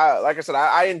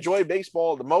 I enjoy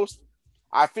baseball the most.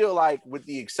 I feel like, with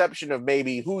the exception of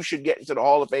maybe who should get into the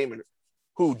Hall of Fame and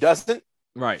who doesn't,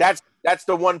 right? That's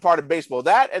the one part of baseball,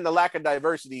 that and the lack of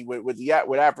diversity with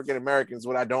African Americans,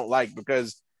 what I don't like,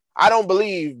 because I don't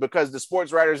believe, because the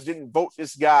sports writers didn't vote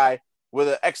this guy with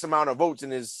an X amount of votes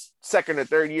in his second or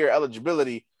third year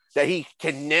eligibility, that he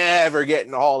can never get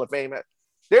in the Hall of Fame.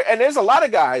 There's a lot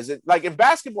of guys that, like in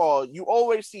basketball, you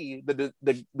always see the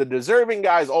deserving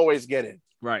guys always get in.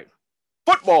 Right.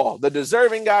 Football, the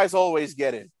deserving guys always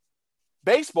get in.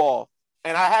 Baseball,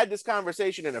 and I had this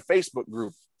conversation in a Facebook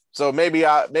group, so maybe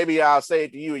I'll say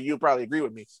it to you and you'll probably agree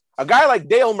with me. A guy like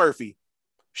Dale Murphy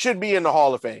should be in the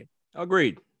Hall of Fame.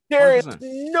 Agreed. 100%. There is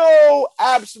no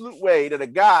absolute way that a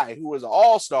guy who was an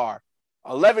all-star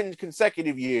 11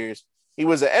 consecutive years, he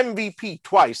was an MVP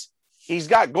twice, he's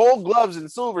got gold gloves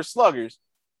and silver sluggers,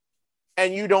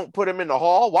 and you don't put him in the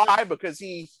Hall. Why? Because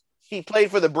he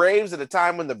played for the Braves at a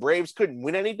time when the Braves couldn't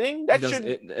win anything.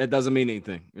 It doesn't mean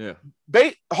anything. Yeah.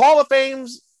 Hall of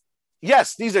Fames,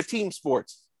 yes, these are team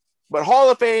sports, but Hall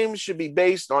of Fame should be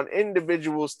based on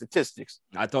individual statistics.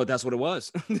 I thought that's what it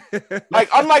was. Like,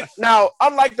 unlike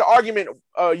the argument,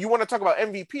 you want to talk about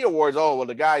MVP awards. Oh, well,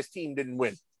 the guy's team didn't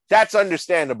win. That's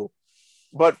understandable.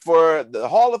 But for the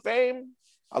Hall of Fame,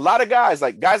 a lot of guys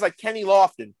like Kenny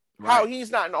Lofton, how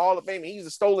he's not in the Hall of Fame, he's a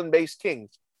stolen base king.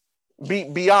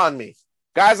 Beyond me.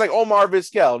 Guys like Omar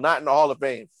Vizquel, not in the Hall of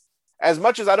Fame. As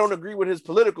much as I don't agree with his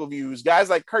political views, guys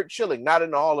like Kurt Schilling, not in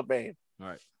the Hall of Fame.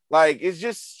 Right. Like,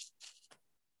 it's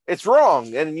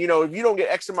wrong. And, you know, if you don't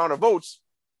get X amount of votes,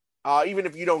 even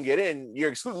if you don't get in, you're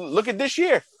excluded. Look at this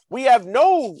year. We have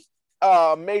no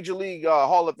Major League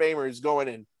Hall of Famers going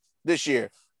in this year.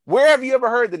 Where have you ever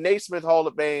heard the Naismith Hall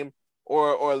of Fame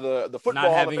or the football not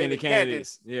Hall having of Fame any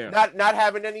candidates? Yeah. Not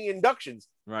having any inductions.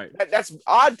 Right. That's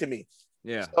odd to me.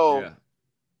 Yeah. So, yeah.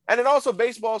 And then also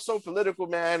baseball is so political,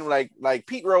 man. Like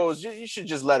Pete Rose, you should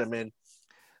just let him in.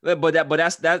 But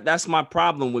that's my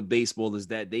problem with baseball, is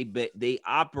that they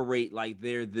operate like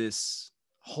they're this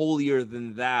holier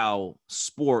than thou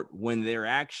sport when they're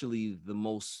actually the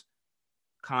most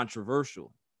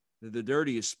controversial. They're the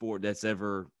dirtiest sport that's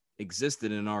ever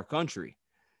existed in our country.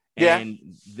 And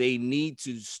they need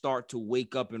to start to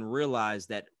wake up and realize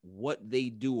that what they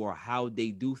do or how they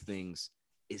do things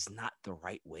is not the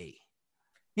right way.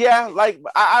 Yeah, like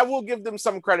I will give them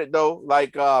some credit though.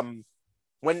 Like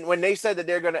when they said that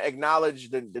they're going to acknowledge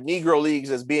the Negro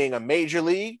Leagues as being a major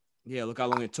league. Yeah, look how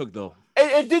long it took though.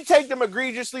 It did take them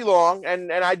egregiously long,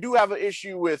 and I do have an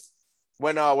issue with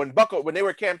when they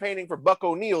were campaigning for Buck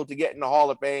O'Neil to get in the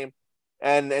Hall of Fame,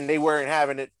 and they weren't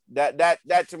having it.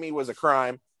 That to me was a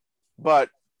crime. But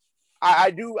I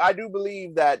do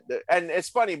believe that, and it's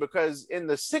funny because in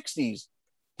the 60s,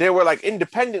 there were like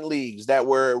independent leagues that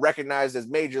were recognized as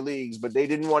major leagues, but they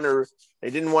didn't want to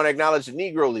acknowledge the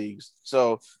Negro leagues.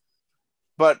 So,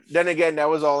 but then again, that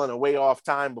was all in a way off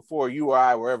time before you or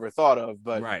I were ever thought of.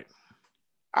 But right.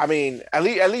 I mean, at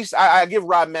least I give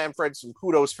Rob Manfred some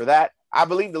kudos for that. I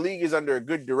believe the league is under a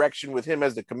good direction with him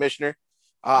as the commissioner.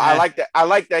 I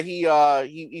like that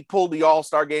he pulled the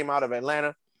All-Star game out of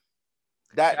Atlanta.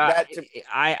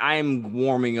 I'm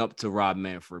warming up to Rob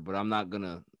Manfred, but I'm not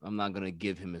gonna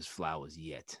give him his flowers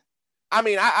yet. I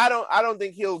mean, I don't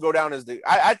think he'll go down as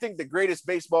I think the greatest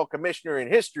baseball commissioner in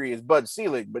history is Bud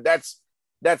Selig, but that's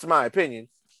my opinion.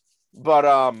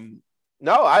 But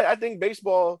no, I think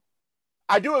baseball.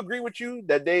 I do agree with you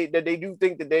that they do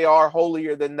think that they are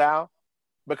holier than thou,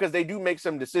 because they do make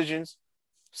some decisions.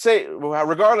 Say,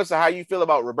 regardless of how you feel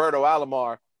about Roberto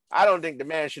Alomar, I don't think the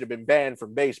man should have been banned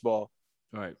from baseball.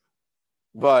 Right.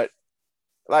 But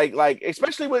like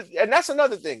especially with, and that's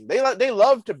another thing. They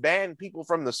love to ban people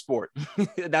from the sport.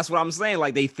 That's what I'm saying.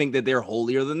 Like, they think that they're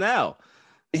holier than thou.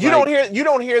 You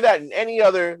don't hear that in any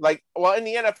other, like, well, in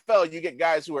the NFL you get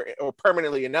guys who are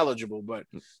permanently ineligible, but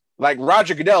like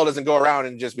Roger Goodell doesn't go around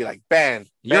and just be like, banned.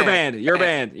 You're banned.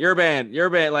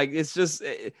 Like, it's just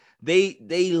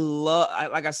they love.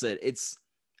 Like I said,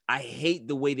 I hate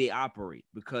the way they operate,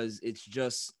 because it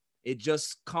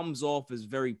just comes off as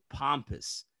very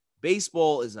pompous.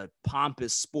 Baseball is a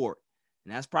pompous sport,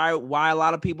 and that's probably why a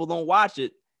lot of people don't watch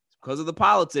it. It's because of the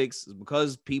politics. It's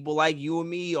because people like you and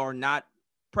me are not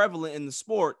prevalent in the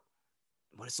sport,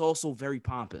 but it's also very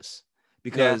pompous.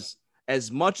 Because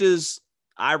as much as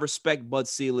I respect Bud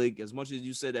Selig, as much as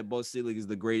you said that Bud Selig is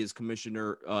the greatest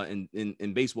commissioner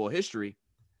in baseball history,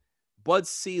 Bud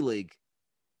Selig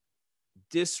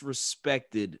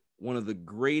disrespected one of the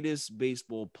greatest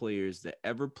baseball players that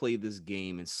ever played this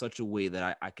game in such a way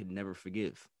that I could never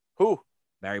forgive. Who?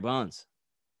 Barry Bonds.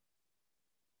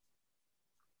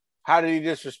 How did he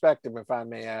disrespect him, if I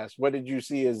may ask? What did you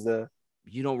see as the...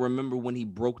 You don't remember when he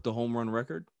broke the home run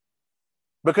record?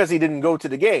 Because he didn't go to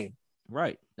the game.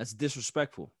 Right. That's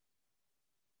disrespectful.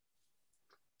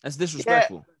 That's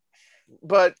disrespectful. Yeah,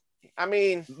 but I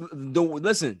mean,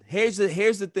 listen, here's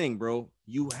the thing, bro.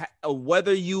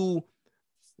 Whether you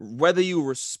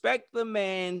respect the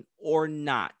man or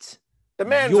not, he's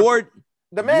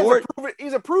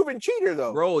a proven cheater,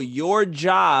 though. Bro, your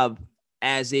job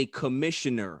as a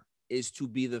commissioner is to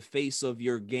be the face of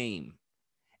your game.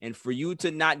 And for you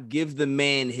to not give the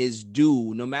man his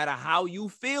due, no matter how you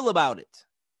feel about it,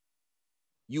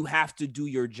 you have to do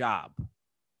your job.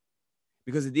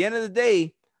 Because at the end of the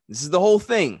day, this is the whole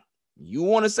thing. You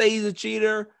want to say he's a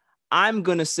cheater? I'm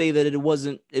going to say that it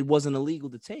wasn't illegal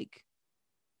to take.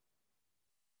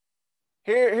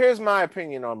 Here's my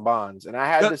opinion on Bonds, and I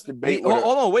had this debate.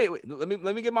 Hold on, wait.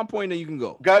 Let me get my point, and you can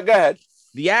go. Go ahead.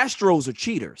 The Astros are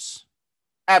cheaters.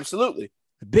 Absolutely.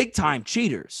 Big time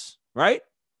cheaters, right?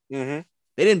 Mm-hmm.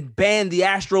 They didn't ban the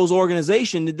Astros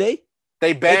organization, did they?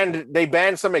 They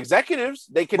banned some executives.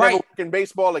 They can never work in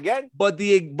baseball again. But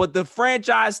the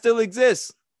franchise still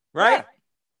exists, right?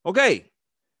 Yeah. Okay.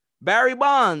 Barry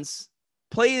Bonds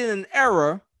played in an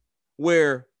era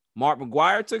where Mark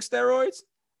McGwire took steroids,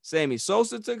 Sammy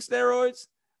Sosa took steroids,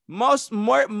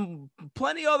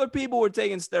 plenty other people were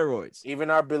taking steroids. Even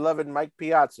our beloved Mike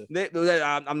Piazza.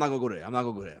 I'm not gonna go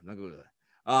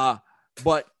there.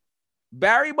 But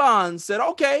Barry Bonds said,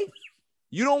 "Okay,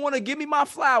 you don't want to give me my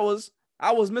flowers.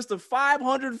 I was Mr.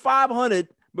 500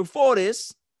 before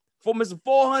this, for Mr.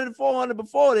 400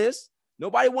 before this.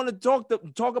 Nobody wanted to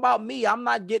talk about me. I'm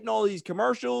not getting all these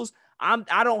commercials.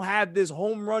 I don't have this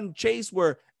home run chase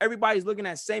where everybody's looking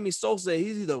at Sammy Sosa.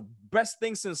 He's the best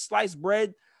thing since sliced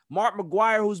bread. Mark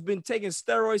McGwire, who's been taking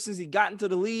steroids since he got into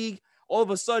the league, all of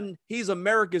a sudden he's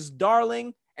America's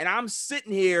darling. And I'm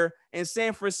sitting here in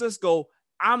San Francisco.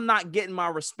 I'm not getting my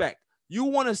respect. You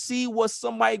want to see what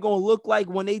somebody going to look like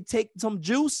when they take some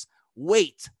juice?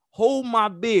 Wait, hold my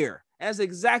beer." And that's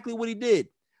exactly what he did.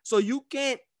 So you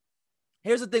can't.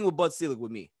 Here's the thing with Bud Selig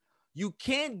with me. You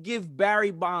can't give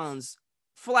Barry Bonds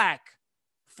flack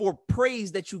for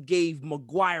praise that you gave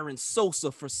McGwire and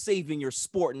Sosa for saving your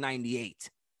sport in 98.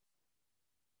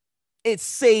 It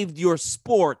saved your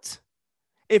sport.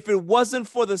 If it wasn't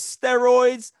for the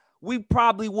steroids, we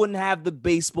probably wouldn't have the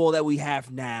baseball that we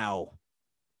have now.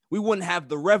 We wouldn't have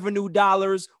the revenue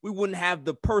dollars. We wouldn't have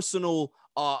the personal,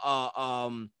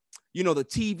 the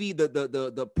TV,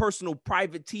 the personal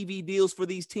private TV deals for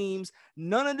these teams.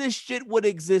 None of this shit would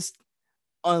exist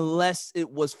unless it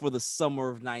was for the summer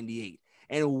of 98.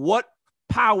 And what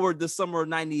powered the summer of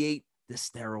 98? The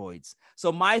steroids.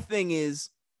 So my thing is,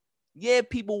 yeah,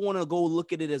 people want to go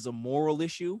look at it as a moral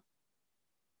issue.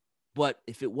 But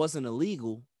if it wasn't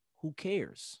illegal, who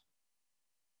cares?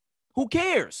 Who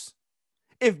cares?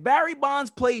 If Barry Bonds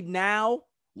played now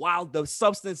while the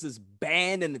substance is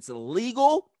banned and it's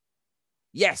illegal,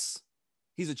 yes,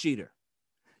 he's a cheater.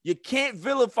 You can't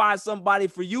vilify somebody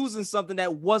for using something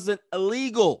that wasn't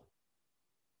illegal.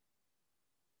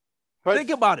 Think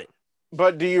about it.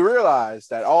 But do you realize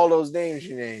that all those names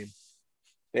you named,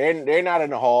 they're not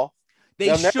in the hall?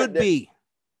 They should be.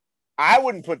 I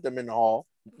wouldn't put them in the hall.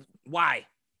 Why?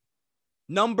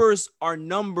 Numbers are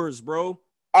numbers, bro.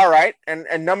 All right,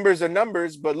 and numbers are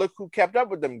numbers, but look who kept up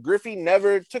with them. Griffey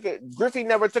never took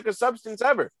a substance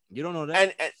ever. You don't know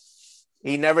that. And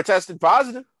he never tested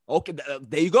positive. Okay,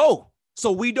 there you go.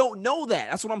 So we don't know that.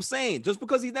 That's what I'm saying. Just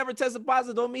because he never tested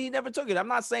positive don't mean he never took it. I'm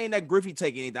not saying that Griffey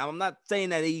take anything. I'm not saying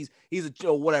that he's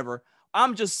a whatever.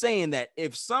 I'm just saying that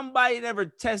if somebody never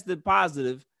tested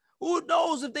positive, who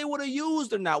knows if they would have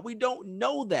used or not? We don't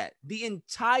know that. The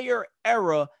entire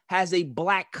era has a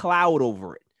black cloud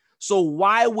over it. So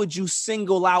why would you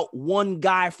single out one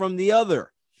guy from the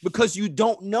other? Because you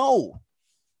don't know.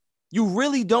 You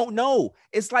really don't know.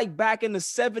 It's like back in the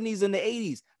 70s and the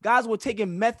 80s. Guys were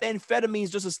taking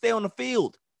methamphetamines just to stay on the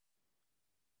field.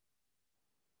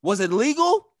 Was it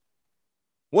legal?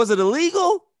 Was it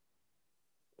illegal?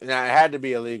 Nah, it had to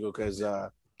be illegal because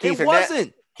It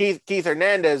wasn't. Keith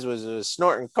Hernandez was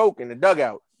snorting coke in the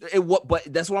dugout. But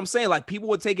that's what I'm saying. Like, people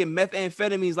were taking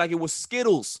methamphetamines like it was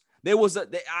Skittles.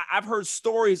 I've heard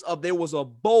stories of there was a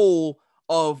bowl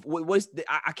of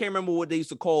I can't remember what they used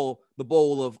to call the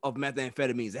bowl of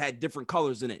methamphetamines. It had different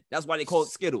colors in it. That's why they call it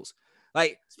Skittles.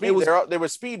 Like, they were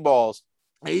speed balls.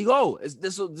 There you go.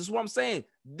 This is what I'm saying.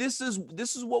 This is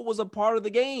what was a part of the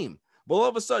game. But all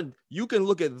of a sudden, you can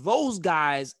look at those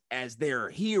guys as their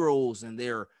heroes and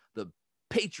they're the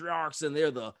patriarchs and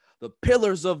they're the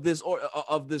pillars of this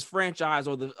of this franchise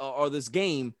or this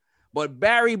game. But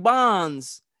Barry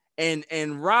Bonds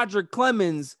and Roger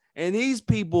Clemens and these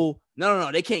people,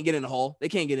 no, they can't get in the hall. They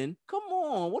can't get in. Come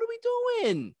on, what are we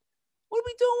doing? What are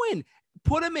we doing?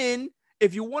 Put them in.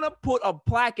 If you want to put a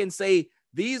plaque and say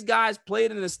these guys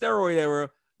played in the steroid era,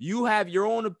 you have your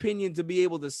own opinion to be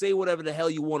able to say whatever the hell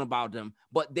you want about them,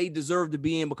 but they deserve to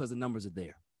be in because the numbers are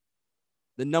there.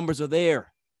 The numbers are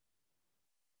there.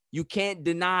 You can't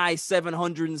deny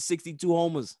 762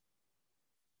 homers.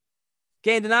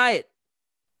 Can't deny it.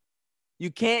 You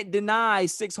can't deny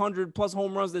 600 plus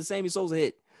home runs that Sammy Sosa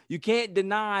hit. You can't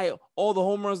deny all the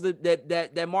home runs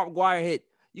that Mark McGwire hit.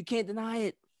 You can't deny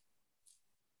it.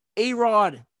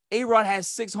 A-Rod has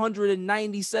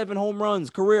 697 home runs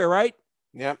career, right?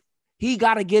 Yep. He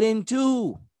got to get in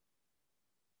too.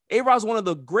 A-Rod's one of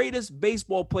the greatest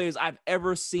baseball players I've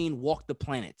ever seen walk the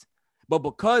planet. But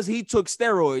because he took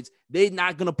steroids, they're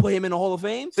not going to put him in the Hall of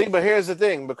Fame? See, but here's the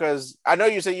thing, because I know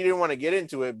you said you didn't want to get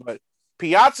into it, but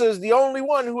Piazza is the only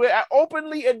one who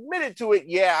openly admitted to it.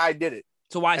 Yeah, I did it.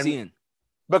 So why is he in?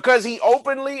 Because he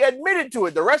openly admitted to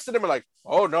it. The rest of them are like,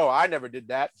 oh, no, I never did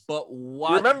that. But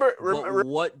what? Remember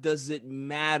what does it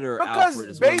matter, because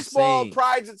Alfred, baseball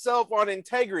prides itself on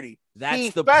integrity.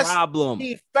 That's the problem.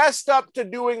 He fessed up to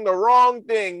doing the wrong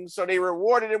thing, so they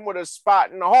rewarded him with a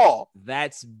spot in the hall.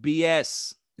 That's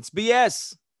BS. It's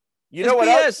BS. You know what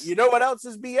else? You know what else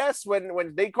is BS?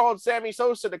 When they called Sammy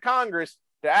Sosa to Congress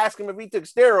to ask him if he took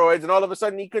steroids, and all of a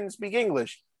sudden he couldn't speak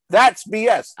English. That's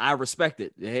BS. I respect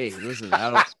it. Hey, listen,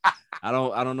 I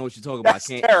don't know what you're talking about. That's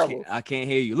terrible. I can't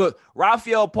hear you. Look,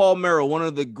 Rafael Palmeiro, one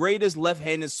of the greatest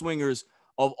left-handed swingers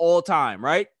of all time,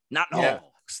 right?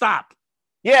 Stop.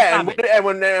 Yeah, and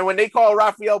when they called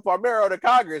Rafael Palmeiro to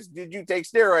Congress, did you take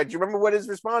steroids? You remember what his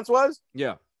response was?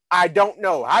 Yeah. I don't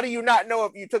know. How do you not know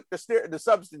if you took the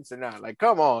substance or not? Like,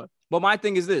 come on. But my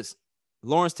thing is this.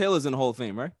 Lawrence Taylor's in the Hall of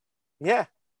Fame, right? Yeah.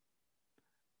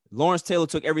 Lawrence Taylor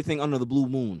took everything under the blue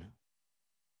moon.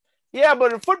 Yeah,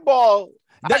 but in football...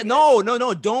 No.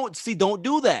 Don't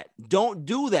do that. Don't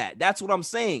do that. That's what I'm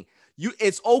saying.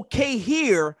 It's okay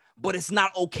here, but it's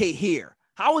not okay here.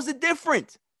 How is it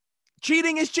different?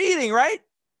 Cheating is cheating, right?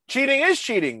 Cheating is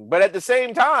cheating, but at the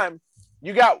same time,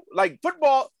 you got like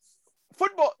football.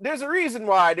 There's a reason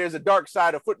why there's a dark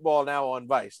side of football now on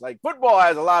Vice. Like football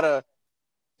has a lot of,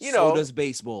 So does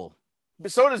baseball.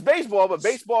 So does baseball, but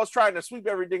baseball is trying to sweep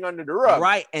everything under the rug.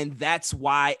 Right, and that's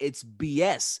why it's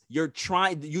BS. You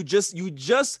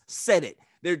just said it.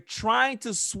 They're trying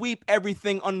to sweep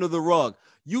everything under the rug.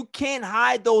 You can't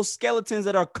hide those skeletons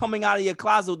that are coming out of your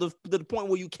closet to the point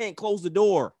where you can't close the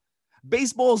door.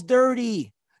 Baseball's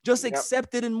dirty. Just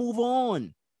accept it and move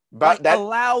on. But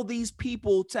allow these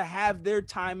people to have their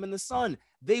time in the sun.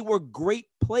 They were great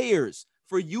players.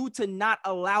 For you to not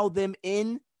allow them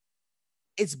in,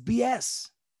 it's BS.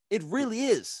 It really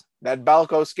is. That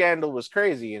Balco scandal was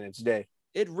crazy in its day.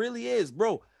 It really is,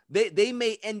 bro. They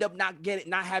may end up not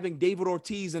having David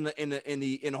Ortiz in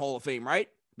the Hall of Fame, right?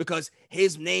 Because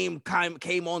his name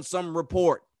came on some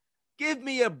report. Give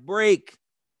me a break.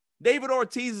 David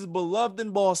Ortiz is beloved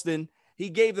in Boston. He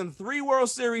gave them 3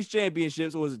 World Series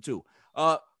championships. Or was it 2?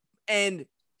 And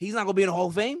he's not gonna be in the Hall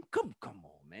of Fame. Come on,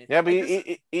 man. Yeah, but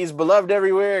he's beloved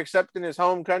everywhere except in his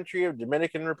home country of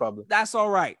Dominican Republic. That's all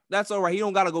right. He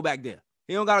don't gotta go back there.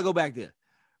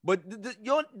 But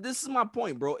this is my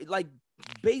point, bro. Like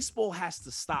baseball has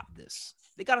to stop this.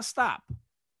 They gotta stop.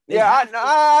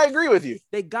 I agree with you.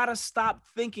 They gotta stop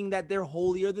thinking that they're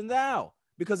holier than thou.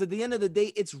 because at the end of the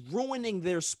day, it's ruining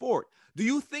their sport. Do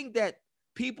you think that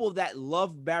people that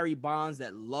love Barry Bonds,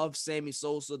 that love Sammy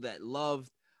Sosa, that love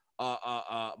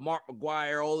Mark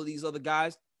McGwire, all of these other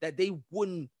guys, that they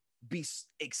wouldn't be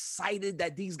excited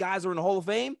that these guys are in the Hall of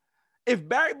Fame? If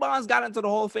Barry Bonds got into the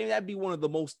Hall of Fame, that'd be one of the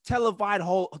most televised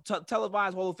Hall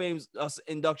of Fame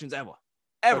inductions ever.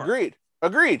 Agreed.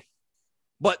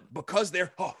 But because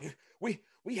they're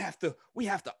we have to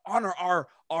honor our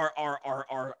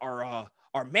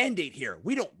mandate here.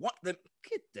 We don't want them.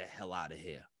 Get the hell out of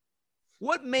here.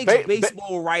 What makes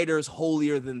baseball writers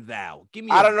holier than thou? Give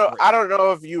me. I don't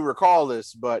know if you recall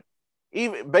this, but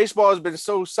even baseball has been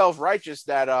so self-righteous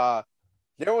that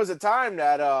there was a time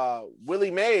that Willie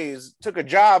Mays took a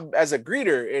job as a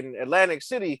greeter in Atlantic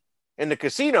City in the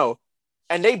casino,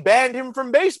 and they banned him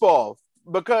from baseball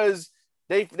because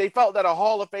they felt that a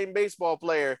Hall of Fame baseball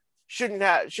player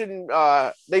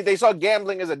they saw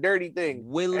gambling as a dirty thing,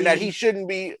 and that he shouldn't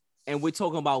be. And we're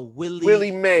talking about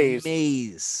Willie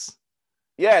Mays.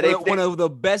 Yeah, one of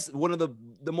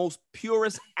the most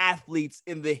purest athletes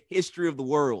in the history of the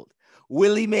world.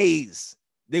 Willie Mays,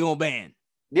 they're gonna ban.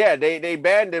 Yeah, they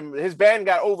banned him. His ban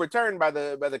got overturned by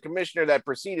the commissioner that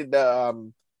preceded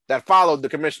that followed the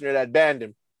commissioner that banned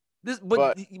him.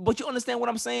 But you understand what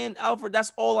I'm saying, Alfred?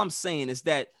 That's all I'm saying is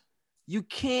that you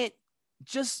can't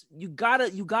you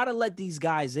gotta let these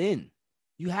guys in.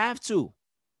 You have to.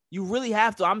 You really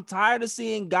have to. I'm tired of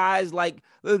seeing guys like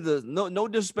no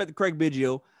disrespect to Craig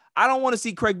Biggio. I don't want to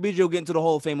see Craig Biggio get into the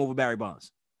Hall of Fame over Barry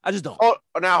Bonds. I just don't. Oh,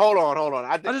 now hold on.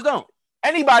 I just don't.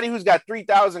 Anybody who's got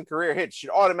 3,000 career hits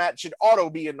should auto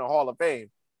be in the Hall of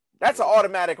Fame. That's an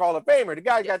automatic Hall of Famer. The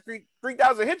guy got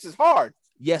 3,000 hits is hard.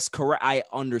 Yes, correct. I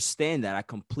understand that. I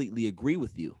completely agree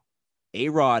with you.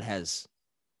 A-Rod has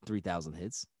 3,000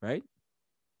 hits, right?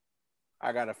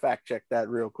 I gotta fact check that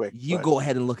real quick. Go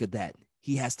ahead and look at that.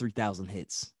 He has 3,000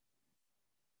 hits.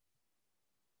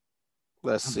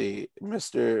 Let's see,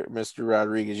 Mr.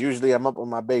 Rodriguez. Usually I'm up on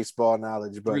my baseball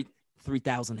knowledge, but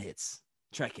 3,000 hits.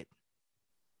 Check it.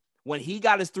 When he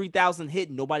got his 3,000 hit,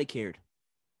 nobody cared.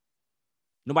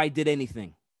 Nobody did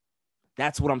anything.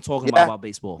 That's what I'm talking about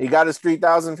baseball. He got his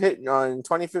 3,000 hit in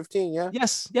 2015, yeah?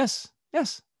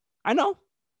 Yes. I know.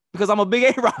 Because I'm a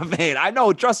big A-Rod fan. I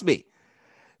know, trust me.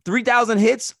 3,000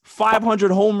 hits, 500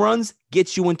 home runs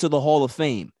gets you into the Hall of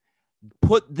Fame.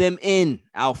 Put them in,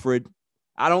 Alfred.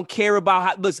 I don't care about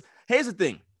how. Listen, here's the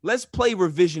thing. Let's play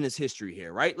revisionist history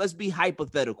here, right? Let's be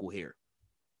hypothetical here.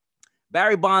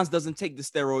 Barry Bonds doesn't take the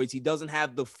steroids. He doesn't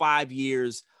have the 5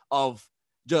 years of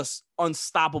just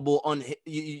unstoppable.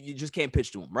 You just can't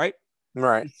pitch to him, right?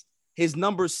 Right. His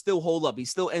numbers still hold up. He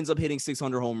still ends up hitting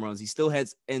 600 home runs. He still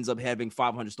ends up having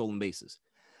 500 stolen bases.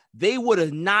 They would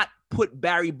have not put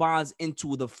Barry Bonds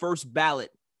into the first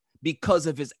ballot because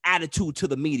of his attitude to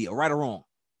the media, right or wrong?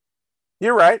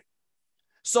 You're right.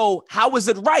 So how is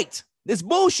it right? It's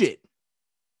bullshit.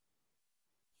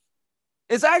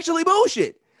 It's actually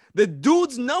bullshit. The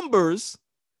dude's numbers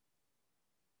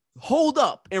hold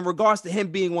up in regards to him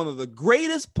being one of the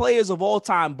greatest players of all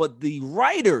time, but the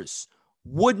writers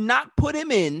would not put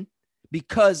him in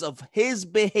because of his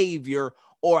behavior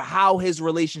or how his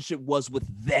relationship was with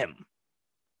them.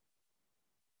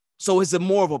 So is it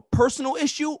more of a personal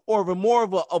issue or more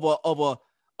of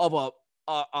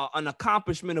an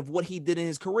accomplishment of what he did in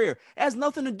his career? It has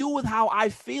nothing to do with how I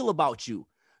feel about you.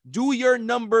 Do your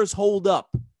numbers hold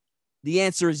up? The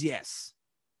answer is yes.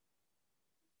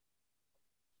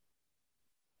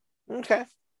 Okay.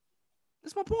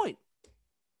 That's my point.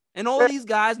 And all of these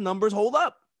guys' numbers hold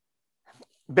up.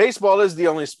 Baseball is the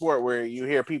only sport where you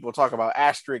hear people talk about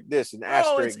asterisk this and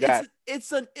asterisk that.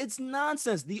 It's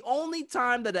nonsense. The only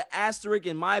time that an asterisk,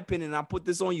 in my opinion, I put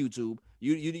this on YouTube,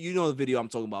 you know the video I'm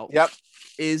talking about. Yep.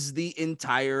 Is the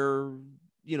entire,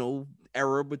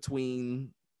 era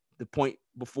between the point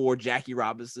before Jackie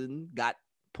Robinson got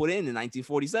put in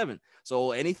 1947.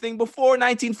 So anything before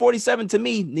 1947 to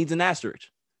me needs an asterisk.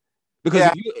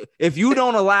 Because if you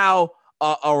don't allow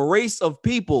a race of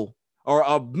people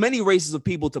or many races of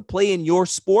people to play in your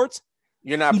sport,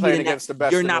 you're not playing against the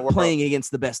best. You're not playing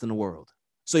against the best in the world.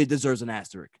 So it deserves an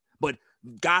asterisk. But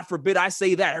God forbid I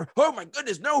say that. Oh my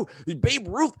goodness, no, Babe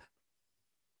Ruth.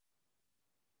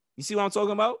 You see what I'm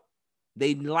talking about?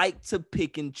 They like to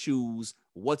pick and choose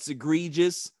what's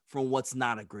egregious from what's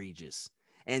not egregious.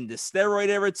 And the steroid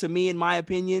era, to me, in my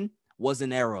opinion, was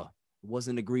an era. It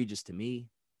wasn't egregious to me.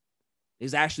 It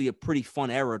was actually a pretty fun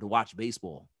era to watch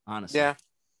baseball, honestly. Yeah.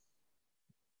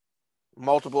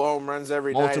 Multiple home runs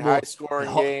every night, high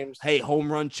scoring games. Hey,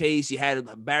 home run chase. You had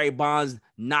Barry Bonds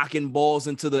knocking balls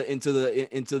into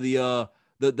the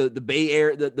the Bay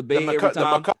Area, the Bay Area time.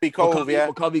 The McCovey Cove,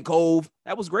 McCovey Cove.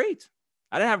 That was great.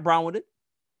 I didn't have a problem with it.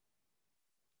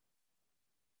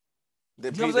 You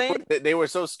know what I'm saying? They were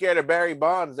so scared of Barry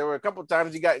Bonds. There were a couple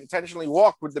times he got intentionally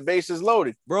walked with the bases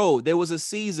loaded. Bro, there was a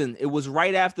season. It was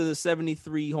right after the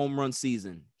 73 home run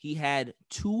season. He had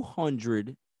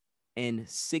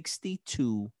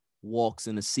 262 walks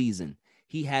in a season.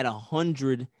 He had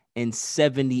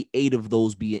 178 of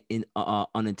those be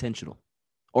unintentional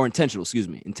or intentional,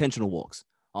 intentional walks.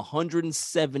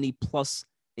 170 plus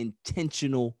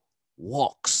intentional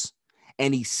walks.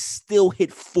 And he still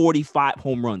hit 45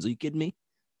 home runs. Are you kidding me?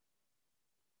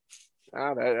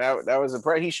 That was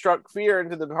he struck fear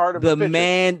into the heart of the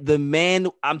man.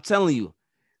 I'm telling you,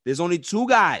 there's only two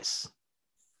guys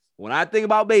when I think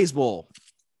about baseball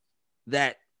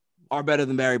that are better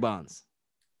than Barry Bonds.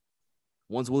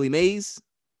 One's Willie Mays,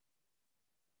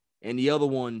 and the other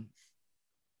one,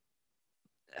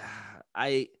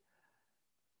 I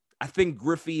think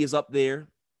Griffey is up there,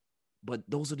 but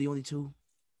those are the only two.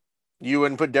 You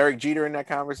wouldn't put Derek Jeter in that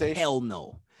conversation? Hell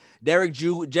no. Derek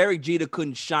Jeter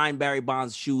couldn't shine Barry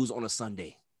Bonds' shoes on a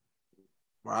Sunday.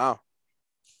 Wow.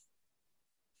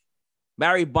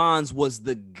 Barry Bonds was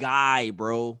the guy,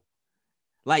 bro.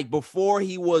 Like before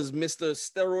he was Mr.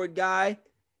 Steroid guy.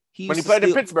 When he played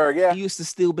in Pittsburgh, yeah. He used to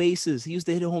steal bases. He used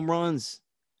to hit home runs.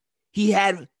 He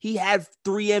had 3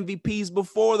 MVPs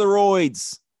before the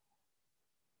roids.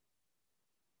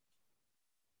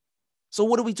 So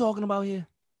what are we talking about here?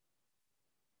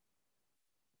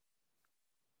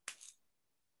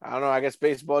 I don't know. I guess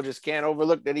baseball just can't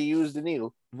overlook that he used the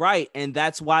needle. Right. And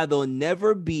that's why they'll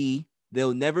never be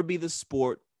the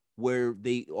sport where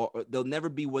they'll never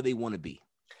be where they want to be.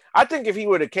 I think if he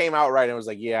would have came out right and was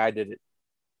like, yeah, I did it,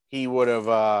 he would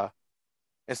have,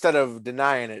 instead of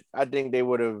denying it, I think they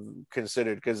would have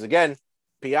considered. Because again,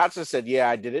 Piazza said, yeah,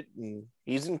 I did it. And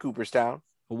he's in Cooperstown.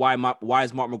 Why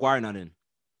is Mark McGwire not in?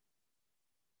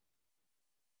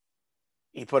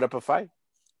 He put up a fight.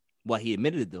 Well, he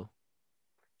admitted it though.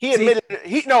 He admitted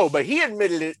he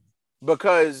admitted it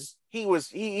because he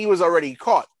was already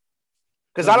caught.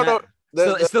 Because I don't know.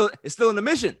 It's still in the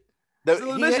mission.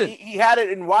 He had it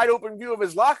in wide open view of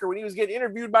his locker when he was getting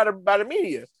interviewed by the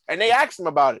media, and they asked him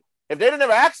about it. If they didn't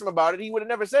ever ask him about it, he would have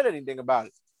never said anything about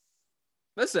it.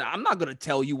 Listen, I'm not gonna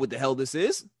tell you what the hell this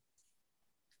is.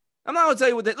 I'm not gonna tell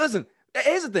you what. Listen,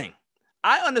 here's the thing.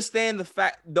 I understand the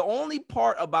fact. The only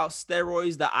part about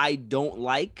steroids that I don't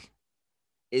like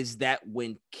is that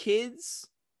when kids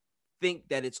think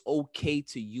that it's okay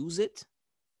to use it,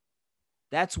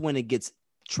 that's when it gets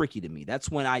tricky to me. That's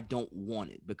when I don't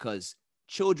want it because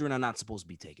children are not supposed to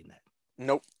be taking that.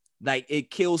 Nope. Like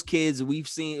it kills kids. We've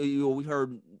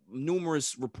heard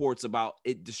numerous reports about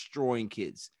it destroying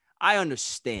kids. I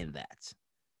understand that.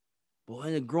 But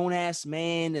when a grown ass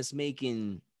man that's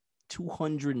making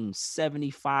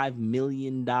 $275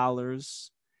 million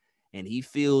and he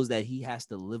feels that he has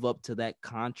to live up to that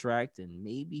contract, and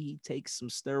maybe he takes some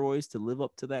steroids to live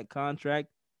up to that contract,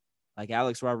 like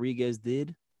Alex Rodriguez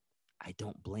did, I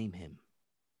don't blame him.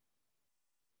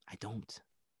 I don't.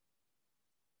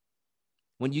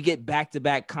 When you get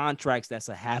back-to-back contracts, that's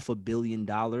 $500 million.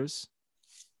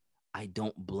 I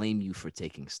don't blame you for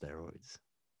taking steroids.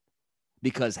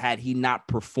 Because had he not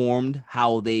performed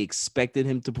how they expected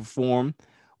him to perform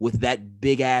with that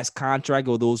big-ass contract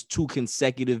or those 2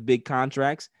 consecutive big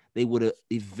contracts, they would have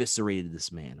eviscerated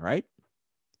this man, right?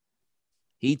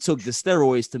 He took the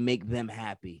steroids to make them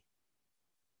happy.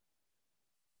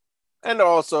 And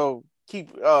also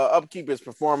upkeep his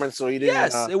performance so he didn't.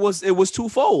 Yes, it was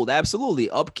twofold. Absolutely.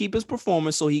 Upkeep his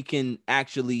performance so he can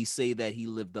actually say that he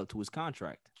lived up to his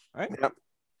contract, right? Yep.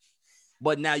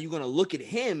 But now you're going to look at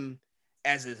him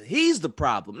as if he's the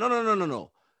problem. No.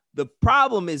 The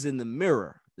problem is in the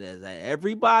mirror. That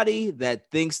everybody that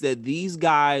thinks that these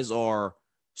guys are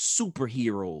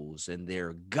superheroes and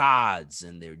they're gods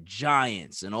and they're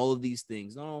giants and all of these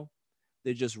things. No,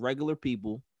 they're just regular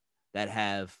people that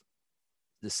have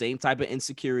the same type of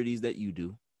insecurities that you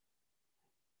do.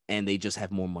 And they just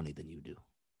have more money than you do.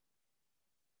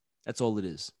 That's all it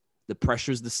is. The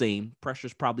pressure's the same.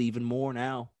 Pressure's probably even more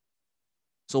now.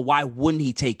 So why wouldn't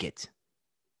he take it?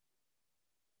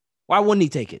 Why wouldn't he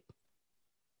take it?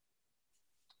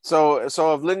 So if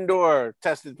Lindor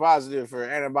tested positive for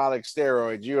anabolic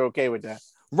steroids, you're okay with that?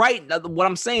 Right. What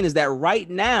I'm saying is that right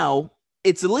now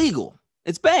it's illegal.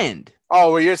 It's banned.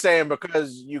 Oh, well, you're saying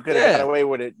because you could have got away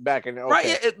with it back in. Okay.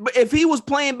 Right. If he was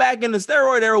playing back in the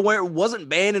steroid era where it wasn't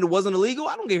banned and it wasn't illegal,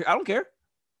 I don't care.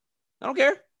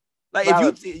 Like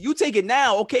if you take it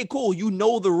now, okay, cool. You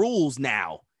know the rules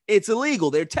now. It's illegal.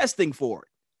 They're testing for it.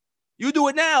 You do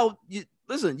it now.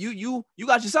 listen, you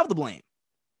got yourself to blame.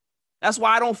 That's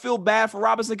why I don't feel bad for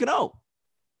Robinson Cano.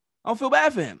 I don't feel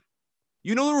bad for him.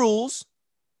 You know the rules.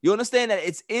 You understand that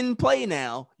it's in play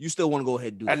now. You still want to go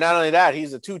ahead and do it. And not only that,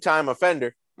 he's a 2-time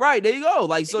offender. Right, there you go.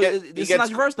 Like, so this is not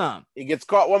your first time. He gets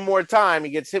caught one more time,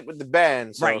 he gets hit with the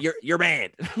ban. So. Right, you're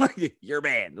banned. You're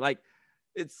banned. Like,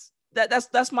 it's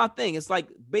that's my thing. It's like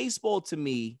baseball to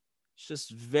me, it's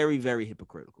just very, very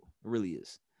hypocritical. It really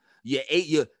is.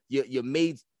 You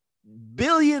made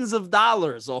billions of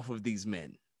dollars off of these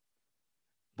men,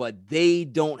 but they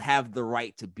don't have the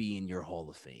right to be in your Hall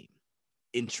of Fame.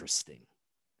 Interesting.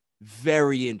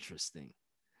 Very interesting.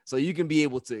 So you can be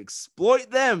able to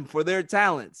exploit them for their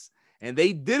talents, and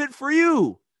they did it for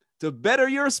you to better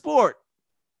your sport,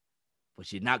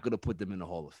 but you're not going to put them in the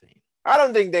Hall of Fame. I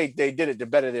don't think they did it to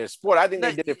better their sport. I think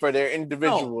they did it for their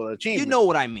individual achievement. You know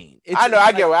what I mean.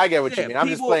 I get what you mean. I'm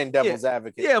just playing devil's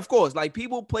advocate. Yeah, of course. Like,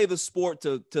 people play the sport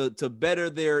to better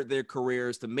their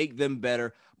careers, to make them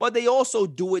better, but they also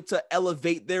do it to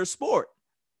elevate their sport.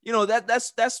 You know,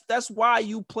 that's why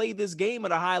you play this game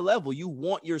at a high level. You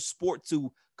want your sport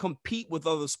to compete with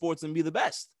other sports and be the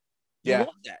best. You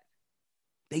want that.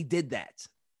 They did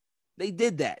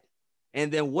that. And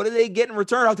then what do they get in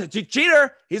return? Oh,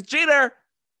 cheater. He's a cheater.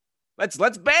 Let's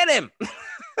ban him.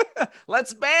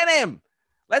 Let's ban him.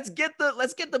 Let's get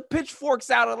the pitchforks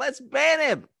out and let's ban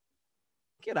him.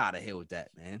 Get out of here with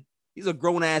that, man. These are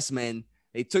grown-ass men.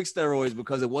 They took steroids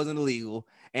because it wasn't illegal,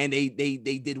 and they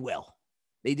did well.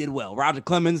 They did well. Roger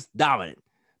Clemens, dominant.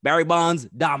 Barry Bonds,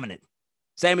 dominant.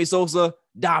 Sammy Sosa,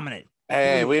 dominant.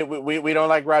 Hey, we don't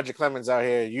like Roger Clemens out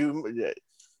here. You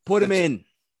put him in.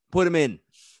 Put him in.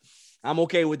 I'm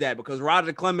okay with that because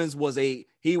Roger Clemens was a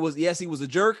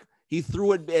jerk. He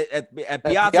threw it at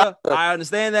Piazza. I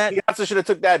understand that. Piazza should have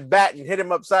took that bat and hit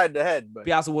him upside the head. But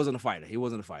Piazza wasn't a fighter. He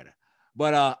wasn't a fighter.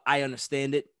 But I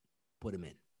understand it. Put him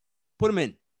in. Put him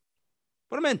in.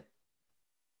 Put him in.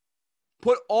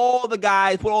 Put all the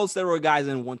steroid guys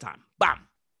in one time. Bam.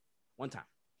 One time.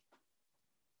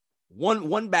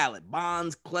 One ballot.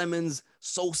 Bonds, Clemens,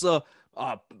 Sosa,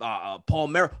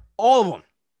 Palmeiro, all of them.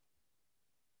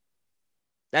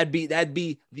 That'd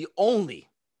be the only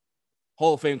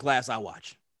Hall of Fame class I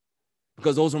watch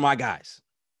because those are my guys.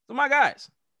 They're my guys.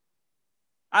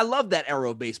 I love that era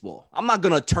of baseball. I'm not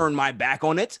going to turn my back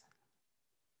on it.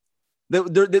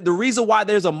 The reason why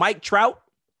there's a Mike Trout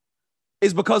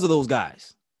is because of those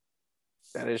guys.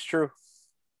 That is true.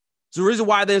 So the reason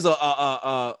why there's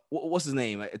a what's his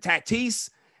name? A Tatis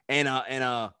and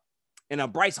a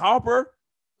Bryce Harper.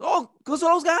 Oh, because of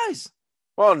those guys.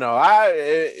 Well, no,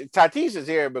 Tatis is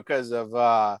here because of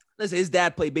listen, his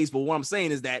dad played baseball. What I'm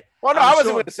saying is that. Well, no, I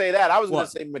wasn't going to say that. I was going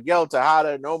to say Miguel Tejada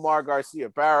and Omar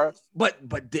Garcia-Parra.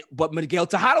 But Miguel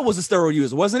Tejada was a steroid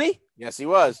user, wasn't he? Yes, he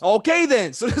was. Okay,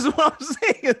 then. So this is what I'm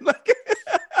saying. Like,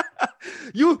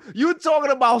 you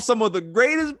talking about some of the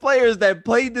greatest players that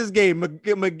played this game.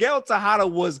 Miguel Tejada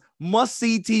was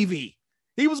must-see TV.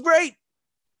 He was great.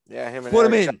 Yeah, him and Put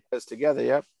him in together.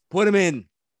 Yep. Put him in.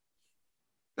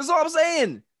 That's all I'm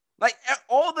saying. Like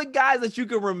all the guys that you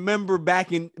can remember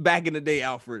back in the day,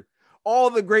 Alfred. All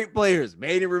the great players,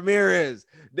 Manny Ramirez,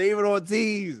 David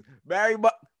Ortiz, Barry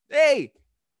hey,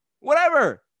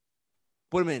 whatever.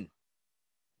 Put them in.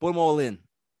 Put them all in.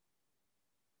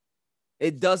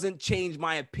 It doesn't change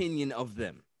my opinion of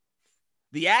them.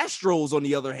 The Astros, on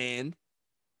the other hand,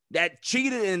 that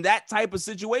cheated in that type of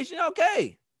situation,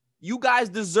 okay. You guys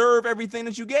deserve everything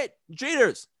that you get.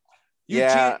 Cheaters. You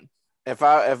cheat.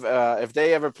 If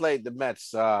they ever played the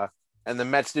Mets and the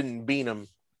Mets didn't beat them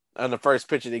on the first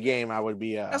pitch of the game, I would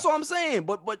be. That's what I'm saying.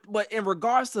 But in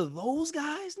regards to those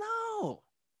guys, no.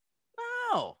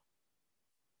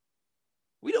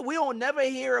 We don't never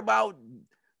hear about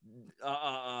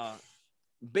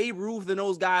Babe Ruth and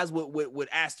those guys with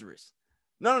asterisks.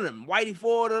 None of them. Whitey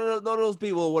Ford, none of those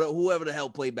people, whoever the hell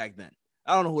played back then.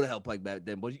 I don't know who the hell played back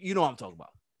then, but you know what I'm talking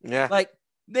about. Yeah. Like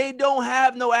they don't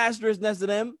have no asterisks next to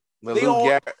them. The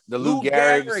Lou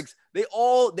Gehrigs. They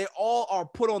all are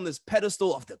put on this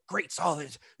pedestal of the great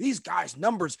solids. These guys'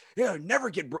 numbers, they'll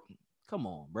never get Come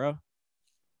on, bro.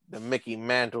 The Mickey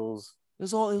Mantles.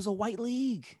 It was a white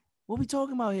league. What are we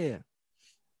talking about here?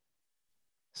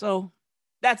 So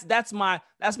that's my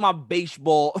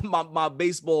baseball, my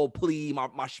baseball plea,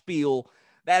 my spiel.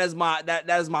 That is my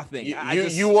thing.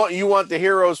 You want the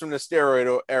heroes from the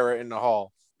steroid era in the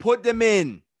Hall. Put them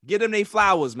in. Give them their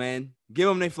flowers, man. Give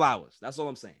them their flowers. That's all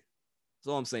I'm saying. That's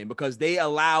all I'm saying. Because they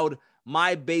allowed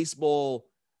my baseball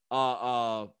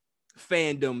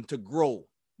fandom to grow.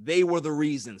 They were the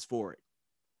reasons for it.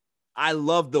 I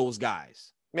love those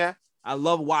guys. Yeah. I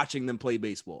love watching them play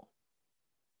baseball.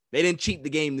 They didn't cheat the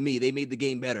game to me. They made the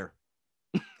game better.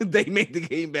 They made the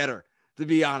game better, to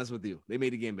be honest with you. They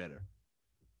made the game better.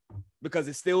 Because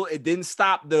it didn't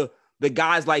stop the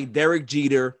guys like Derek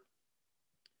Jeter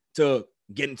to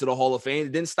get into the Hall of Fame.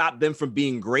 It didn't stop them from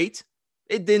being great.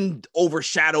 It didn't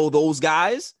overshadow those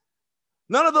guys.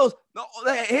 None of those. No,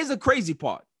 here's the crazy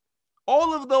part.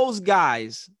 All of those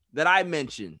guys that I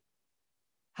mentioned,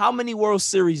 how many World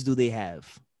Series do they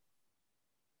have?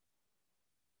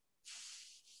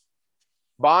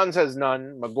 Bonds has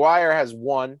none. McGwire has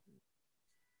one.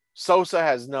 Sosa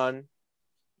has none.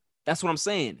 That's what I'm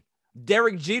saying.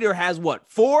 Derek Jeter has what?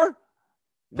 4?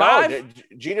 No, 5?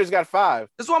 Jeter's got 5.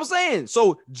 That's what I'm saying.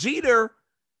 So Jeter,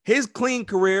 his clean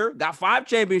career, got 5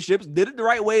 championships, did it the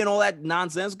right way and all that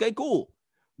nonsense. Okay, cool.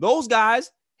 Those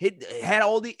guys had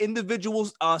all the individual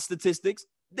statistics.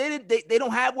 They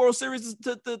don't have World Series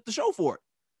to show for it.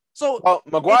 So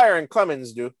McGwire and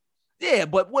Clemens do. Yeah,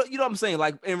 but what you know what I'm saying?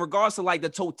 Like in regards to like the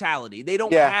totality, they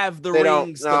don't have the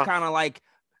rings to kind of like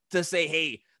to say,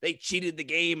 hey, they cheated the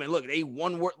game and look, they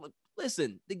won.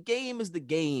 Listen, the game is the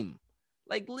game.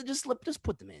 Like just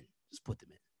put them in. Just put them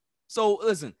in. So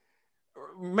listen,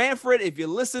 Manfred, if you're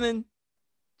listening,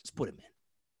 just put him in.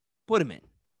 Put him in.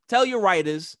 Tell your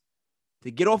writers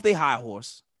to get off their high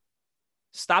horse.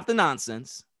 Stop the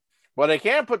nonsense. Well, they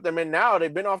can't put them in now.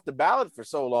 They've been off the ballot for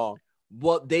so long.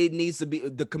 Well,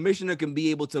 the commissioner can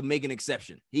be able to make an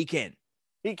exception. He can.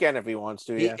 He can if he wants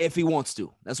to, yeah. If he wants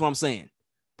to. That's what I'm saying.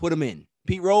 Put him in.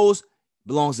 Pete Rose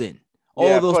belongs in. All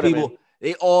of those people,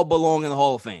 they all belong in the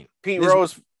Hall of Fame. Pete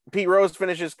Rose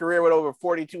finished his career with over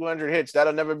 4,200 hits.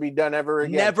 That'll never be done ever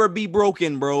again. Never be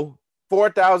broken, bro.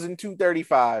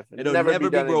 4,235. It'll never be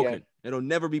broken. Again. It'll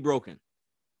never be broken.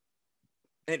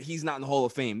 And he's not in the Hall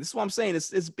of Fame. This is what I'm saying.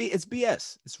 It's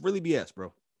BS. It's really BS,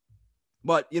 bro.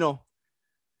 But, you know,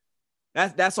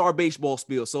 that's our baseball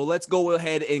spiel. So let's go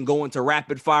ahead and go into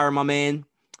rapid fire, my man.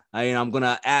 I'm going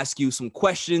to ask you some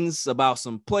questions about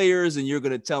some players, and you're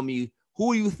going to tell me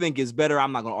who you think is better.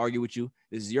 I'm not going to argue with you.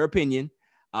 This is your opinion.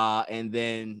 And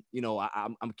then, you know,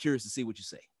 I'm curious to see what you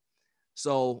say.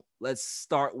 So let's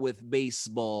start with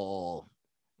baseball.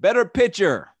 Better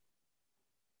pitcher,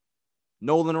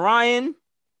 Nolan Ryan,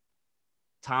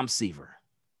 Tom Seaver.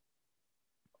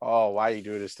 Oh, why you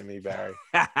do this to me, Barry?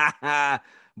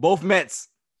 Both Mets.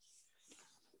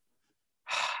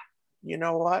 You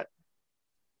know what?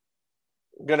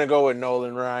 I'm going to go with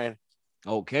Nolan Ryan.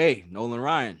 Okay, Nolan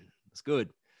Ryan. That's good.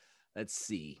 Let's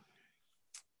see.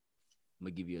 I'm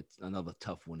going to give you another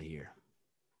tough one here.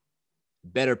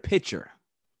 Better pitcher,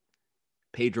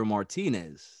 Pedro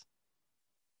Martinez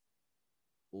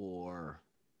or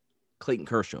Clayton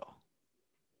Kershaw?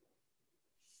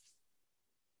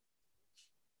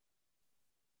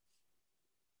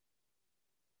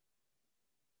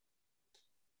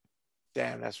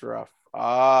 Damn, that's rough.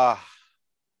 I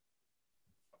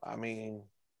mean,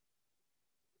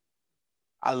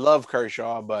 I love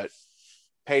Kershaw, but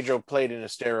Pedro played in a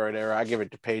steroid era. I give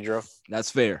it to Pedro.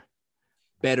 That's fair.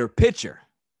 Better pitcher,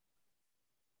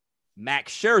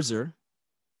 Max Scherzer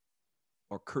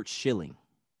or Curt Schilling?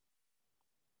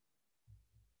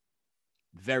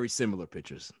 Very similar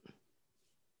pitchers.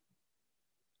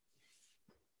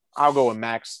 I'll go with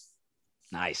Max.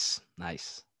 Nice.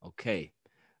 Okay.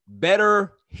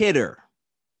 Better hitter,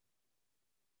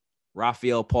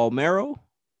 Rafael Palmeiro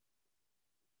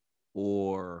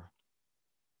or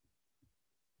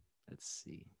let's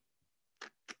see,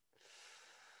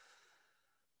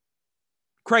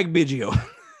 Craig Biggio.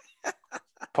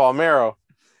 Palmeiro.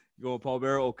 You going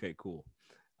Palmeiro? Okay, cool.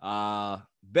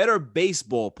 Better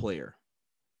baseball player,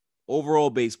 overall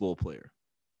baseball player,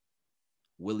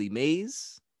 Willie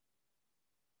Mays,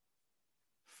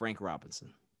 Frank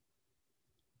Robinson.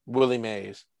 Willie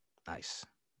Mays. Nice.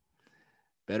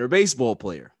 Better baseball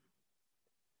player,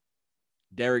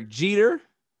 Derek Jeter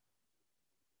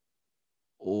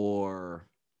or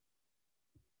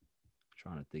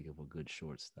trying to think of a good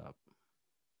shortstop.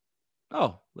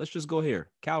 Oh, let's just go here.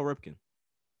 Cal Ripken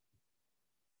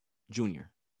Jr.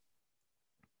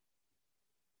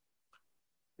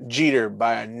 Jeter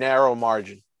by a narrow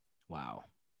margin. Wow.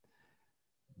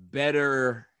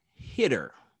 Better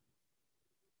hitter,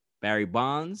 Barry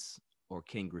Bonds or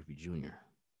Ken Griffey Jr.?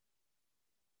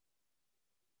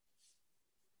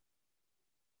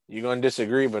 You're gonna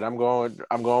disagree, but I'm going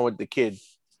with the kid.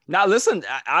 Now listen,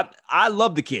 I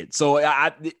love the kid, so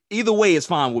either way is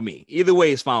fine with me.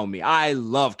 I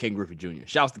love Ken Griffey Jr.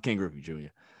 Shouts to Ken Griffey Jr.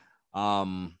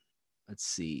 Let's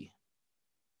see.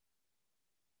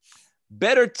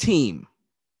 Better team,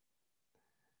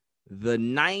 the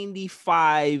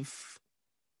 95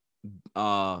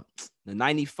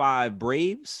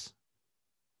 Braves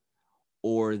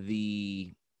or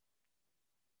the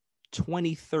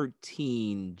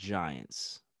 2013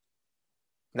 Giants?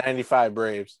 95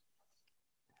 Braves.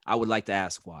 I would like to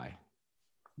ask why.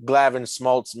 Glavine,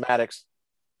 Smoltz, Maddox.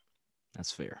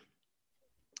 That's fair.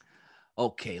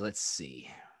 Okay, let's see.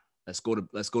 Let's go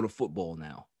to football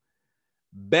now.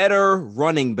 Better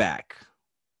running back,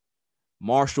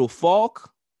 Marshall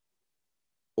Faulk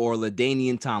or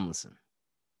LaDainian Tomlinson?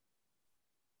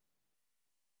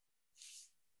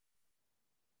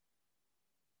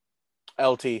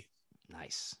 LT.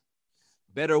 Nice.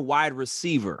 Better wide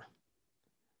receiver,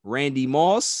 Randy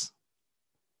Moss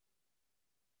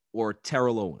or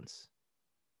Terrell Owens?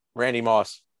 Randy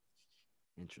Moss.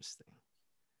 Interesting.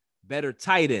 Better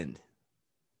tight end,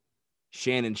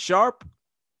 Shannon Sharp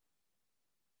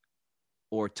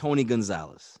or Tony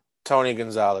Gonzalez? Tony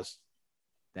Gonzalez.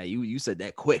 That you said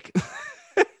that quick.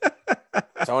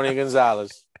 Tony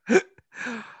Gonzalez.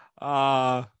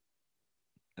 Let's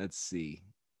see.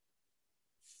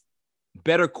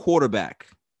 Better quarterback,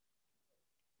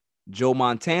 Joe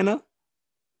Montana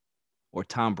or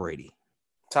Tom Brady?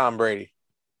 Tom Brady.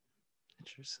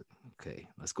 Interesting. Okay,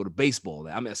 let's go to baseball.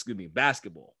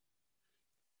 Basketball.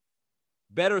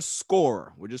 Better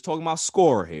scorer. We're just talking about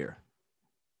scorer here.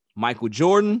 Michael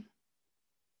Jordan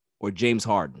or James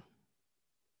Harden?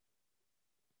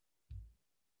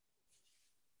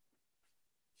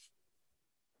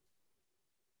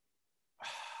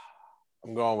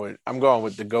 I'm going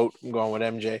with the GOAT. I'm going with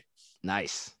MJ.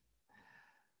 Nice.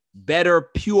 Better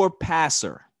pure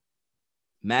passer,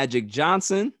 Magic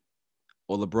Johnson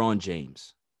or LeBron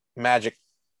James? Magic.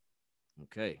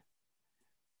 Okay.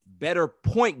 Better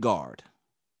point guard,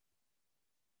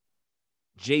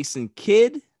 Jason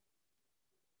Kidd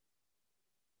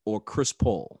or Chris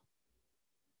Paul?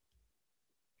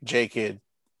 J Kidd.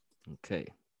 Okay.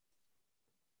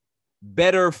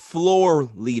 Better floor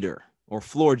leader or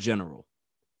floor general,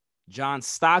 John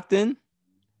Stockton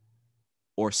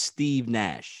or Steve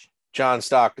Nash? John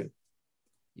Stockton.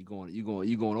 You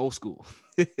going old school.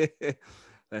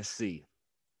 Let's see.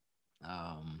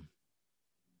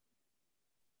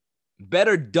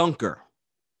 Better dunker,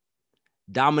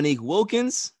 Dominique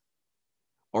Wilkins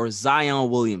or Zion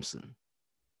Williamson?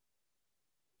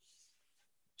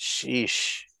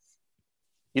 Sheesh.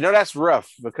 That's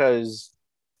rough because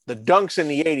the dunks in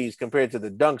the 80s compared to the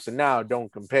dunks of now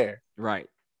don't compare. Right.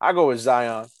 I go with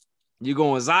Zion. You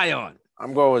going with Zion?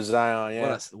 I'm going with Zion.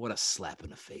 Yeah. What a slap in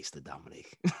the face to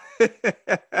Dominique.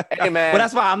 Hey man. But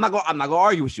that's why I'm not gonna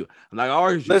argue with you.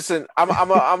 Listen,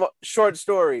 I'm a short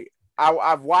story.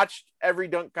 I've watched every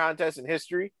dunk contest in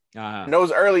history. And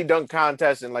those early dunk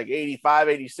contests in like 85,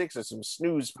 86 are some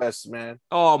snooze fests, man.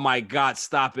 Oh my God,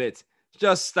 stop it.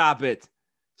 Just stop it.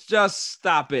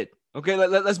 Okay,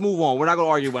 let's move on. We're not gonna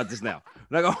argue about this now.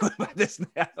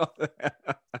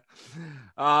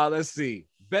 Let's see.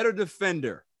 Better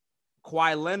defender,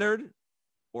 Kawhi Leonard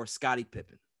or Scottie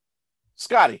Pippen?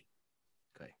 Scottie.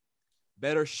 Okay.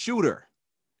 Better shooter,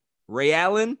 Ray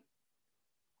Allen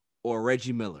or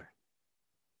Reggie Miller?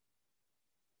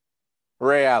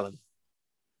 Ray Allen.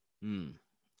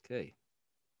 Okay.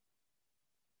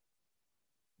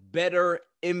 Better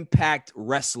impact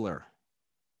wrestler,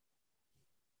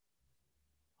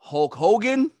 Hulk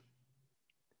Hogan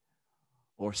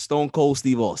or Stone Cold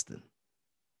Steve Austin?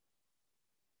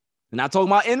 We're not talking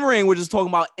about in ring. We're just talking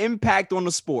about impact on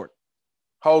the sport.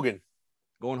 Hogan.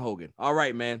 Going Hogan. All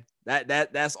right, man.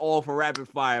 That's all for rapid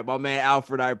fire, my man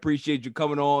Alfred. I appreciate you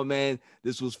coming on, man.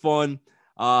 This was fun.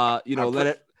 Yeah,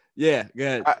 go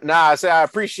ahead. I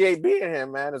appreciate being here,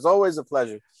 man. It's always a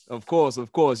pleasure. Of course.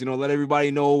 Let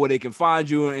everybody know where they can find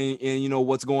you and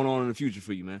what's going on in the future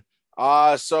for you, man.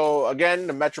 So again,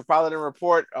 the Metropolitan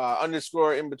Report,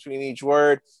 _ in between each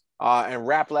word, and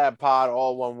Rap Lab Pod,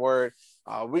 all one word.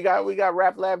 We got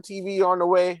Rap Lab TV on the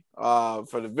way,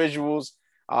 for the visuals.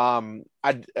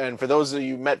 And for those of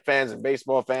you Met fans and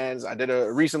baseball fans, I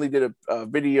recently did a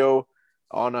video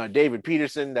on David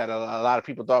Peterson that a lot of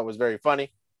people thought was very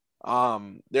funny.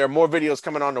 There are more videos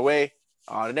coming on the way.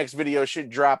 The next video should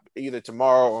drop either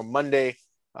tomorrow or Monday,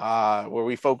 where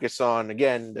we focus on,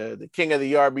 again, the king of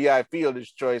the RBI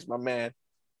fielder's choice, my man,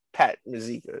 Pat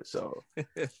Mazika. So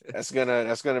that's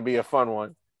gonna be a fun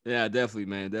one. Yeah, definitely,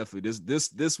 man. Definitely.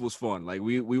 This was fun. Like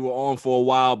we were on for a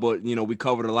while, but we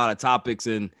covered a lot of topics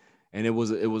and it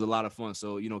was a lot of fun.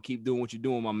 So, keep doing what you're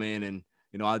doing, my man. And,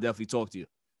 I'll definitely talk to you.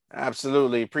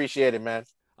 Absolutely. Appreciate it, man.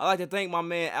 I'd like to thank my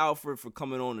man Alfred for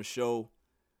coming on the show.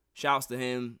 Shouts to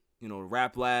him. The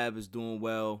Rap Lab is doing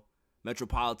well.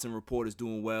 Metropolitan Report is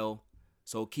doing well.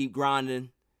 So keep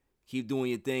grinding. Keep doing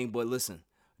your thing. But listen,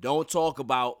 don't talk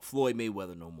about Floyd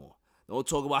Mayweather no more. Don't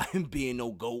talk about him being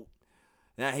no GOAT.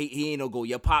 Nah, he ain't no GOAT.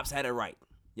 Your pops had it right.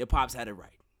 Your pops had it right.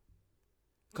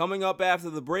 Coming up after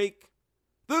the break,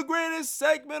 the greatest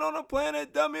segment on the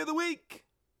planet, Dummy of the Week.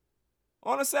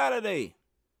 On a Saturday.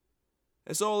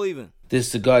 It's All Even. This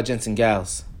is Cigar Gents and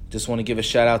Gals. Just want to give a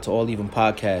shout out to All Even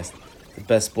Podcast, the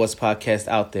best sports podcast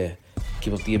out there.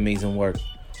 Keep up the amazing work.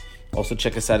 Also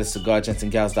check us out at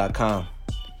cigargentsandgals.com.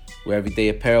 We're everyday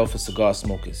apparel for cigar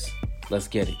smokers. Let's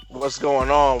get it. What's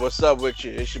going on? What's up with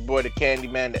you? It's your boy, the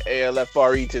Candyman, the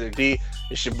ALFRE to the D.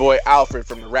 It's your boy, Alfred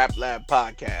from the Rap Lab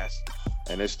Podcast.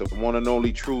 And it's the one and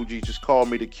only True G. Just call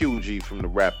me the QG from the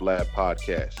Rap Lab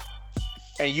Podcast.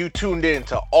 And you tuned in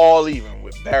to All Even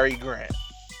with Barry Grant.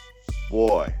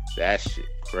 Boy, that shit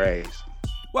crazy.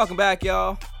 Welcome back,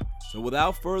 y'all. So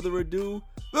without further ado,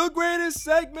 the greatest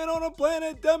segment on the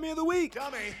planet, Dummy of the Week.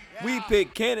 Dummy. Yeah. We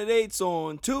pick candidates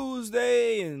on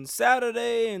Tuesday and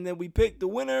Saturday, and then we pick the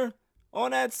winner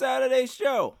on that Saturday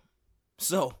show.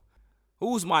 So,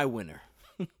 who's my winner?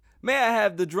 May I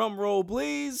have the drum roll,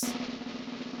 please?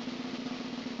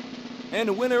 And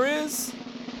the winner is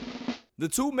the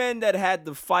two men that had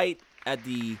the fight at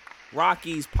the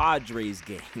Rockies-Padres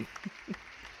game.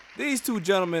 These two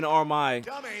gentlemen are my...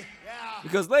 Dummy. Yeah.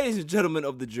 Because, ladies and gentlemen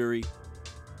of the jury,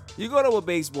 you go to a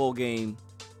baseball game,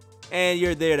 and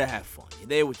you're there to have fun. You're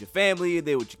there with your family, you're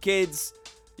there with your kids,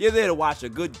 you're there to watch a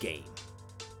good game.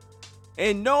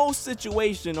 In no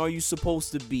situation are you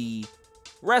supposed to be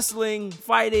wrestling,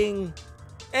 fighting,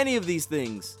 any of these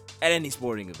things at any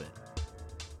sporting event.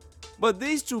 But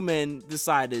these two men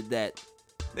decided that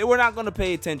they were not going to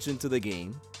pay attention to the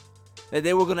game, that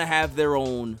they were going to have their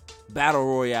own battle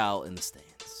royale in the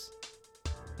stands.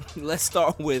 Let's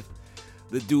start with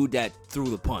the dude that threw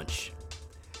the punch.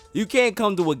 You can't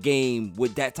come to a game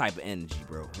with that type of energy,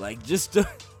 bro. Like, just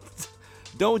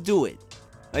don't do it.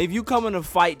 Like, if you come in a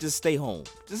fight, just stay home.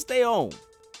 Just stay home.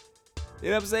 You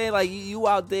know what I'm saying? Like, you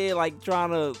out there, like, trying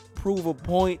to prove a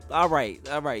point. All right.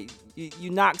 You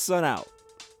knock son out.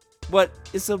 But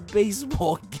it's a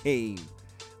baseball game.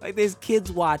 Like, there's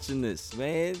kids watching this,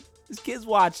 man. There's kids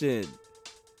watching.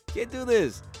 Can't do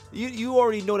this. You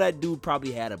already know that dude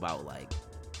probably had about, like,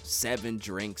 7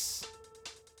 drinks.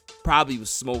 Probably was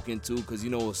smoking too, because you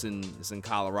know it's in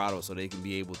Colorado, so they can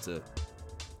be able to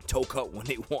toke up when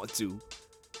they want to.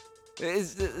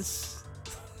 It's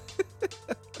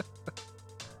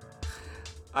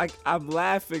I'm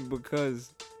laughing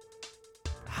because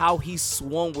how he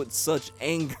swung with such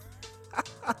anger.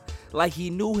 Like he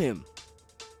knew him.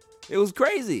 It was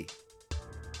crazy.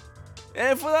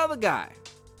 And for the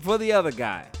other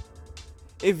guy,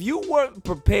 if you weren't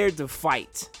prepared to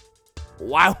fight,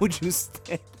 why would you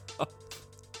stand up?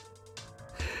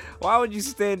 Why would you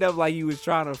stand up like you was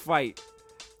trying to fight?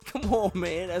 Come on,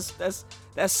 man. That's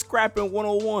scrapping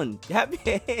 101. Have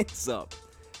your hands up.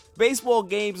 Baseball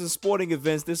games and sporting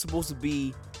events, they're supposed to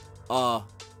be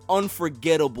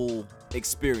unforgettable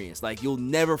experience. Like, you'll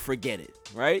never forget it,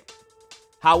 right?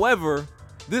 However,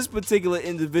 this particular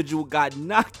individual got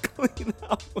knocked clean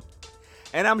out.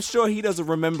 And I'm sure he doesn't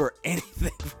remember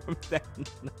anything from that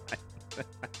night.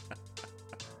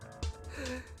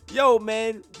 Yo,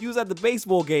 man, you was at the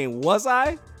baseball game, was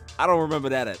I? I don't remember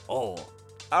that at all.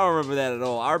 I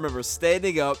remember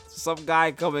standing up, some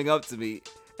guy coming up to me,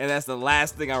 and that's the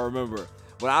last thing I remember.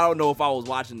 But I don't know if I was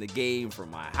watching the game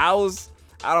from my house.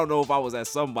 I don't know if I was at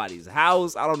somebody's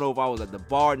house. I don't know if I was at the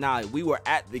bar. Nah, we were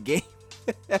at the game.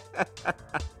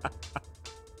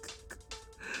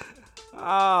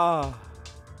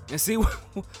 And see,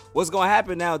 what's going to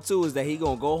happen now, too, is that he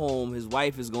going to go home. His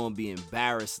wife is going to be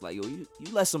embarrassed. Like, yo, you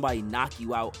let somebody knock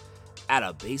you out at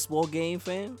a baseball game,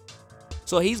 fam?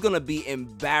 So he's going to be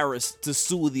embarrassed to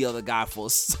sue the other guy for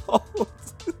assault.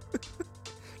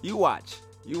 You watch.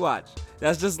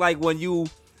 That's just like when you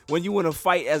in a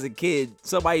fight as a kid,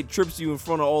 somebody trips you in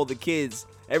front of all the kids.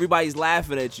 Everybody's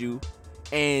laughing at you,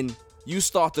 and you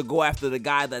start to go after the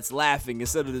guy that's laughing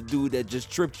instead of the dude that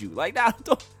just tripped you. Like, nah,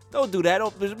 don't do that.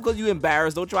 Just because you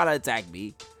embarrassed, don't try to attack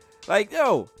me. Like,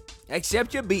 yo,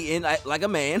 accept your beating like a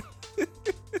man.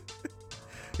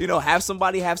 You know, have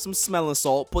somebody have some smelling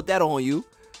salt, put that on you,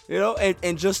 you know,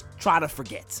 and just try to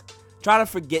forget. Try to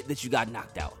forget that you got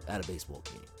knocked out at a baseball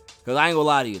game. Because I ain't gonna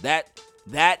lie to you,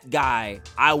 that guy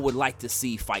I would like to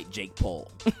see fight Jake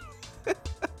Paul.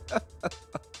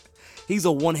 He's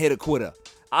a one-hitter quitter.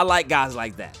 I like guys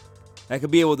like that. That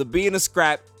could be able to be in a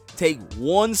scrap, take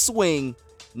one swing,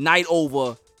 night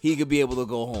over, he could be able to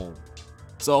go home.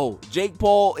 So, Jake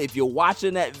Paul, if you're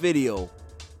watching that video,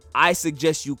 I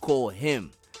suggest you call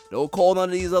him. Don't call none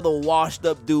of these other washed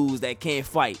up dudes that can't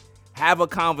fight. Have a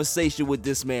conversation with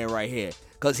this man right here,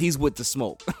 because he's with the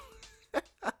smoke.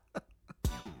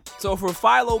 So for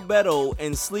Philo Beto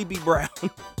and Sleepy Brown,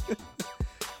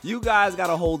 you guys got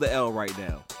to hold the L right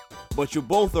now. But you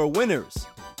both are winners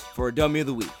for a Dummy of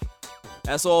the Week.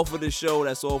 That's all for this show.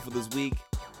 That's all for this week.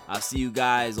 I'll see you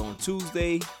guys on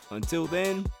Tuesday. Until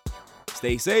then,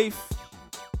 stay safe,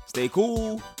 stay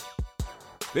cool.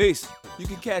 Peace. You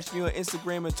can catch me on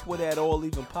Instagram and Twitter at All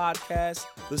Even Podcast.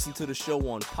 Listen to the show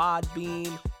on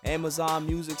Podbean, Amazon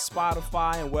Music,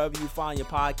 Spotify, and wherever you find your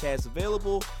podcasts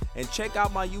available. And check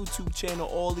out my YouTube channel,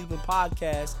 All Even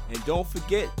Podcast. And don't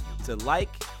forget to like,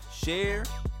 share,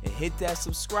 and hit that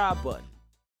subscribe button.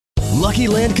 Lucky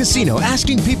Land Casino,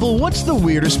 asking people, what's the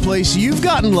weirdest place you've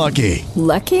gotten lucky?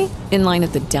 Lucky? In line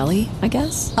at the deli, I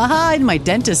guess? Aha, in my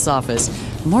dentist's office.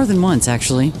 More than once,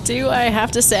 actually. Do I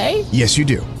have to say? Yes, you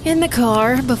do. In the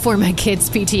car before my kids'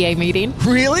 PTA meeting.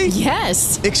 Really?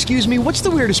 Yes. Excuse me, what's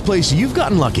the weirdest place you've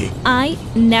gotten lucky? I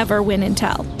never win and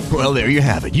tell. Well, there you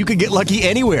have it. You can get lucky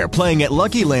anywhere, playing at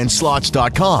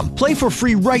LuckyLandSlots.com. Play for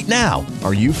free right now.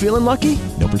 Are you feeling lucky?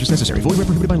 No purchase necessary. Void where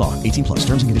prohibited by law. 18+.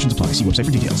 Terms and conditions apply. See website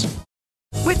for details.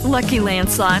 With Lucky Land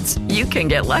Slots, you can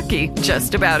get lucky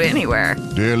just about anywhere.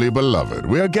 Dearly beloved,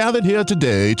 we are gathered here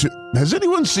today to... Has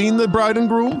anyone seen the bride and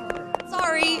groom?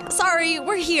 Sorry,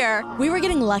 we're here. We were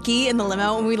getting lucky in the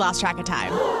limo and we lost track of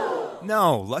time.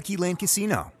 No, Lucky Land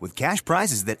Casino, with cash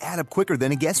prizes that add up quicker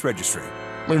than a guest registry.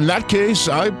 In that case,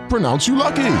 I pronounce you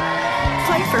lucky.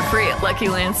 Play for free at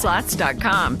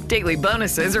LuckyLandSlots.com. Daily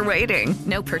bonuses are waiting.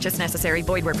 No purchase necessary.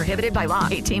 Void where prohibited by law.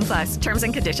 18+. Terms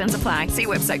and conditions apply. See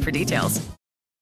website for details.